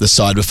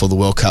side before the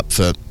World Cup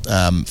for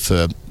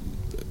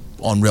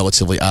on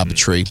relatively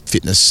arbitrary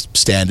fitness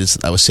standards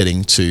that they were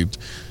setting to,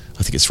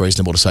 I think it's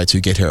reasonable to say, to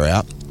get her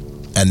out.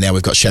 And now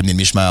we've got Shabnim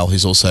Ismail,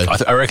 who's also...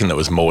 I reckon there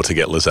was more to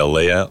get Lizelle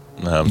Lee out.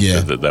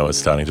 That they were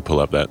starting to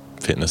pull up that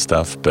fitness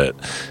stuff. But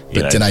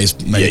Danae's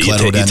made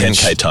collateral damage. Your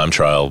 10K time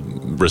trial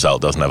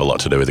result doesn't have a lot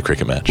to do with the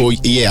cricket match. Well,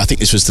 I think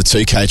this was the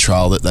 2K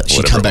trial that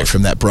she come back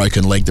from that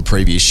broken leg the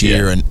previous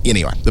year. And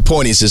anyway, the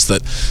point is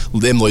that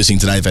them losing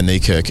Danae Van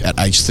Niekerk at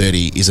age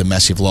 30 is a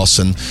massive loss,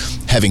 and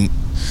having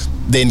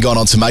then gone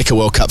on to make a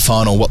World Cup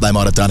final, what they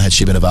might have done had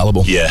she been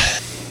available. Yeah.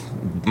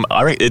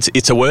 I reckon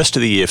it's a worst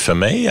of the year for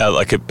me.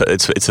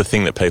 It's a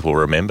thing that people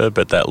remember,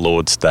 but that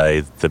Lord's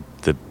Day,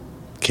 the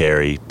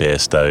Carey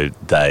Bairstow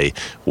Day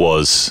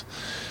was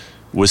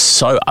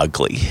so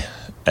ugly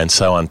and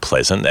so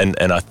unpleasant,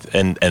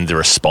 and the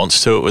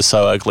response to it was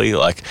so ugly.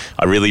 Like,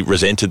 I really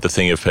resented the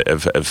thing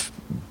of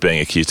being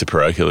accused of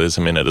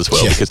parochialism in it as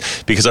well,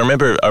 because I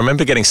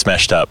remember getting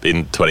smashed up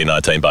in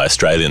 2019 by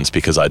Australians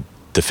because I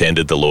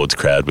defended the Lord's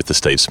crowd with the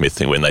Steve Smith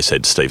thing when they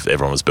said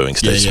everyone was booing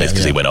Steve Smith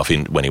because he went off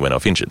when he went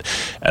off injured.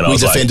 And we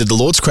defended the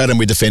Lord's crowd, and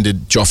we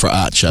defended Jofra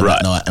Archer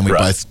that night, and we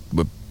both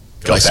were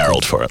got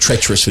barreled for it.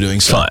 Treacherous for doing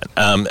so.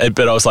 Fine.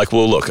 But I was like,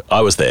 well, look,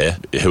 I was there.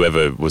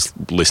 Whoever was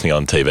listening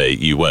on TV,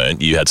 you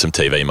weren't. You had some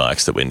TV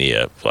mics that were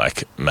near,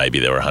 like maybe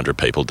there were 100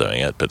 people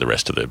doing it, but the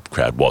rest of the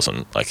crowd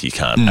wasn't. Like, you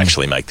can't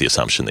actually make the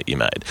assumption that you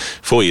made.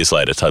 4 years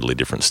later, totally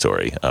different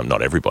story.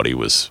 Not everybody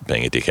was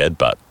being a dickhead,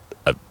 but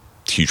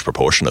huge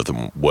proportion of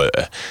them were,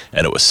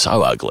 and it was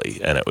so ugly,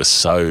 and it was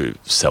so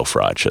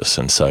self-righteous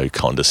and so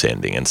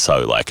condescending, and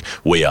so like,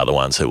 we are the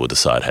ones who will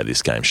decide how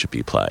this game should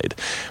be played.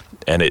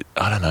 And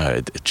I don't know,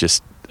 it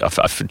just, I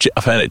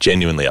found it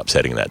genuinely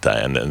upsetting that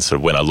day, and sort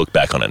of when I look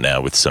back on it now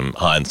with some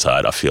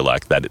hindsight, I feel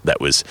like that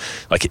was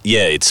like,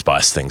 it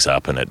spiced things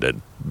up, and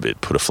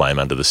it put a flame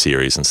under the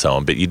series and so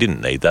on, but you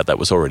didn't need that. That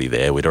was already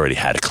there. We'd already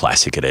had a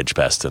classic at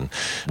Edgbaston.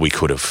 We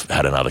could have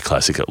had another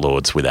classic at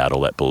Lord's without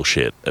all that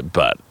bullshit,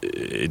 but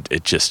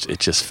it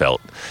just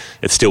felt,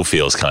 it still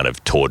feels kind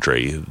of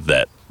tawdry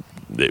that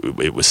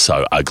it was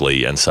so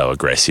ugly and so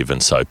aggressive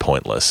and so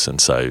pointless and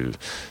so,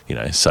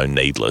 so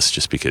needless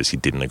just because you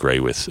didn't agree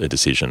with a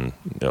decision,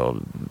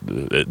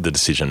 the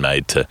decision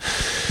made to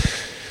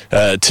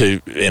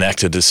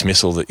enact a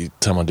dismissal that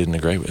someone didn't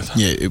agree with.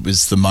 Yeah, it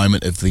was the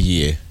moment of the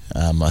year,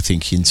 I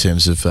think, in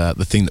terms of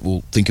the thing that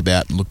we'll think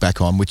about and look back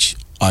on, which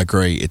I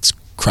agree, it's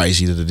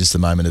crazy that it is the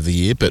moment of the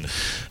year, but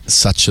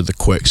such are the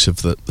quirks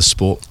of the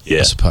sport,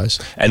 I suppose.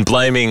 And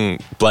blaming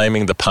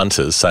the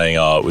punters, saying,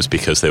 it was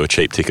because there were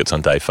cheap tickets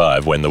on day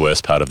 5 when the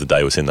worst part of the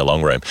day was in the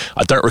long room.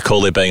 I don't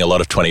recall there being a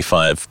lot of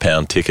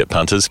 £25 ticket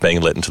punters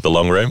being let into the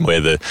long room where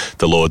the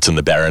lords and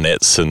the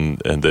baronets and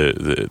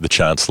the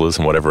chancellors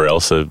and whatever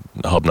else are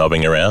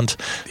hobnobbing around.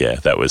 Yeah,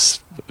 that was...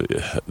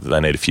 They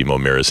need a few more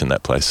mirrors in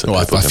that place so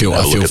people can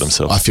have a look at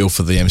themselves. I feel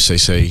for the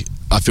MCC.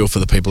 I feel for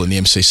the people in the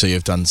MCC who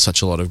have done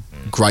such a lot of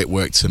great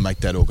work to make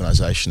that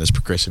organisation as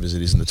progressive as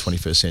it is in the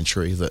 21st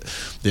century, that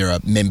there are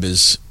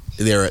members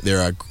there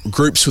are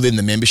groups within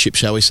the membership,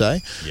 shall we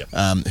say,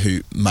 Yep.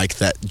 who make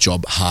that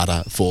job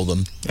harder for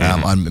them.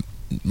 I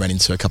ran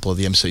into a couple of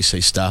the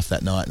MCC staff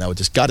that night, and they were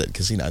just gutted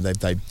because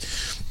they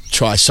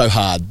try so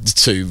hard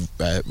to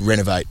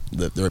renovate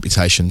the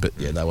reputation, but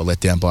yeah, they were let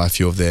down by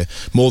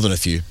more than a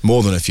few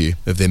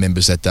of their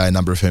members that day, a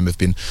number of whom have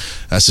been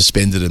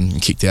suspended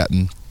and kicked out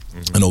and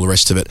all the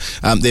rest of it.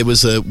 There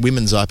was a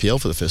women's IPL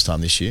for the first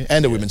time this year,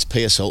 and a women's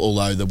PSL,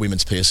 although the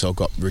women's PSL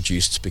got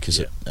reduced because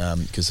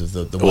of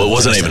the Well, it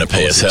wasn't even a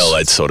politics. PSL.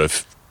 They'd sort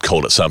of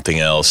called it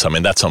something else. I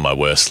mean, that's on my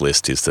worst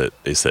list. Is that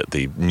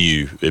the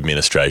new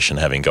administration,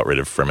 having got rid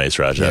of Ramesh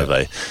Raja,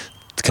 they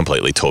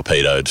completely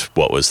torpedoed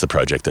what was the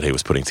project that he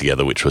was putting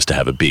together, which was to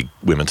have a big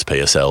women's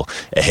PSL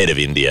ahead of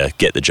India,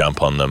 get the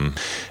jump on them,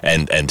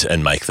 and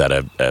make that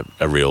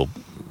a real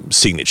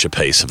signature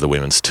piece of the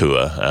women's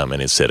tour,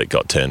 and instead it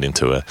got turned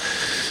into a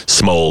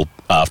small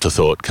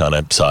afterthought kind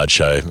of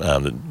sideshow.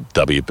 The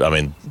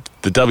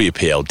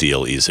WPL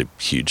deal is a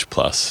huge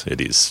plus.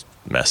 It is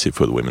massive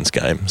for the women's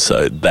game.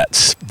 So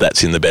that's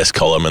in the best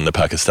column, and the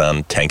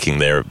Pakistan tanking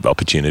their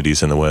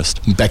opportunities in the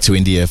worst. Back to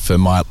India for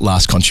my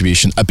last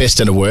contribution. A best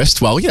and a worst.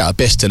 Well, a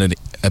best and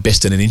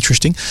an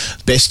interesting.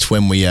 Best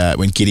when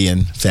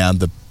Gideon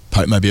found the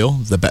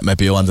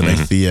Batmobile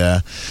underneath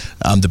the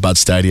Ahmedabad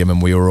Stadium,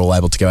 and we were all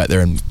able to go out there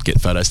and get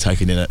photos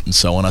taken in it and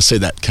so on. I see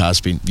that car's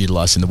been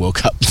utilised in the World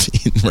Cup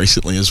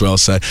recently as well,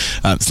 so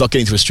it's not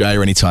getting to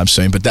Australia anytime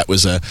soon, but that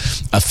was a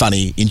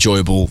funny,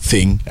 enjoyable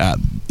thing.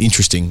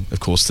 Interesting, of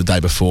course, the day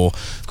before.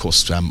 Of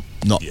course,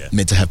 not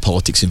meant to have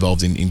politics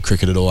involved in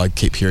cricket at all. I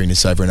keep hearing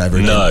this over and over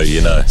again.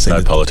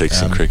 No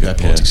politics in cricket. No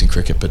politics in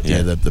cricket, but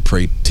the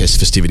pre-test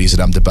festivities at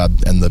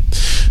Ahmedabad and the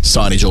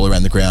signage all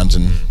around the ground,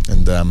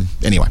 and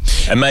anyway.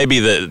 And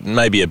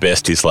maybe a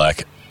best is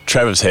like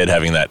Travis Head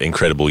having that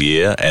incredible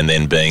year, and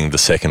then being the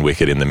second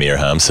wicket in the Mir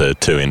Hamza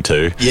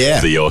 2-2.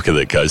 Yeah, the Yorker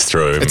that goes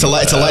through. It's a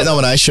late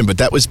nomination, but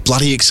that was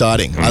bloody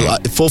exciting.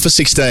 4 for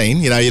 16.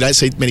 You don't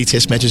see many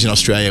Test matches in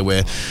Australia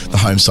where the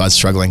home side's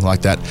struggling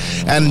like that.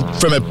 And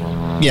from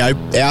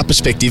our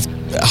perspective,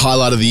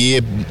 highlight of the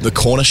year, the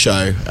Corner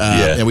Show.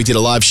 And we did a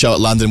live show at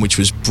London, which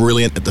was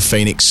brilliant at the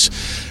Phoenix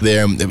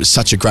there. It was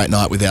such a great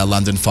night with our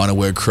London Final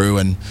Word crew,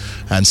 and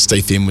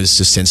Steve Thim was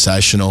just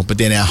sensational. But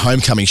then our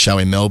homecoming show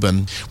in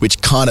Melbourne,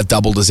 which kind of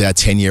doubled as our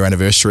 10-year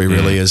anniversary,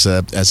 really, as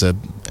a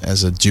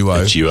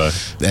duo.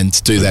 And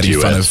to do that in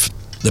front of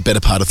the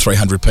better part of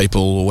 300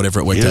 people or whatever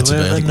it worked out to be.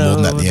 I think more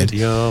than that in the end.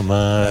 You're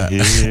my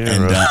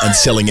hero. And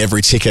selling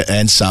every ticket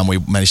and some. We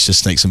managed to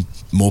sneak some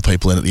more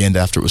people in at the end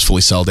after it was fully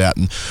sold out,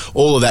 and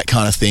all of that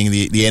kind of thing,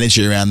 the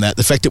energy around that,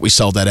 the fact that we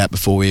sold that out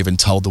before we even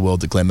told the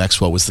world that Glenn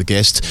Maxwell was the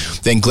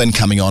guest, then Glenn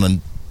coming on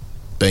and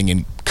being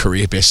in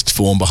career best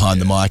form behind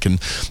the mic, and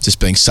just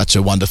being such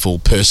a wonderful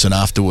person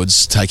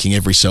afterwards, taking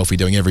every selfie,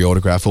 doing every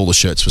autograph, all the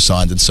shirts were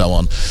signed and so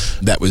on.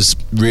 That was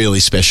really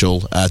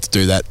special to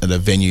do that at a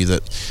venue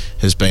that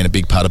has been a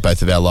big part of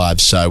both of our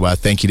lives. So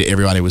thank you to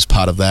everyone who was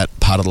part of that,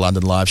 part of the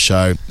London live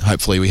show.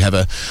 Hopefully we have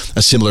a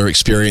similar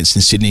experience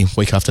in Sydney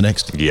week after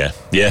next. Yeah.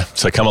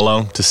 So come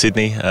along to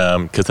Sydney,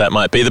 because that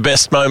might be the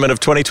best moment of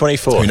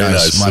 2024. Who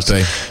knows? Might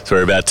be. So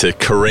we're about to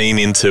careen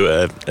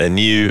into a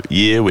new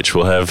year, which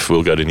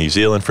we'll go to New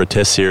Zealand for a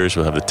test series.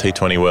 We'll have the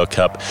T20 World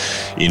Cup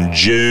in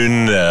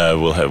June.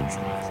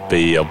 I'll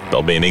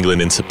be in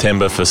England in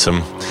September for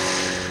some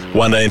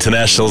one-day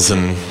internationals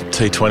and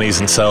T20s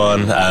and so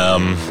on.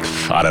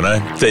 I don't know.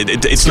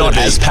 It's not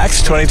as packed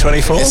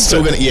 2024. It's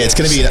still going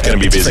to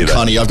be busy.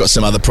 I've got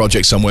some other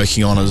projects I'm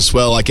working on as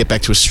well. I get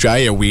back to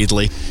Australia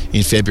weirdly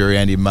in February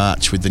and in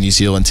March with the New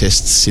Zealand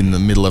tests in the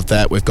middle of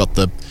that. We've got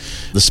the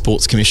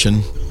Sports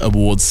Commission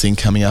Awards thing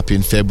coming up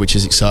in Feb, which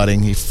is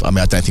exciting.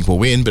 I don't think we'll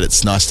win, but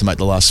it's nice to make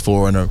the last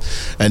four and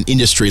an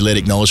industry-led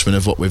acknowledgement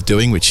of what we're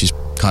doing, which is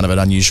kind of an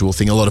unusual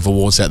thing. A lot of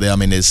awards out there. I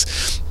mean,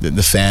 there's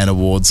the fan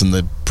awards and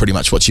the pretty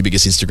much what's your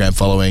biggest Instagram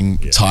following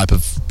type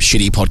of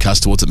shitty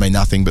podcast awards that mean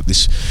nothing, but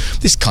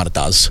this kind of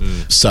does.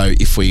 So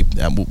if we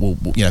we'll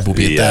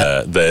be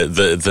at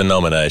that. The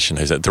nomination,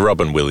 who's that? The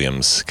Robin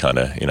Williams kind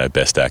of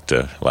best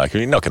actor. Like,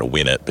 you're not going to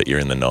win it, but you're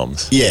in the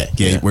noms. Yeah.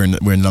 We're in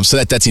the noms.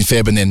 So that's in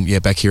Feb, and then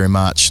back here in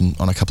March and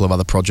on a couple of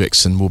other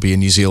projects, and we'll be in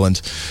New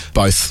Zealand,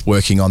 both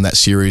working on that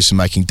series and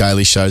making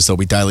daily shows. There'll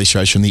be daily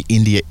shows from the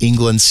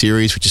India-England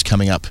series, which is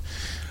coming up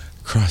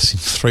in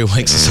 3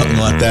 weeks or something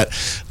like that,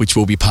 which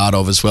we'll be part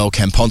of as well.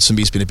 Cam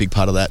Ponsonby's been a big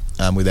part of that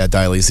with our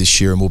dailies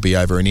this year, and we'll be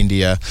over in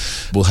India.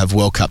 We'll have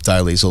World Cup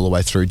dailies all the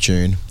way through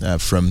June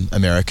from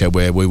America,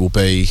 where we will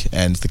be,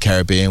 and the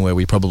Caribbean, where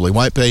we probably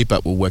won't be,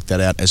 but we'll work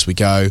that out as we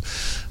go.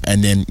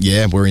 And then,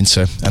 we're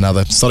into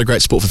another. It's not a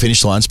great sport for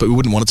finish lines, but we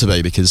wouldn't want it to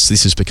be, because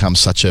this has become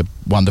such a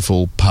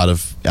wonderful part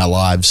of our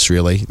lives,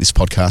 really, this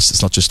podcast.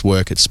 It's not just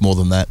work, it's more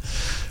than that.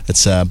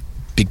 It's a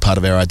big part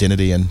of our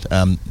identity, and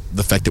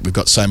the fact that we've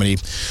got so many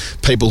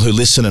people who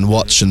listen and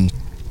watch and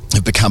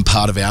have become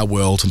part of our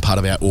world and part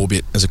of our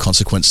orbit as a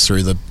consequence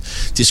through the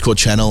Discord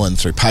channel and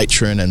through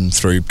Patreon and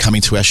through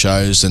coming to our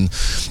shows and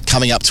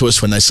coming up to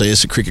us when they see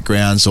us at cricket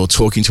grounds or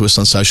talking to us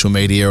on social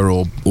media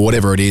or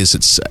whatever it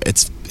is.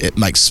 It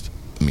makes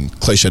I mean,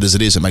 cliched as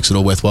it is, it makes it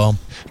all worthwhile.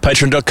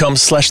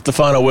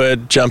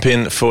 Patreon.com/thefinalword. Jump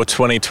in for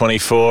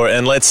 2024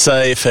 and let's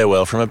say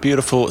farewell from a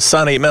beautiful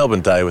sunny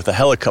Melbourne day with the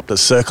helicopters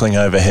circling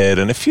overhead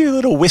and a few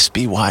little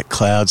wispy white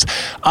clouds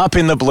up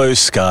in the blue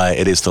sky.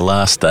 It is the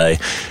last day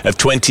of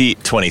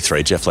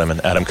 2023. Jeff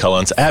Lemon, Adam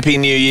Collins, Happy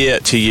New Year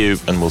to you,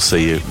 and we'll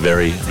see you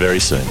very, very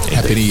soon.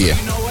 Happy New Year.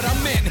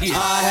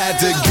 I had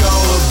to go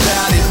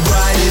about it